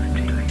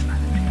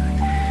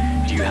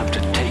 you have to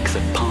take the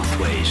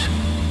pathways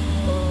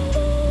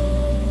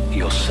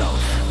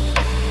yourself.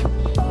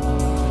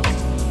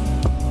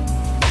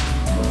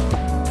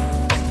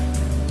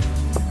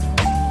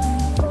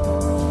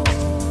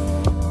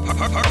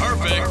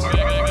 Perfect.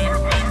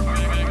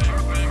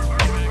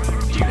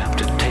 You have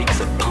to take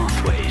the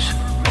pathways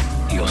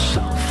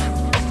yourself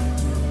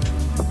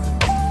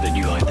that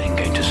you are then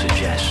going to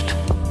suggest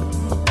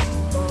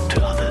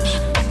to others.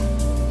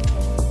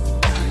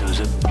 And there was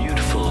a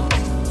beautiful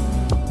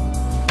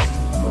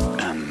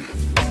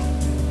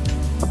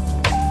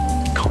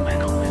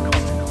comment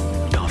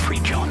Darfrey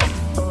John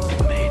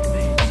made.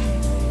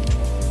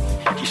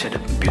 He said a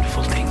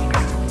beautiful thing.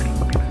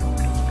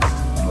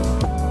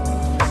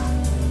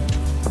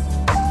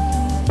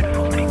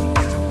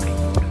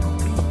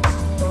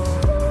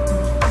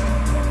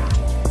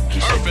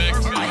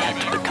 I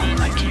had to become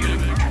like you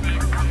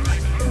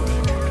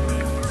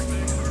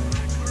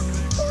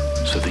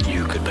so that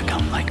you could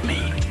become like me.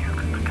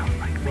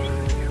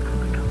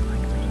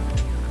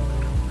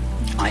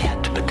 I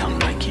had to become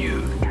like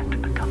you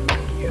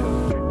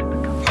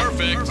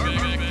Perfect.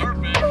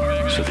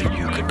 so that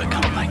you could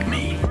become like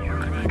me.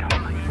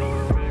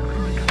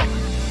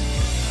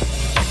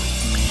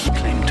 He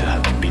claimed to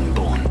have been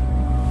born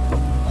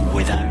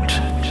without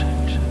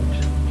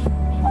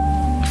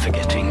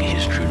forgetting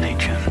his true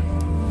nature.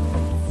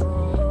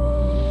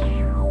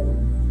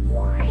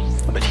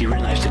 But he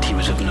realized that he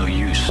was of no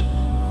use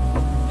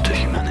to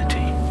humanity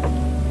in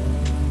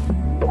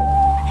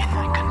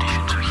that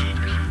condition, so he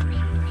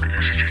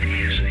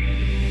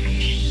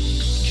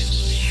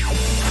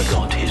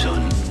forgot his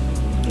own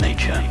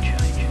nature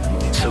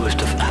so as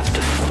to have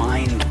to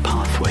find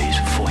pathways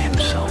for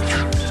himself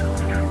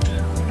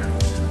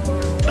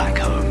back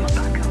home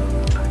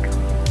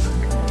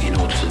in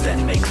order to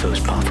then make those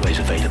pathways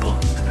available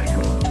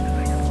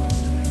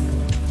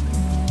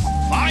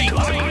to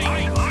other people.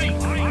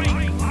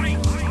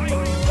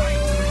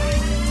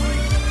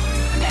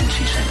 And hence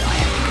he said, I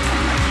have to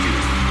become like you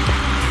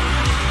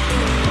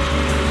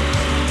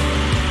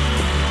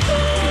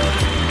in order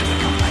for you to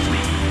become like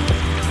me.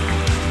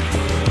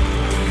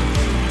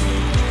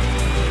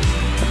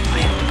 I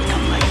have to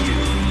become like you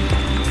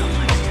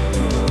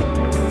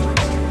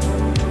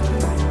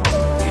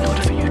in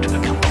order for you to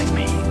become like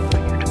me.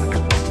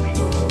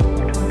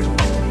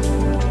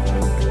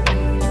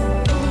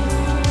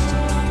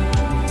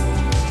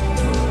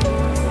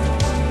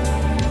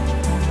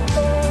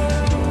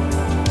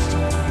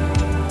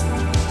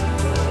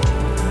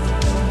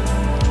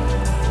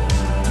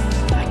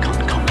 I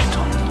can't comment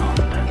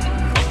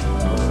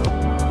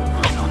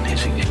on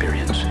his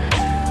experience,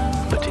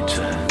 but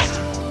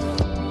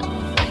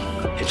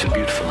it's a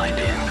beautiful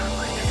idea.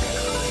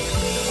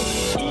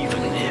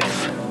 Even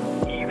if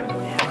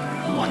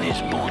one is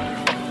born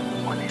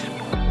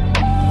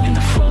in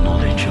the full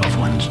knowledge of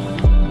one's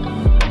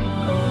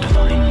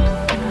divine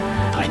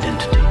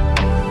identity,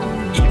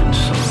 even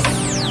so,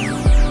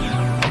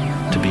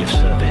 to be of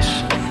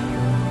service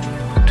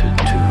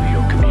to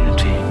your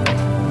community,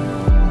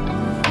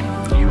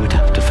 you would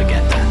have to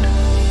forget that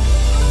and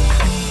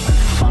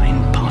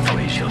find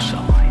pathways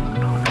yourself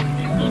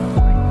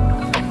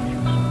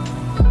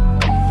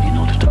in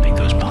order to make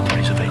those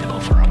pathways available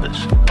for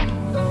others.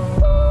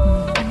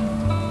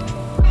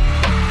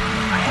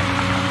 I have to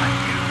become like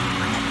you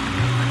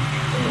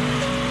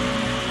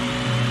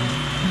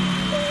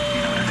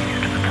in order for you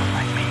to become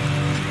like me.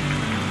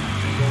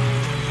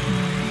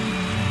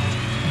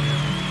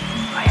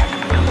 I have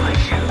to become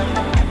like you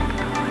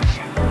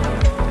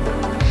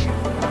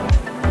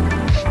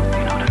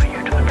in order for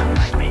you to become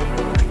like me.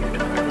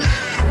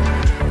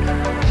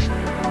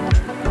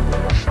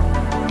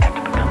 I have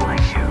to become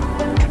like you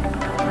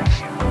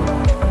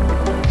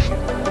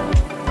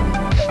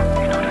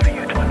in order for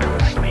you to become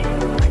like me.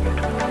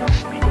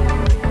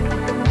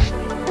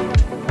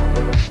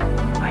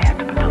 I have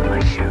to become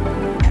like you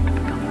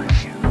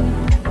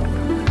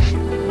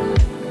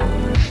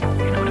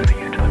in order for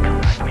you to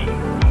become like me.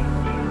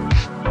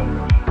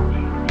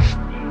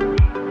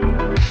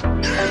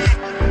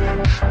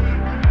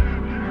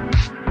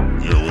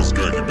 Yo, what's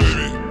cracking,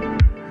 baby?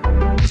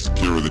 It's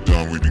Secure the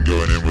Dawn. We've been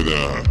going in with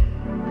a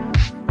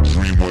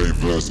Dreamwave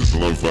versus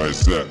Lofi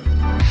set.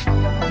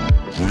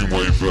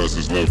 Dreamwave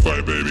versus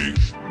Lofi, baby.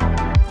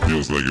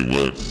 Feels like it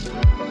works.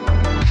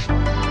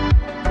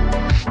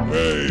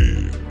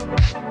 Hey.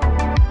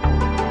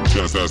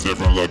 Shouts out to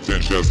everyone locked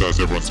in. Shouts out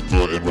to everyone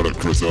supporting. What up,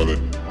 Chris Allen?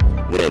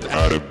 What up,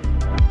 Adam?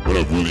 What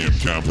up, William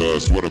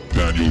Campos? What up,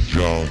 Daniel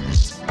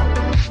Jones?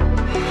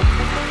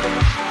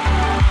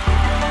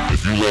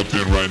 If you locked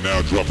in right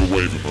now, drop a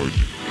wave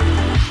emoji.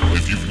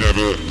 If you've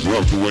never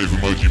dropped a wave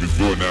emoji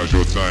before, now's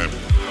your time.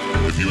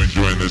 If you're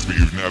enjoying this but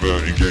you've never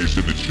engaged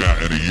in the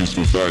chat in a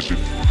useful fashion,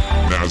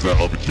 now's that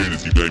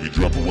opportunity, baby.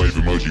 Drop a wave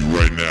emoji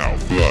right now.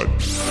 Flood.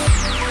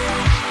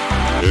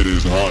 It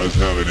is hot as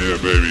hell in here,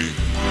 baby.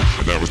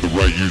 And that was the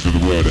right use of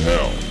the word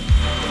hell.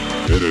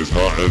 It is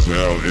hot as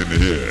hell in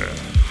here.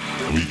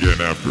 We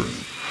getting after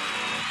it.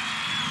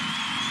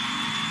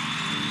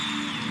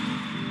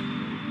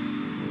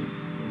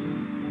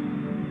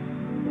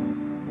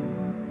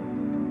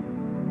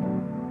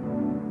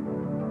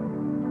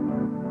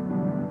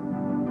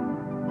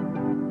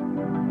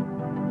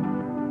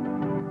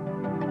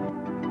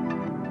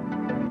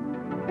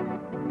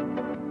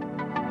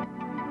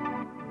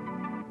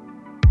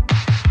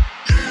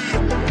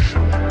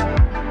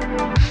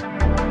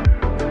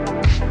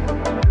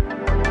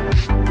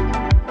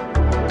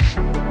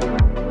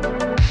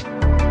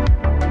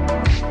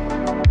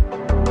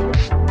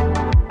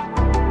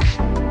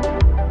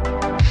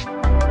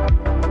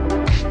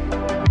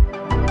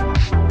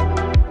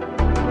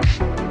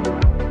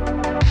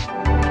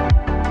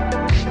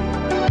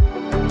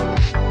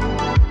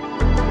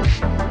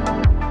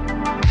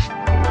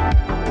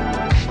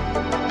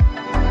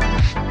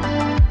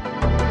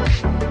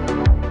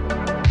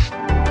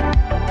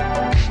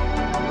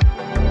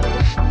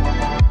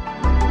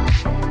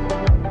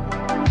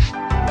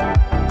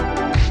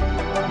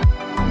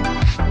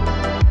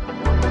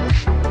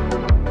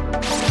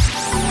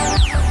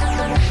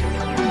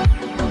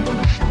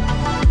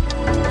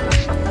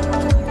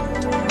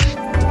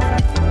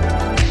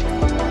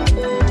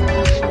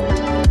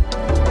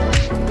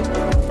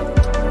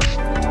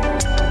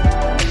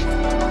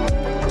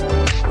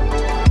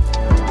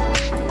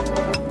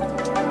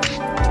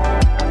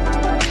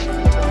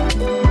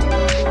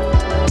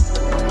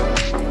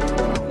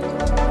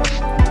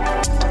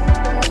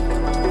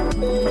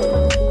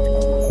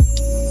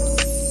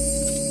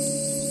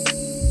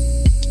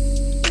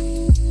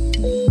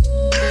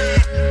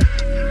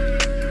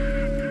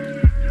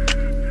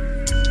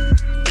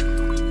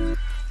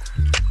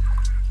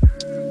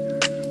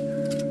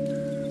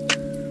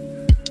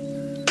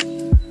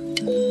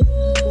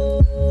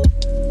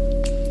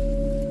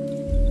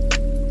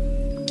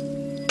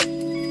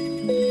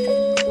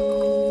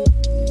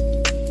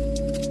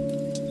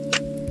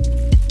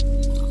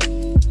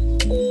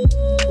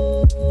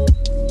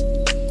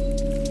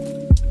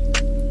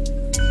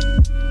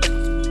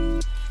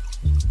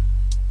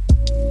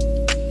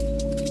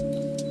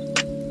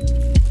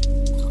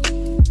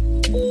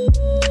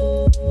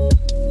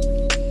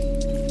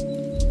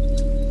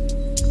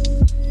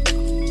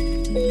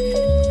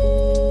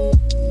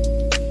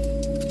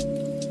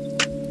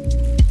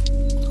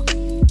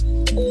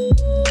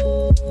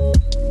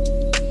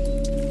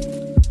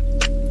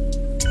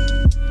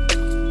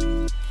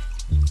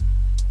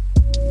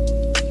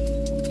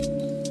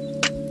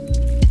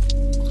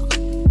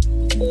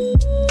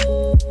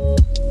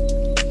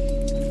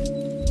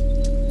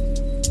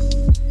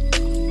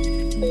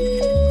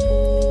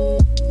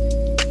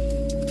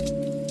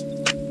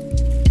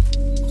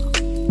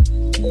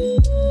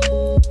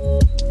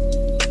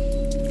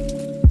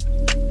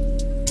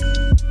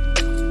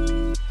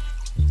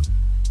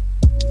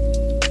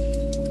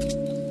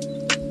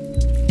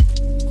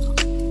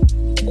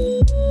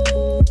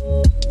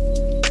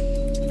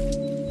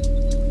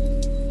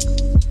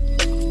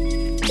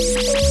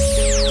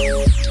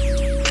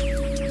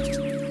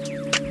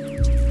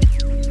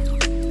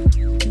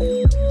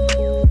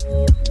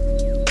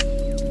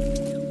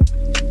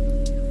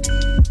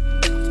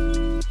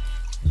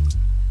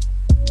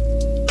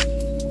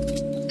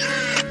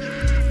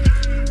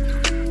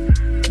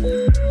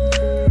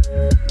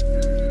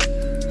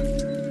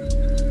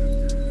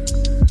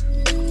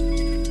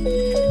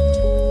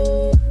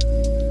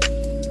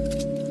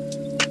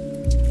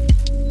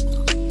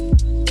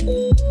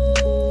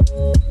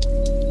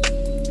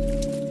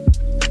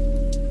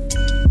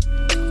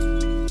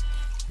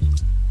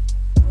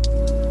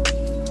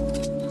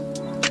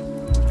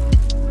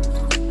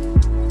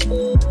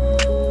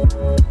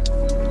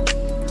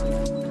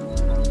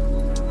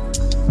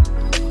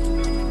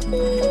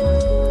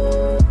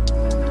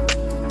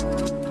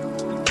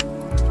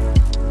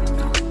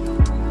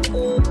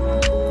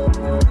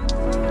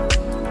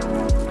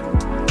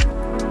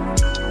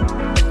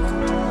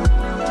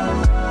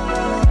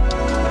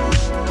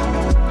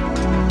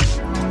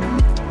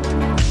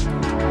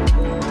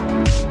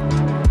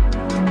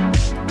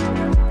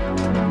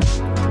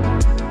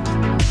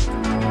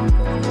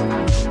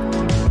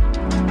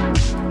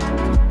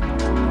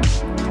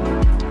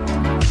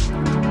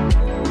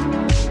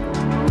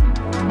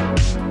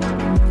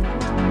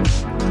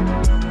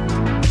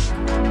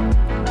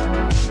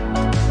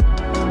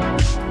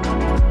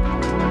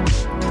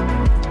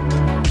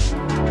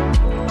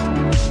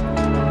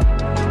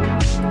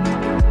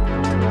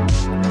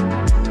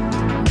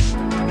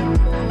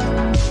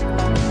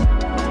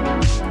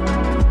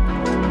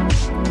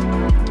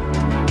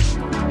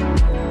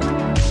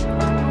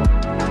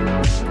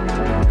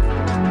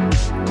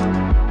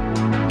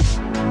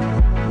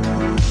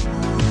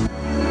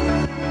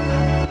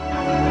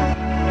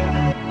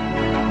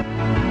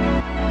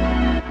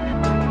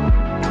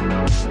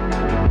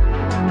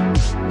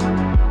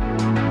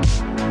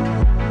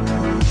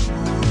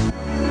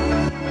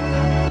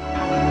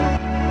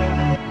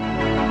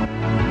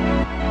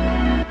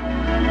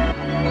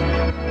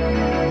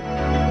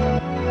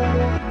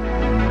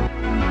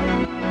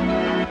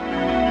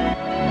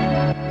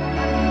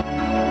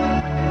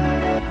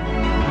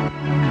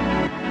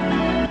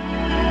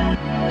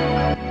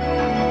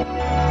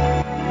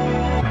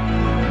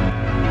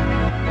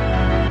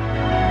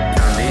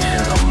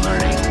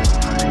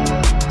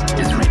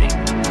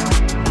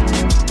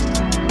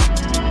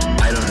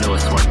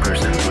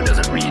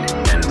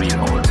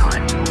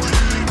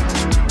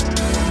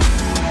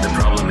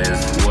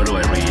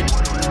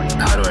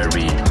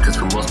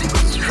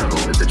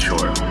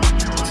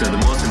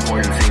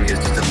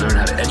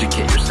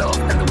 yourself,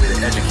 and the way to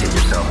educate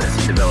yourself is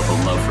to develop a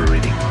love for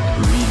reading.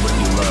 Read what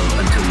you love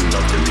until you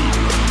love to read.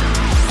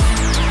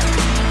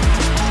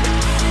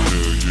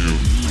 Read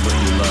what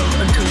you love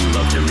until you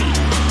love to read.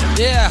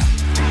 Yeah.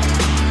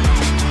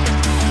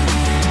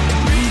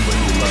 Read what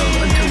you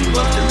love until you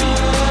love to read.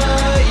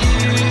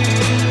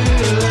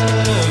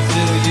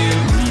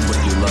 Read what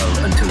you love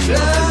until you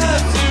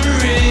love to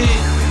read.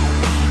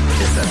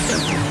 It's that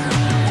simple.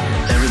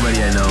 Everybody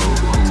I know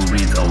who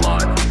reads a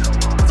lot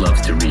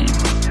loves to read.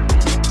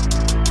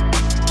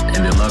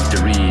 And they love to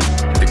read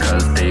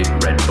because they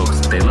read books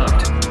they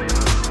loved.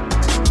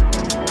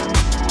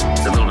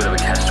 It's a little bit of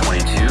a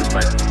catch-22,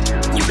 but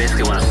you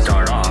basically want to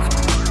start off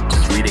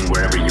just reading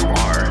wherever you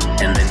are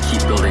and then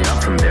keep building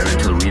up from there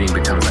until reading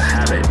becomes a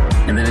habit.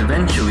 And then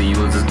eventually you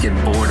will just get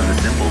bored of the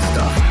simple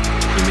stuff.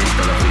 You may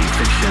start off reading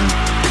fiction,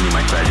 then you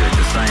might graduate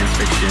to science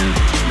fiction,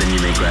 then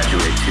you may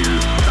graduate to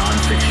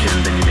non-fiction,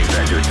 then you may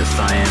graduate to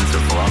science or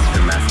philosophy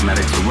or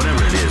mathematics or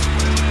whatever it is.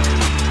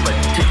 But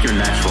take your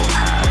natural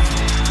path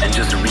and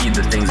just read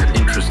the things that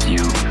interest you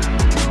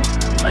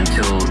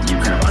until you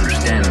kind of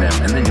understand them,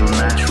 and then you'll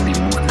naturally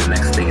move to the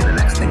next thing and the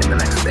next thing and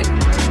the next thing and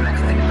the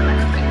next thing and the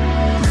next thing.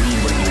 Read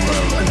what you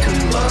love until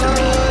you love to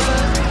read.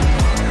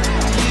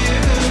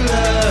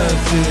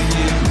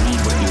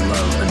 Read what you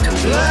love until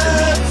you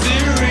love to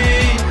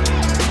read.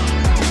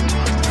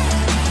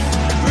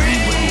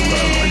 Read what you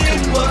love until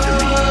you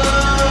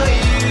love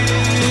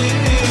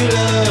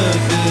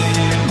to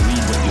read.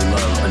 Read what you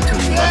love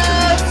until you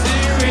love to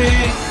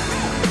read.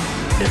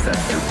 It's that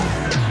simple.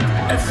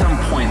 At some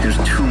point, there's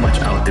too much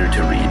out there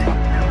to read,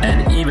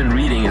 and even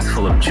reading is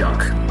full of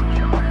junk.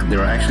 There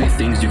are actually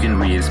things you can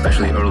read,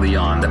 especially early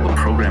on, that will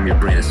program your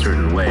brain a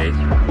certain way.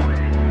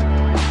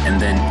 And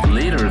then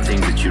later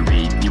things that you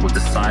read, you will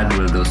decide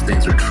whether those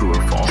things are true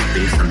or false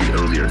based on the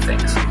earlier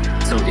things.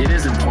 So it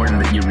is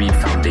important that you read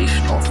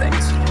foundational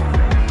things.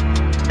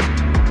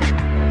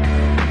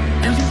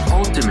 And the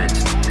ultimate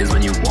is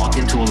when you walk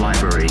into a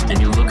library and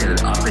you look at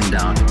it up and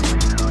down,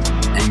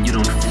 and you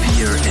don't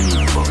fear any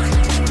book.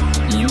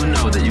 You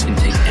know that you can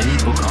take any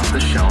book off the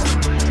shelf,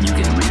 you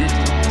can read it,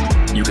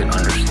 you can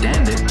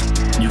understand it,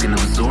 you can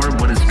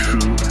absorb what is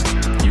true,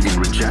 you can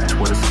reject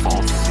what is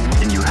false,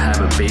 and you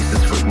have a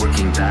basis for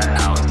working that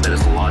out that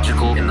is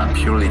logical and not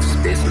purely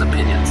just based on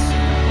opinions.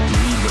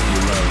 Read what you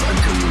love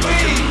until you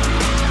love to read.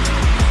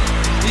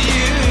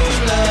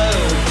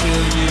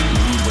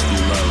 Read what you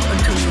love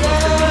until you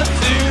love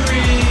to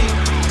read.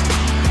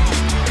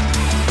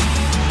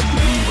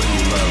 Read what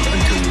you love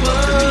until you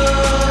love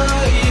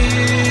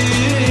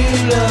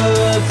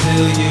to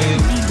read.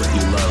 Read what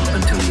you love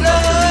until you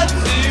love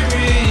to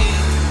read.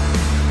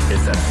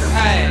 It's that simple.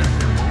 Hey.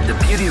 The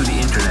beauty of the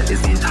internet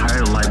is the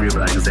entire Library of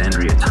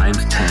Alexandria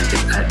times 10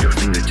 is at your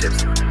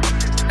fingertips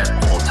at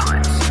all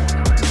times.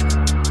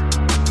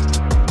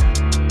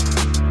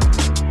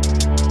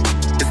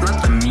 It's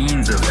not the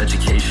means of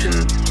education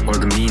or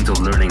the means of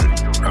learning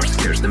are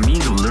scarce. The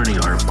means of learning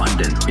are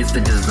abundant. It's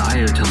the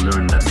desire to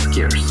learn that's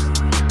scarce.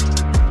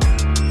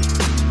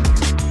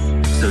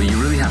 So you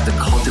really have to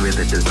cultivate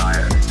that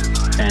desire.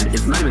 And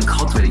it's not even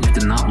cultivated, you have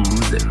to not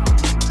lose it.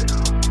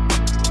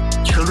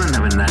 Children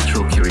have a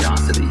natural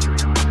curiosity.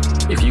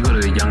 If you go to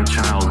a young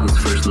child who's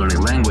first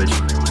learning language,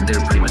 they're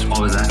pretty much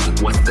always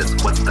asking, what's this,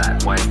 what's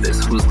that, why is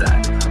this, who's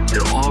that?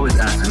 They're always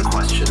asking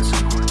questions.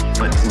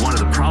 But one of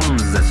the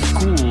problems is that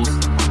schools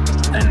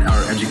and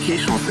our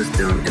educational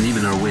system and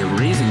even our way of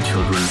raising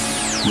children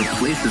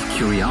replaces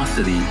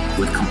curiosity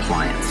with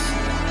compliance.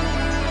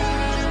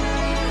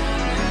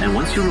 And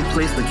once you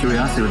replace the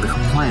curiosity with the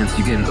compliance,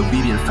 you get an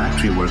obedient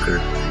factory worker,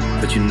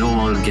 but you no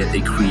longer get a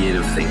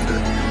creative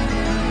thinker.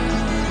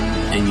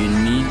 And you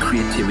need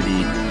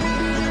creativity.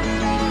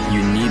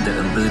 You need the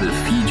ability to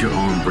feed your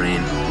own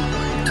brain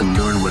to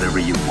learn whatever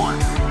you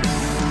want.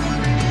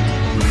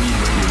 Read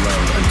what you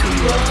love until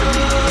you love to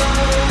read.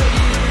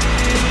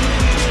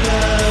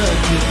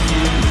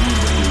 Read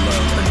what you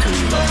love until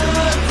you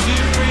love to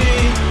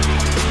read.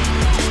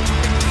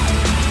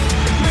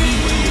 Read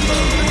what you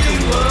love until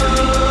you love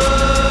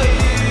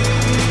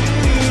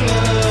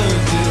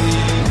to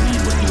read.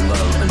 Read what you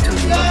love until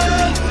you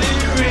love to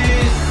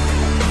read.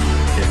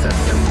 It's that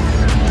simple.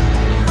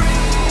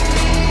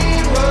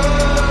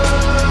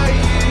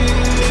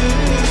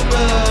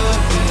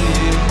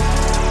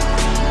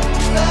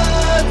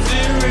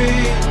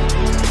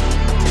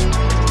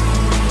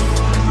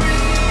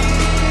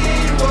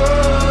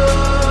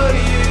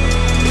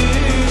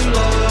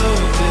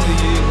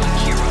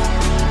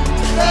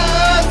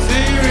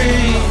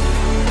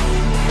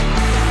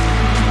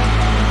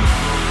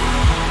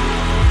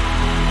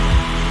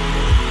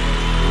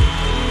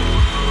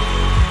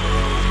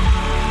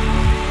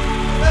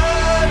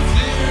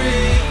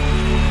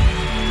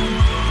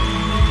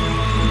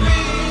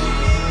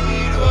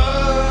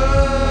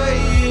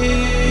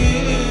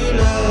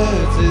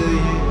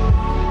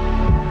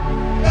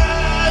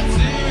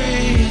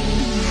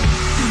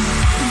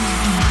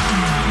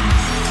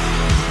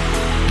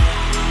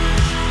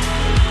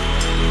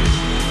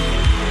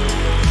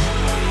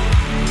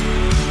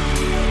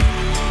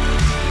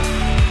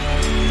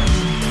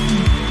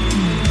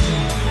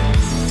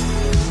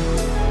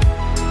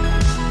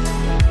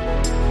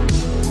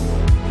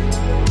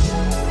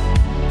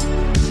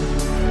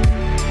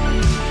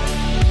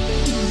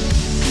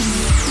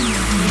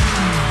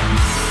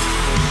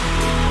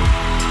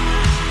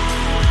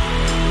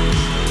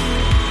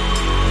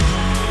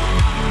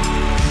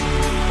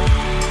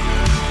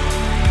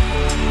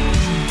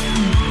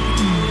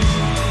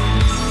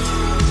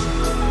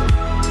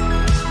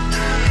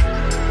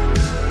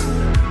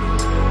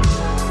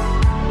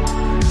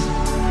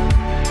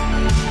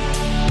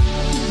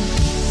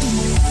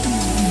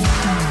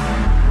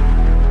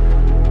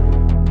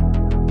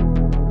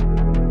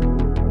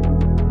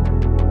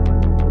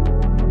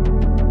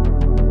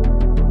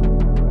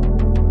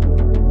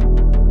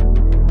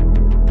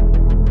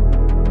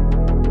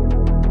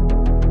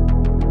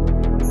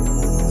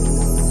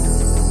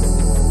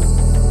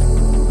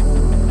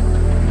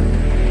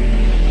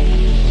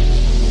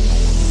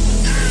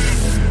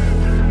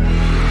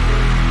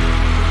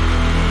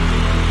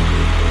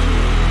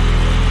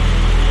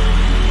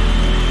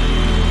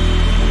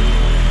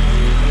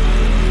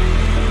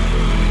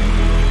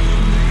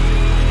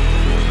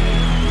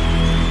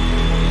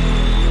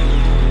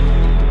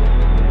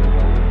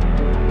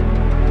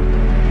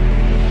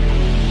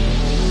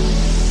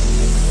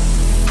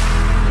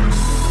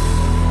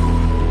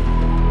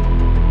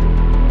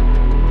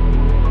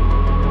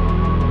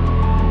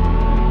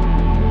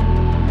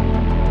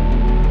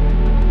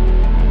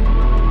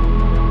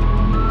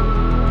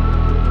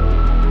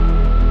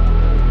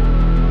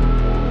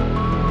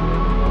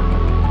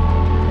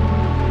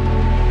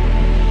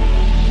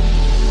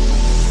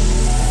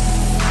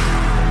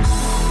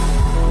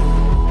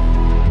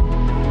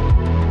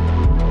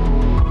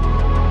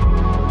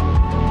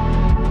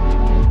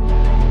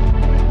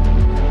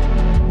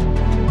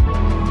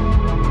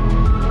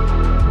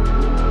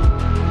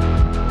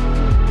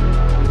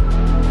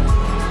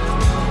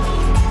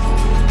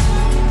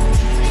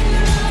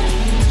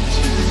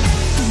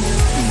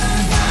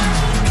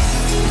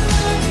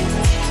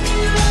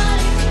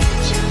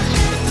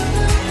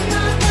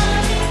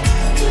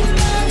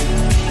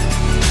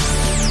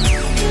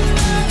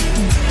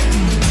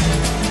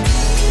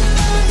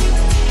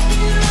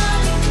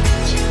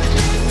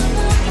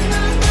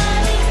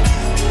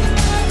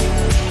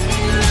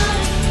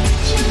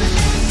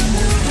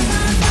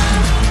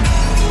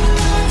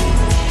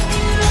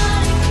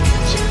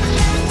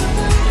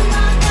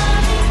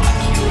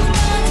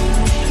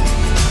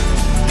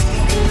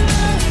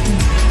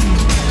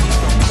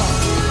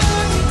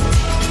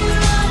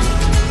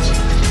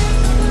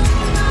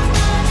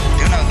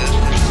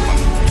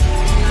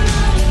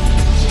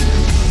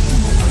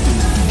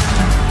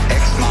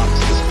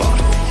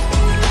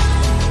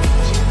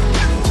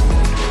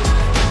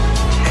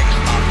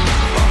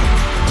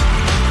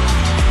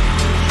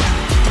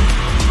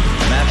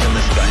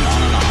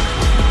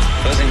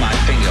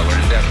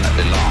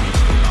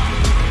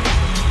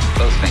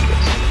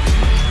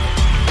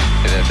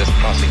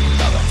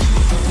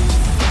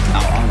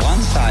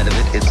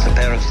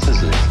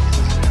 scissors.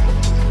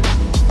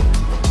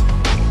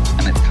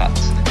 And it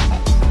cuts.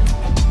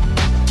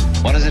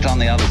 What is it on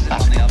the other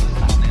side?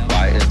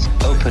 Why, it's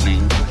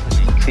opening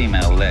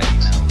female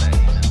legs,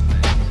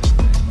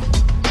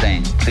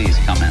 saying, please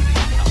come in.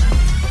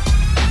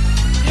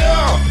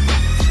 Yo!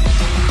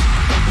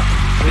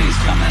 Please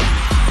come in.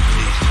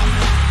 Please come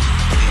in.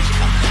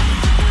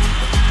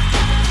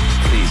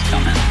 Please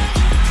come in.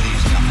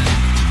 Please come in.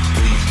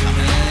 Please come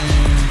in.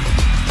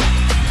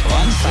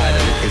 One side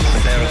of it is a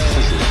pair of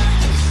scissors.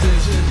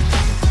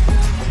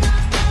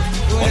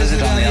 What is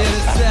it on the other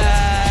side?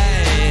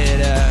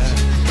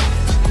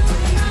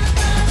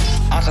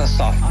 Utter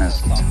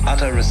softness,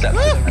 utter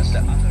receptiveness.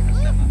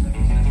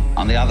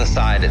 On the other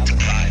side, it's...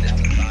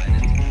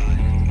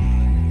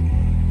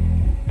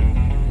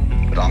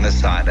 But on this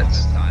side,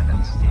 it's...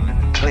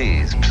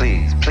 Please,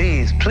 please,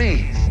 please,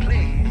 please,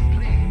 please.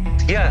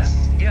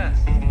 Yes, yes,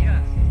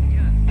 yes,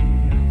 yes.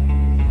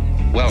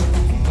 Well,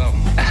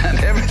 and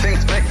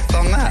everything's based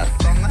on that.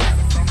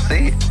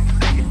 See?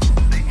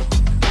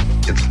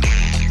 It's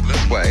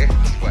this way.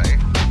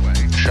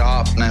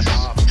 Sharpness,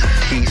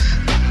 teeth,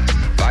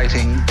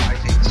 biting,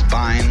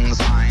 spines,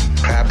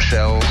 crab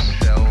shells,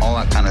 all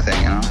that kind of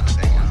thing, you know?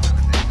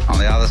 On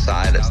the other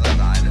side, it's the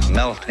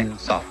melting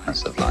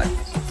softness of life.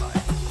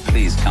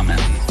 Please come in.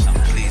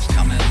 Please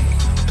come in.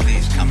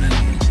 Please come in.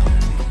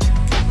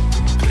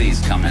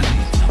 Please come in.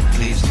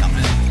 Please come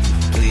in.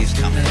 Please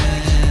come in.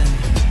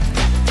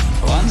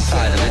 One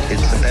side of it,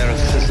 it's a pair of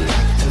scissors.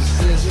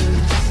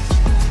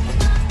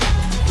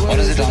 What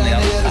is it on the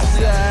other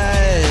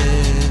side?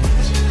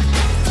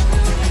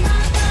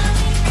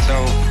 So,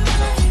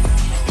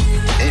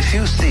 if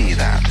you see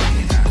that,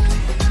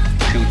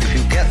 if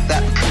you get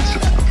that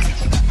principle,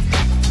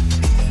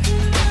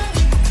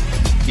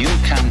 you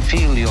can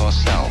feel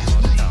yourself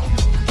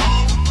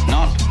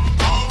not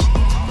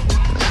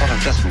sort of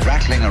just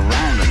rattling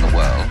around in the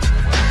world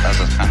as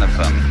a kind of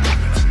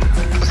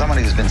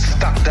somebody who's been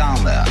stuck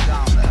down there,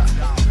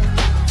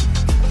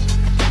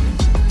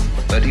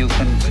 but you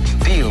can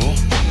feel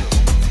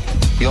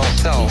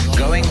yourself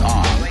going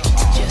on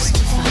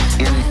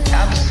in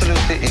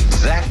absolutely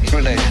exact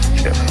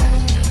relationship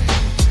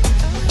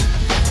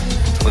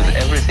with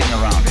everything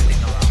around it.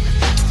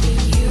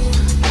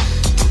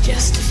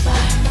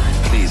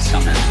 Please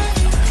come in.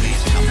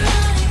 Please come in. Please come in.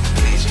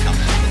 Please come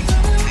in.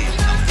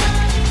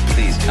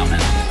 Please come in.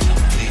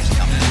 Please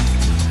come in.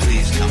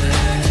 Please come in.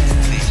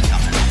 Please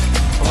come in.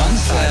 One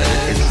side of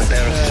it is a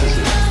pair of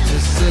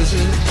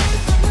scissors.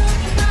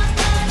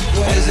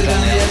 What is it on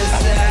the other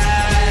side?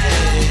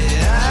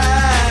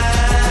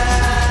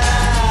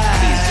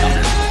 Please come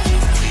in.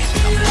 Please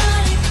come in.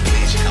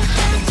 Please come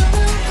in.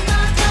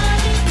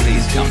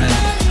 Please come in.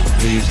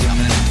 Please come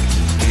in.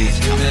 Please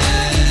come in.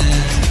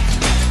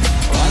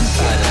 One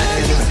side of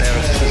it is a pair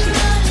of scissors.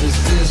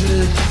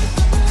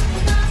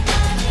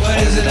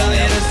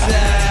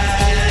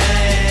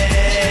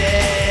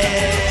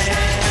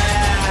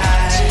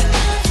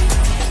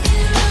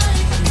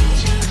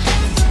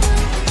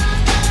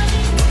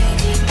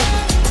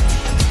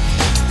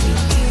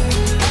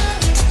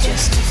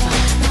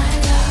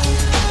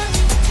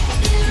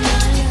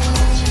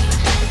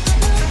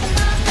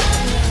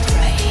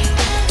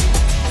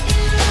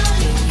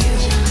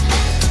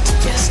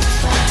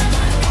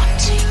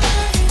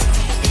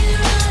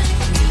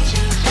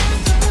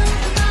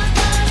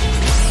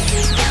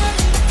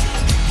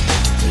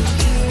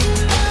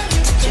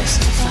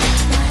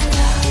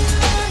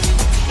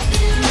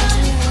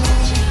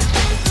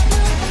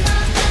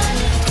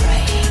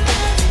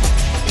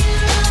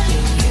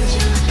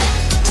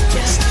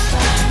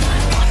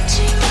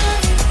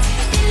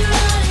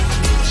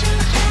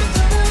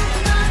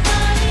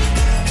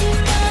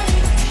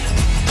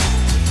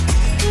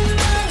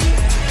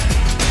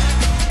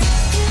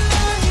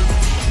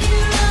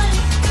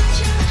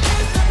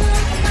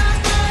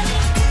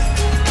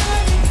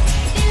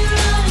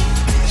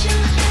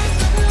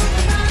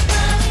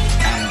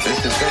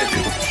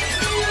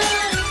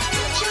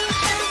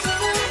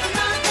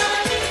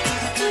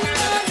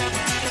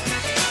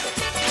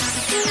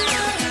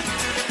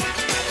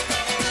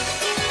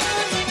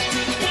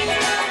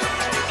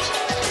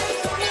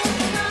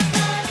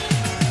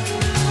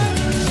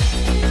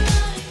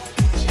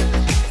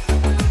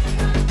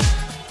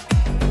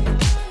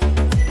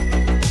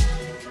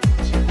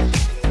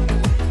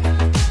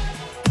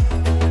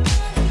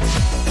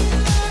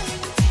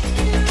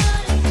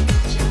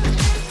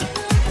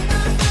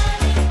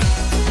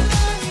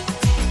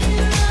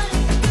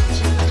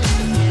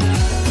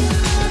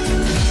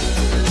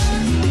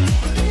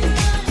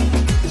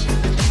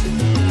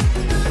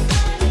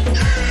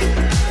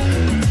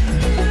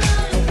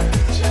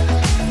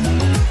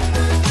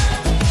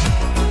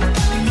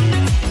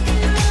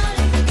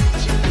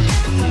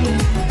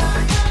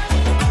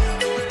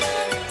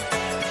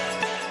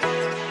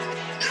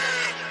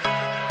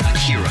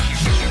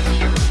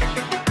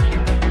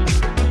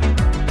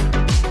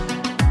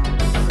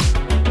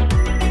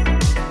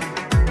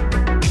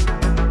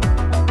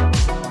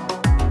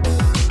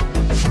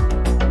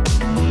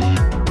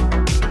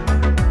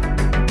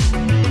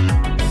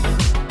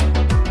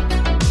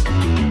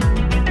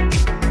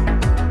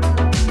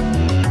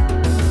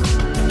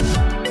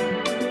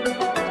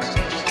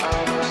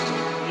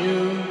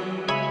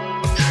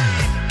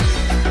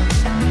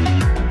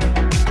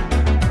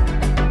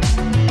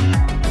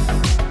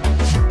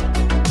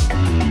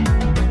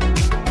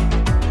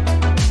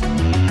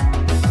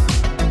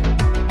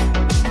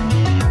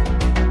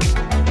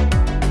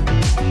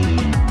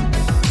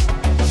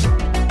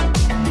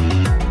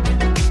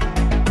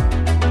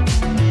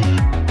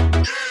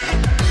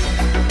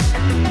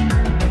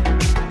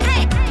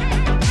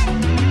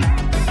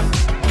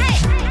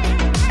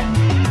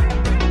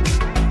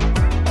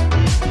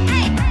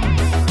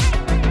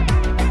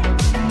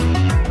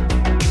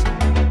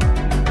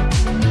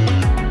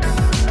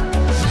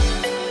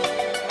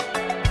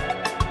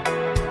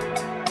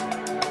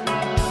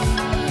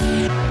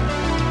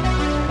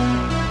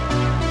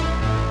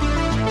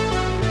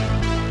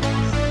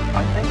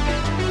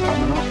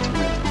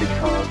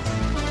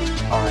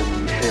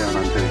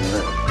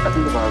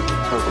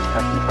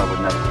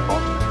 and that's the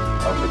fault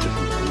of the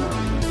different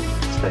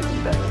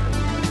statement that is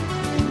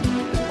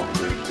what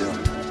we're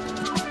doing.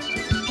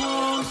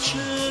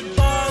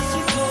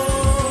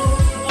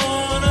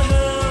 On a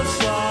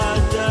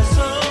hillside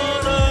desolate,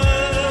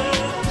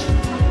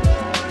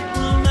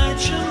 will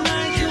nature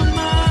make a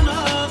man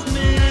of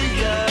me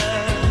yet?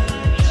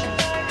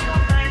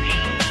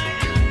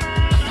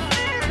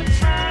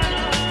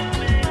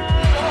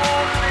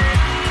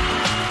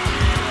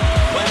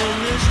 When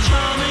this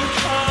charming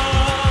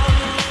car,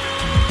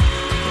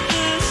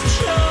 this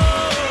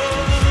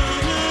charming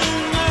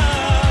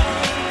man,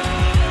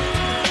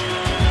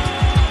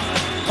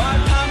 my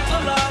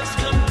pamper lacks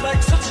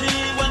complexity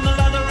when the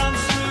leather runs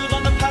smooth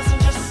on the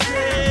passenger seat.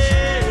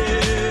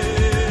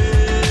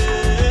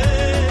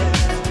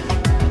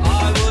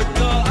 I would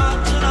go out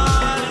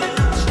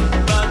tonight,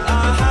 but I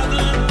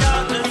haven't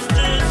got a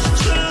stitch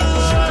to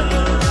it.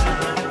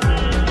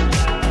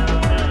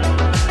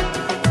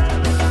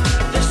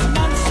 This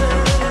man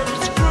said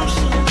it's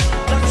gruesome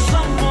that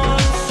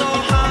someone so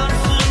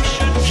handsome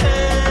should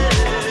care.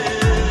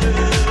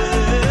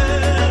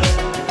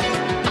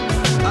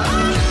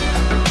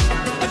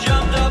 A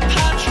jumped up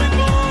country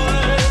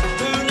boy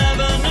who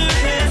never knew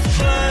his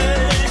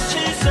place.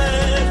 He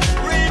said,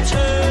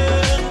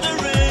 return the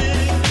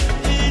ring.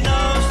 He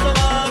knows so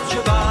much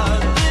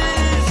about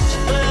these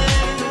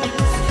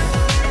things.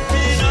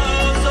 He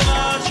knows so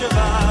much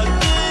about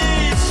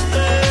these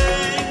things.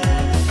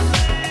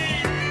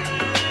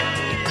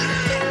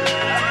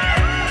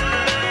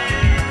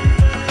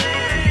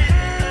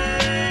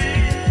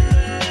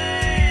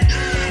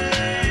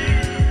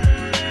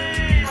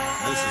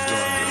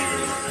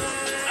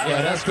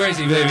 Yeah, that's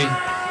crazy, baby.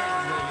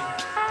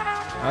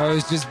 I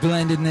was just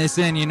blending this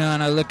in, you know,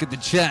 and I look at the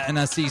chat and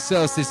I see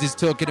Solstice is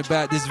talking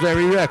about this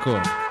very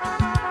record.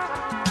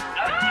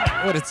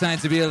 What a time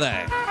to be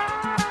alive.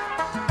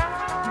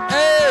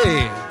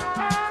 Hey!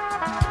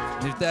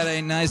 If that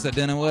ain't nice, I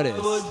don't know what is.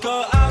 Would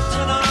go out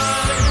tonight,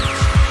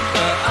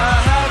 but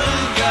I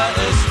haven't got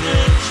a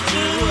stitch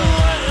to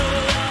wear.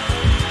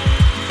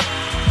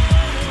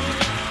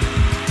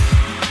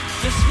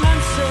 This man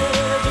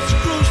said it's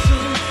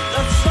gruesome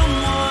that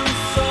someone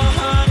so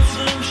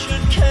handsome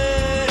should care.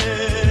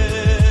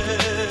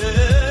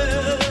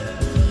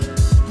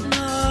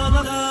 Na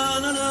na na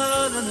na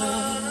na na.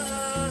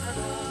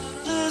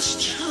 This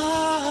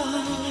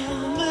charming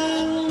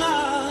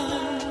man.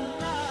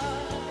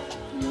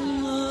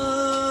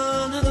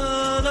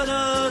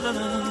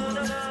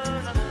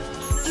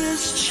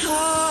 This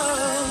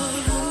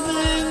charming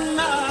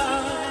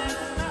man.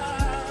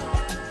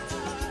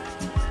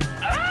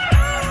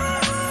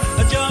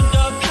 A jumped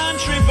up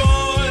country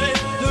boy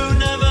who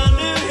never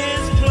knew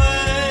his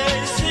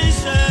place. He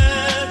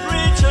said,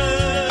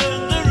 return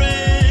the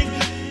ring.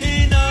 He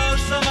knows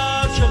so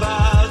much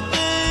about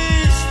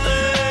these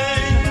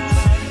things.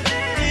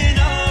 He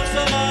knows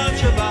so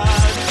much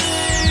about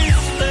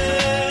these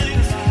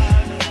things.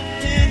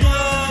 He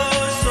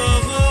knows so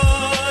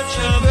much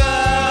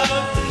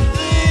about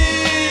these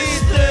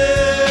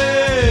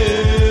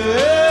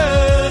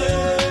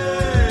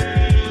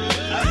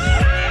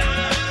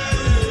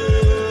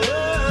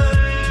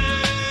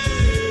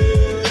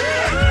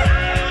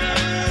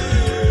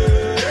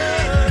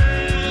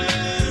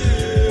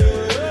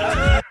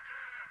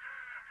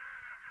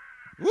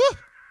Woo!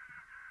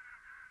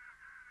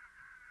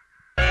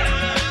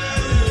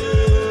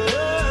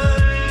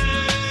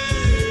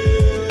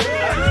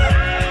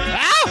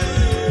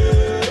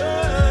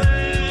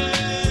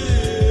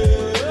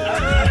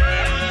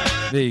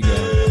 There you go.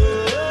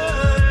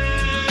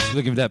 Just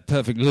looking for that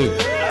perfect loop.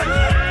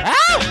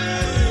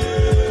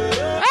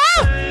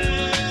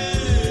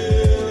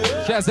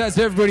 Shouts out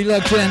to everybody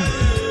locked in.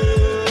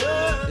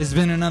 It's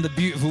been another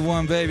beautiful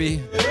one,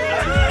 baby.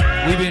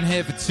 We've been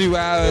here for 2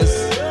 hours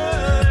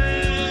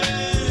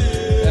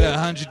at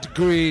 100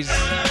 degrees,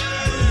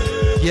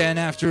 getting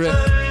after it,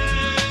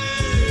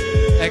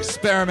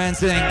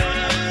 experimenting,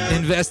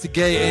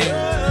 investigating,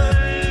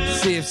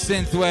 see if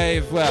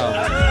synthwave, well,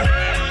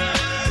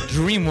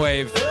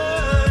 Dreamwave,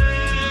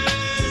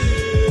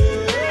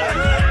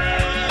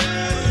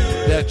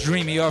 that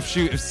dreamy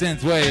offshoot of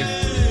synthwave,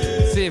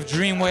 see if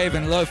Dreamwave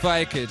and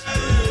Lofi could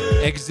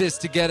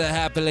exist together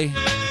happily.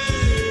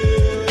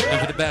 And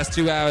for the past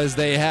 2 hours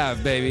they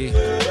have, baby.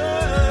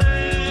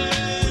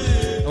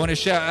 I want to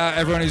shout out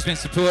everyone who's been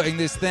supporting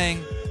this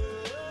thing,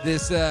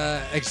 this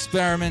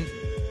experiment,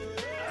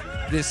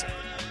 this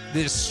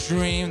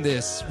stream,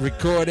 this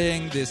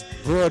recording, this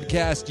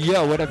broadcast,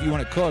 whatever you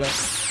want to call it.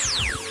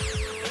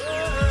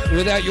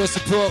 Without your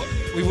support,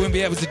 we wouldn't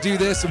be able to do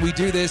this, and we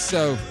do this,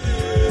 so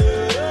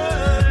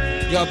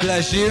God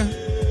bless you.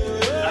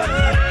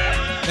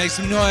 Make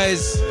some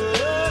noise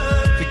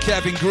for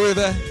Kevin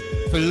Groover,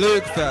 for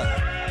Luke, for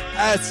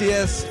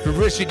Altius, for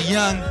Richard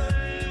Young,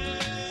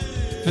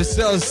 for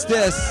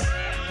Solstice,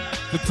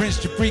 for Prince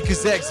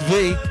Jabrikas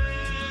XV,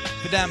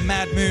 for that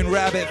Mad Moon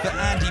Rabbit, for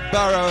Andy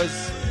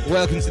Burrows,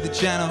 welcome to the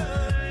channel,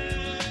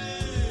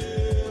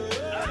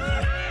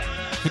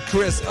 for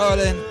Chris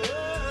Olin,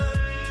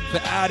 for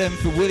Adam,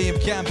 for William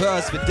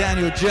Campos, for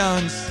Daniel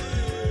Jones,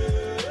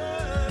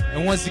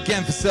 And once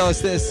again for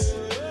Solstice,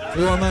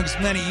 who amongst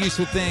many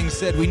useful things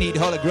said we need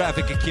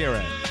holographic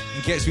Akira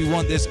in case we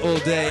want this all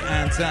day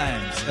and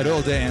times, at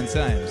all day and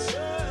times.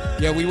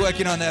 Yeah, we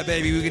working on that,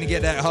 baby. We're gonna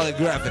get that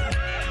holographic.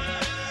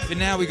 For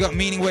now, we got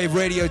Meaning Wave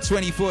Radio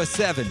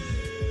 24/7.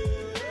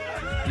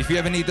 If you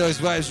ever need those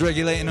vibes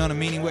regulating on a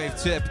Meaning Wave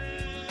tip,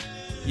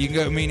 you can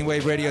go to Meaning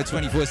Wave Radio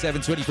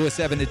 24/7,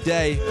 24/7 a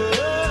day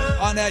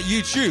on that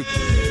YouTube.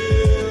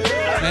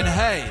 And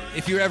hey,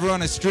 if you're ever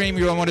on a stream,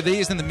 you're on one of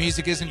these and the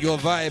music isn't your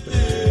vibe,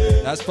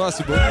 that's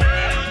possible.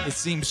 It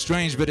seems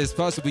strange, but it's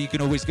possible. You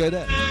can always go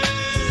there.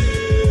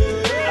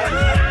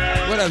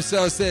 What up,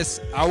 Solstice?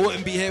 I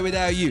wouldn't be here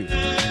without you.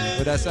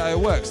 But that's how it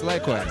works.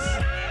 Likewise.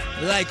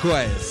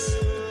 Likewise.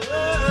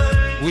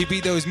 We be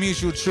those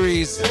mutual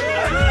trees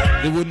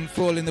that wouldn't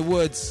fall in the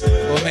woods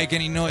or make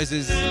any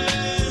noises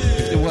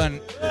if they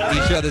want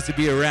each other to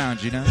be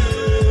around, you know?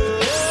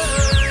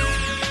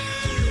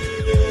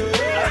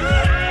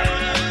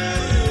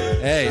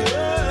 Hey.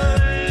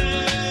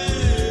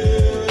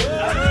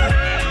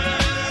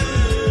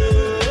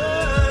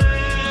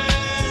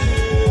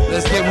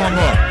 Let's get one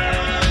more.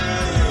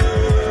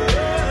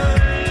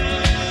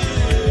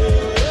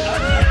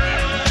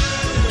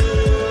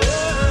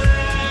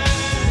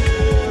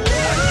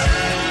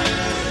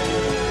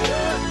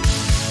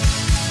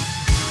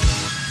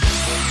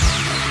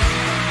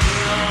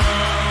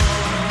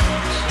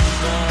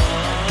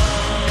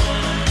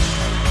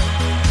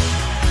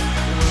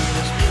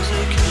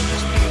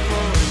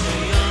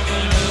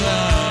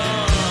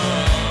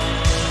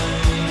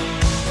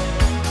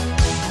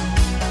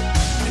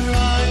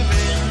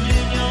 Driving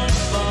in your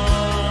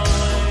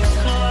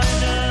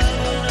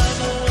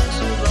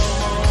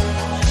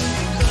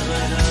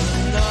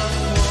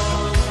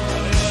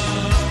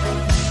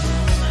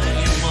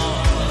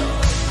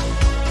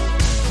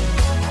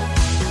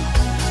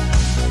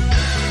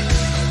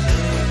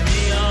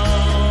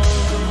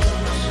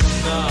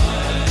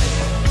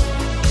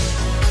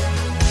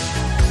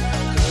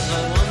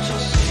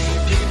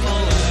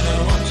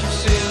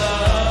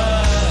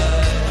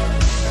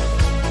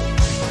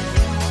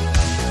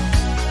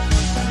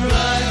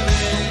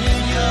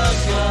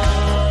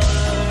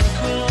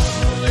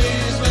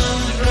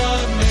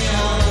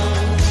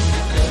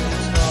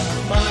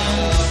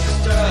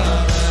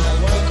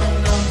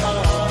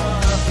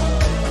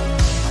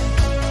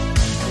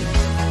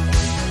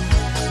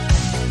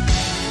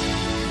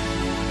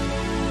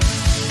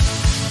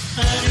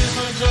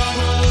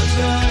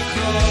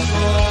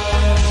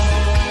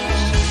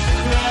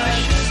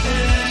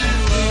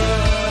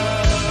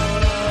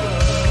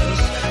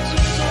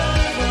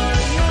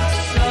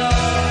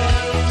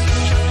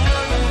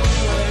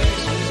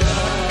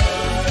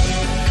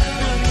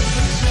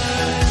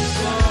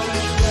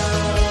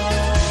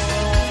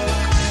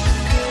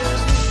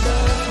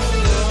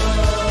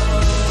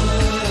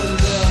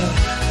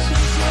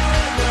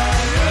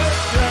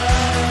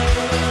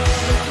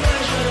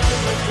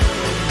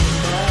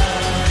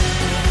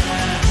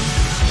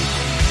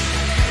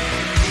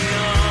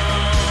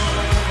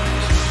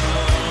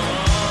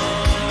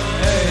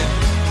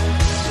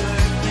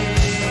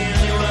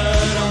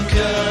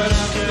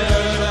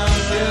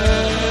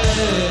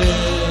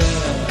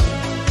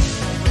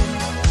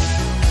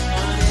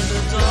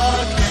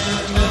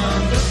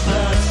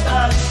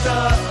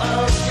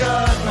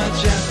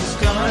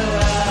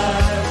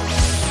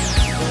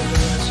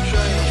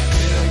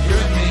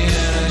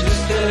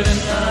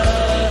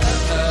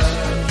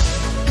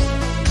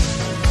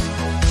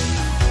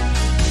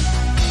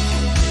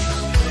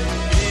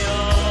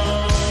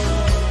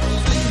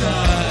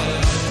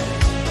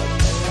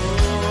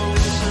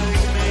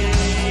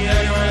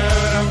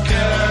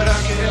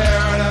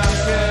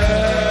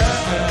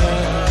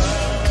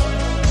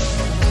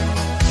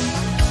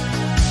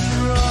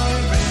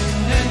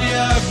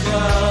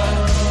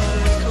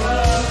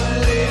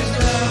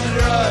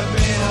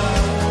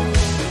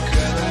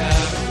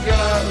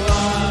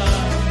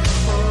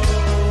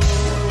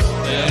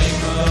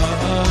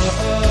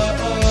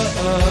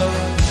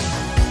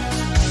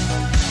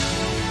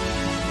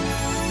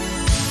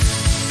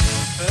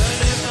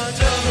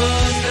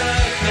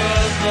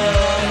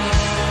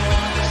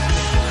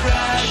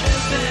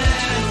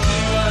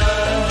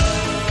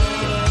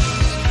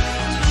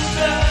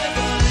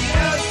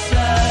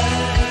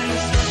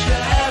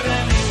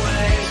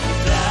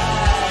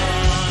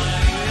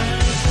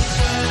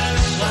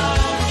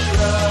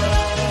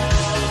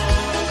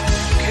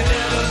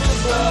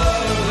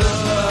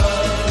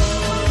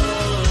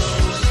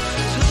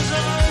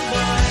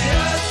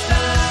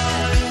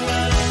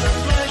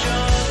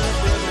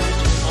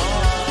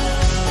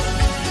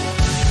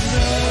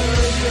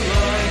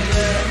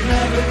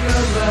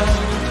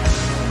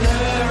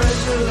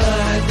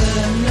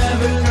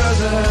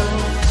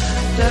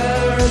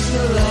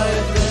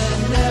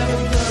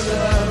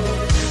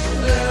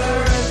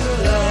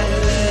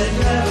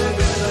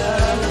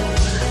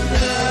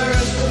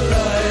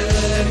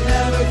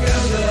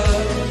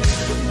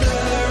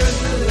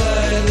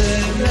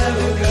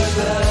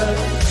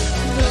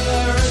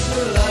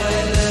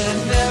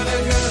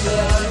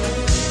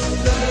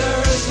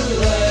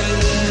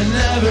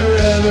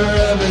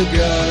never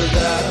goes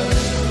out.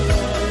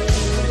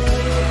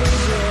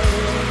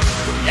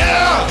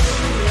 Yeah!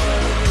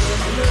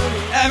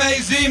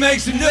 MAZ, make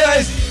some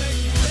noise!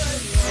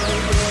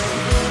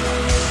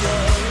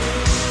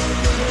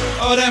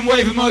 All them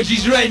wave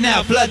emojis right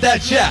now, flood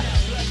that chat.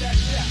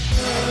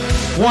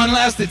 One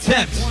last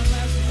attempt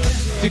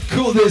to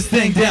cool this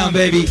thing down,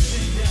 baby.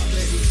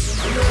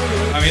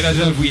 I mean, I don't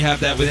know if we have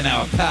that within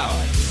our power.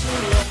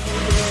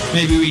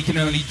 Maybe we can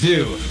only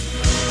do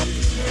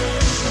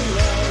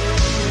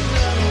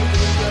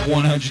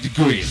 100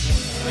 degrees.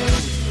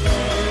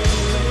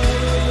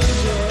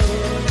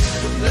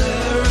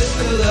 There is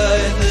a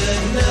light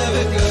that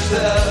never goes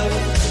out.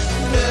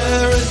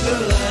 There is a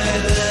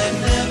light that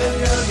never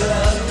goes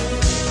out.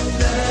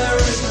 There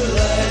is a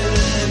light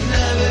that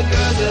never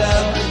goes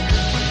out.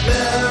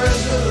 There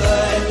is a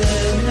light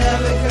that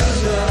never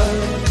goes out.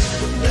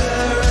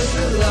 There is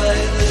a light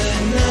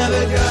that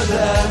never goes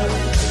out.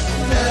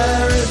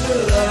 There is a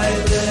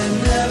light that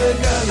never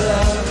goes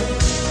out.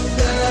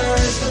 There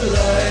is a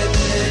light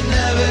that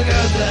never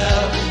goes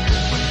out.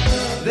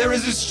 There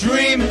is a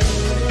stream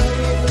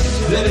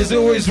that is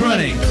always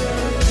running.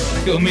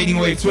 Go Meaning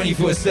Wave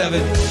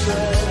 24/7.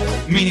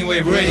 Meaning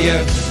Wave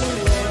Radio.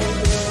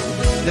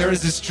 There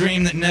is a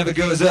stream that never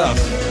goes up.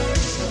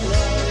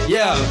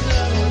 Yeah.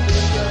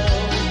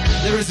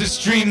 There is a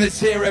stream that's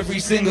here every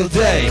single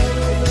day.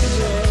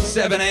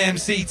 7 a.m.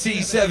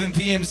 CT, 7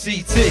 p.m.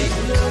 CT.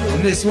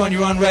 And this one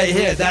you're on right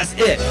here, that's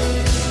it.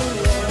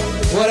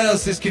 What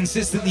else has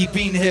consistently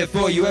been here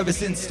for you ever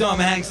since Tom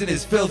Hanks and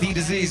his filthy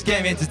disease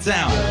came into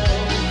town?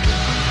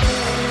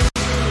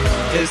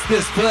 It's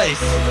this place,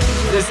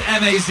 this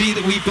MAZ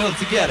that we built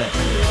together.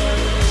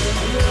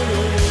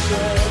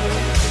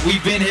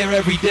 We've been here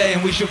every day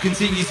and we shall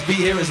continue to be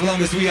here as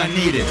long as we are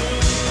needed.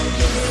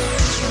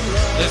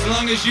 As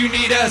long as you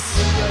need us,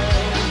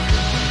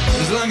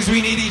 as long as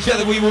we need each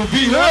other, we will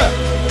be here.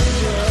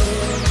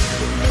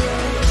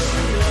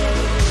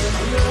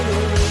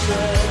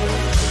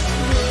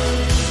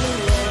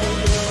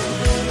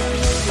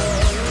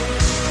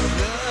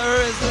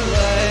 There is a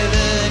light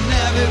that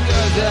never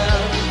goes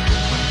out.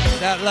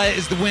 That light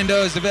is the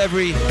windows of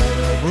every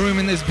room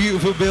in this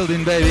beautiful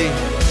building, baby.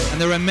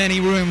 And there are many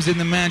rooms in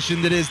the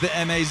mansion that is the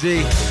MAZ.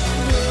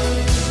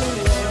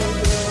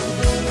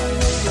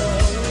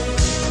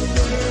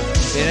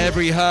 In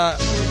every heart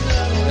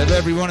of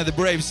every one of the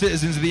brave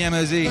citizens of the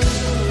MAZ,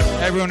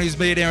 everyone who's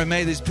been here and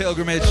made this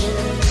pilgrimage,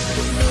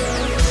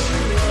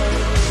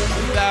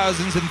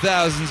 thousands and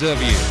thousands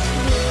of you.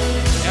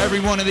 Every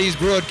one of these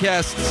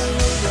broadcasts,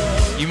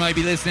 you might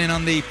be listening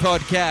on the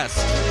podcast,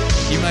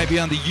 you might be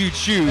on the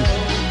YouTube,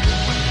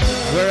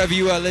 wherever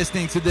you are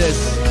listening to this,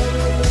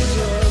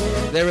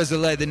 there is a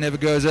light that never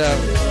goes out.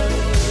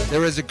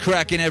 There is a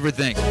crack in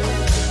everything.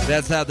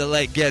 That's how the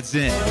light gets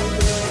in.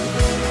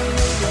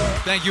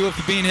 Thank you all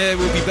for being here.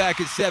 We'll be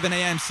back at 7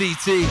 a.m.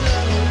 CT.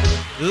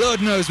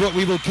 Lord knows what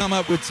we will come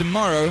up with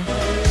tomorrow.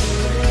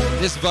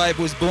 This vibe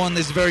was born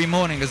this very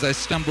morning as I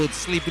stumbled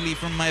sleepily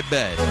from my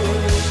bed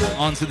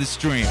onto the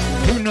stream.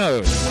 Who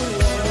knows?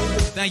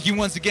 Thank you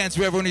once again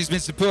to everyone who's been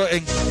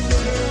supporting.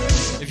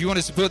 If you want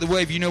to support the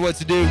wave, you know what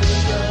to do.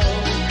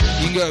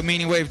 You can go to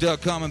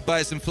meaningwave.com and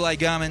buy some fly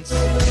garments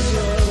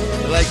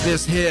like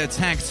this here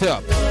tank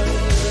top.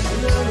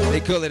 They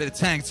call it a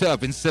tank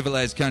top in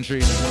civilized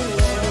countries.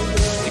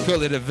 They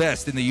call it a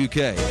vest in the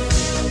UK.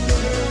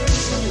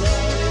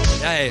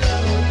 Hey,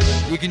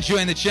 you can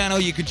join the channel,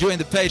 you can join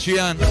the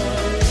Patreon.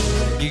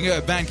 You can go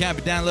to Bandcamp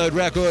and download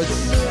records.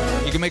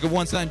 You can make a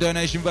one-time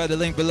donation via the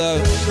link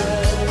below.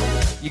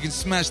 You can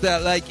smash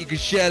that like, you can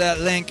share that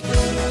link.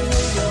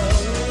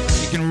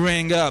 You can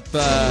ring up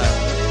the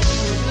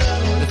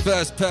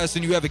first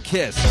person you ever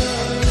kissed.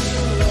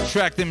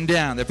 Track them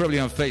down. They're probably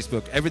on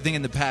Facebook. Everything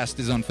in the past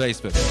is on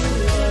Facebook.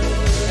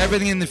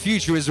 Everything in the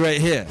future is right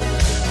here.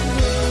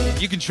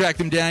 You can track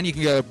them down. You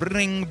can go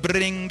bring,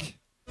 bring.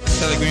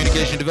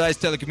 Telecommunication device.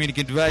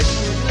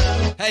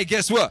 Hey,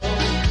 guess what?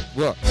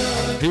 What?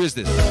 Who is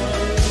this?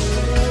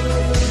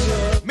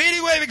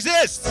 Meaning Wave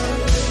exists!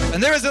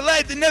 And there is a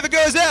light that never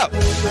goes out.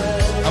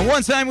 And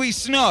one time we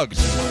snogged.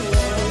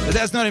 But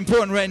that's not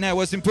important right now.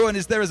 What's important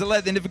is there is a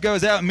light that never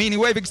goes out. Meaning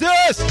Wave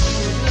exists!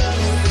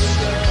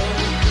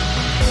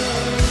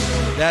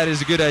 That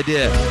is a good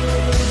idea.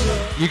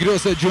 You could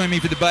also join me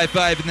for the By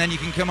 5, and then you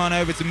can come on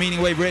over to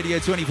Meaning Wave Radio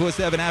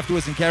 24/7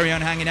 afterwards and carry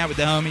on hanging out with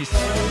the homies.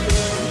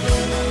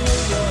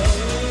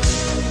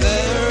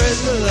 There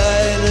is a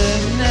light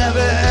that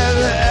never,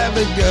 ever,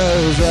 ever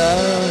goes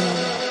out.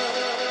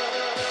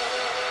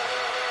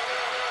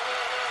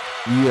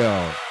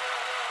 Yo.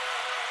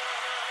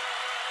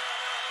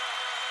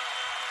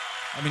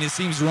 I mean, it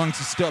seems wrong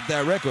to stop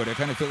that record. I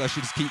kind of feel I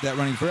should just keep that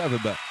running forever,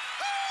 but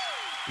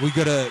we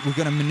gotta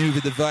maneuver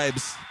the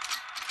vibes.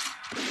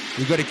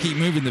 We gotta keep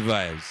moving the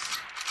vibes.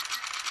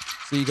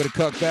 So you gotta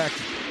cock back.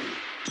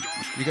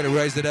 You gotta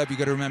raise it up. You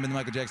gotta remember the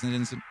Michael Jackson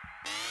incident.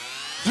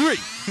 3,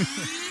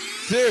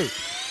 2,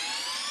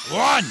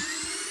 1.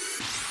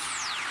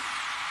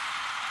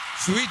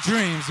 Sweet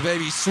dreams,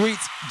 baby. Sweet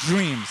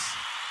dreams.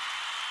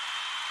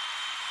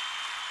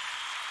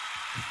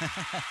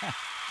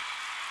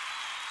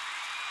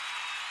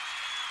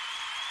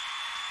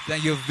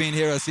 Thank you for being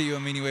here. I'll see you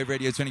on Meaningwave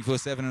Radio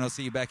 24/7, and I'll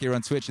see you back here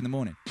on Twitch in the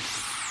morning.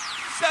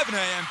 7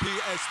 a.m.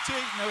 PST.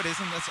 No, it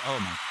isn't. That's, oh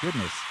my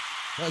goodness.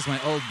 That was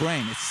my old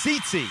brain. It's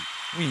CT.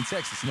 We in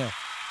Texas now.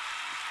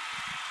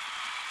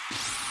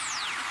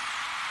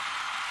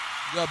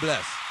 God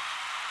bless.